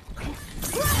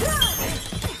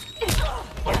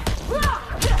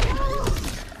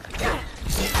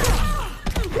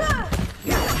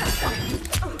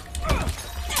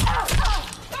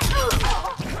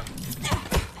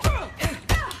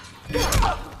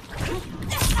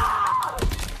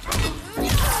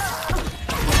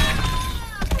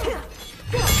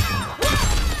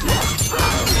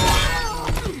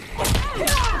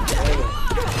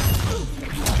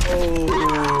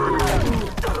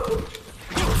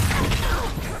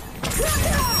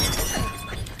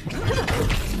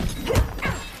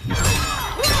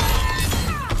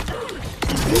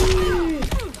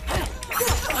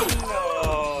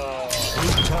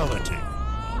 Brutality.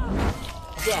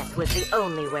 Death was the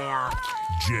only way out.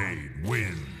 Jade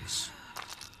wins.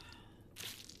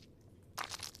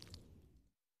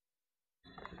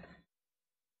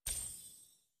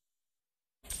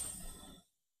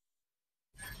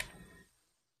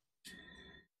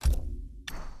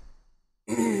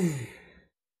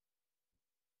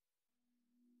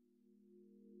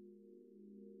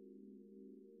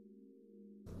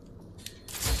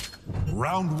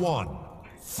 Round 1.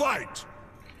 Fight!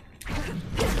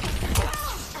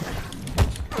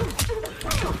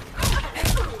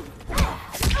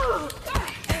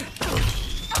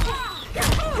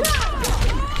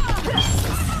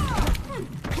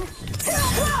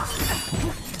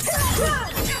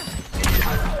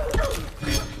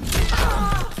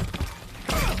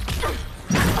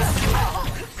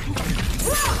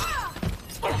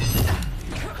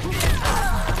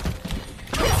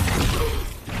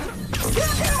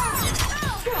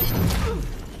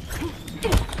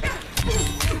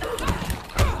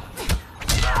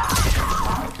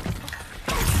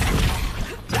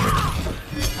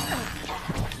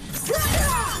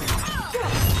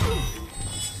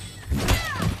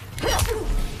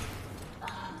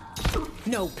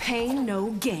 No pain,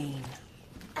 no gain.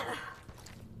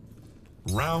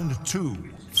 Round 2.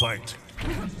 Fight!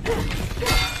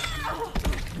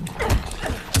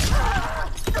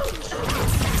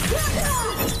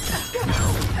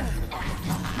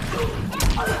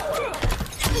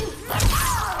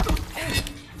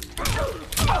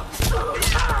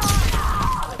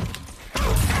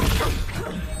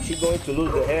 She's going to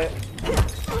lose the head.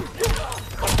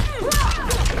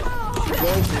 She's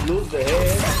going to lose the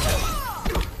head.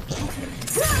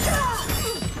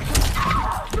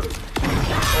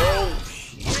 Oh,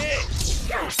 shit.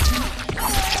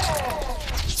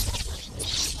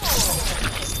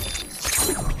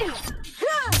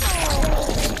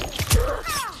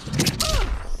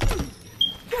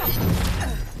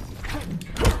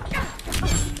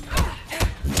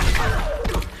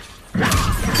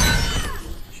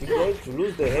 She's going to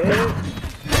lose the head.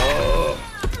 Oh.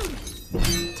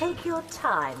 Take your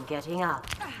time getting up.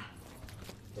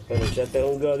 Pero echaste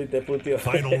un gol y te puteó.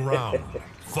 Final round.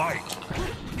 Fight!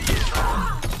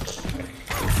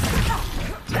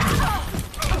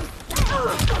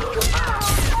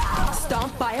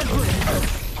 Stomp by a brick.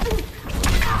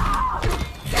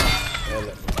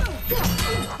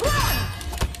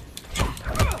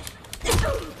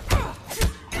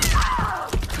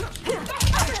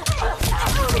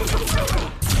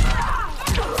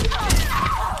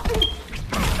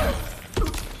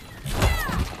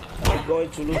 I'm going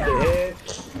to lose the head.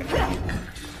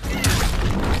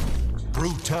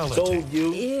 Brutality. Told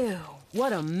you. Ew,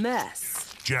 what a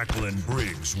mess. Jacqueline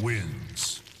Briggs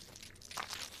wins.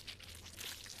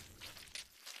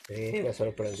 Sí, me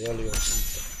sorprendió, Leo.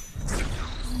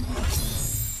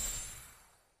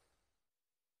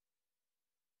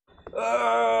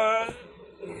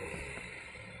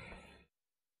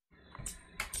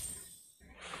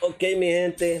 Ok, mi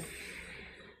gente.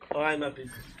 Alright, my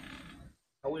people.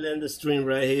 I will end the stream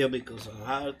right here because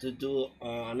I have to do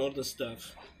another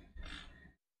stuff.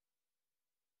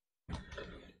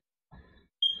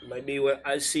 Maybe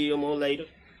I see you more later.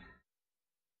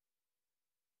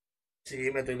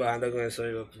 Sí, me estoy bajando con eso,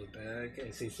 digo, puta,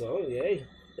 que sí son, yeah.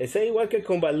 Ese es igual que el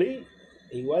Combat League.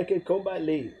 Igual que el Combat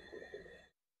League.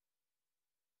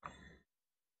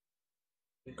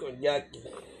 Y con Jackie.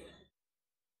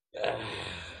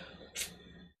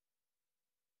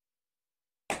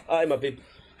 Ay, my people.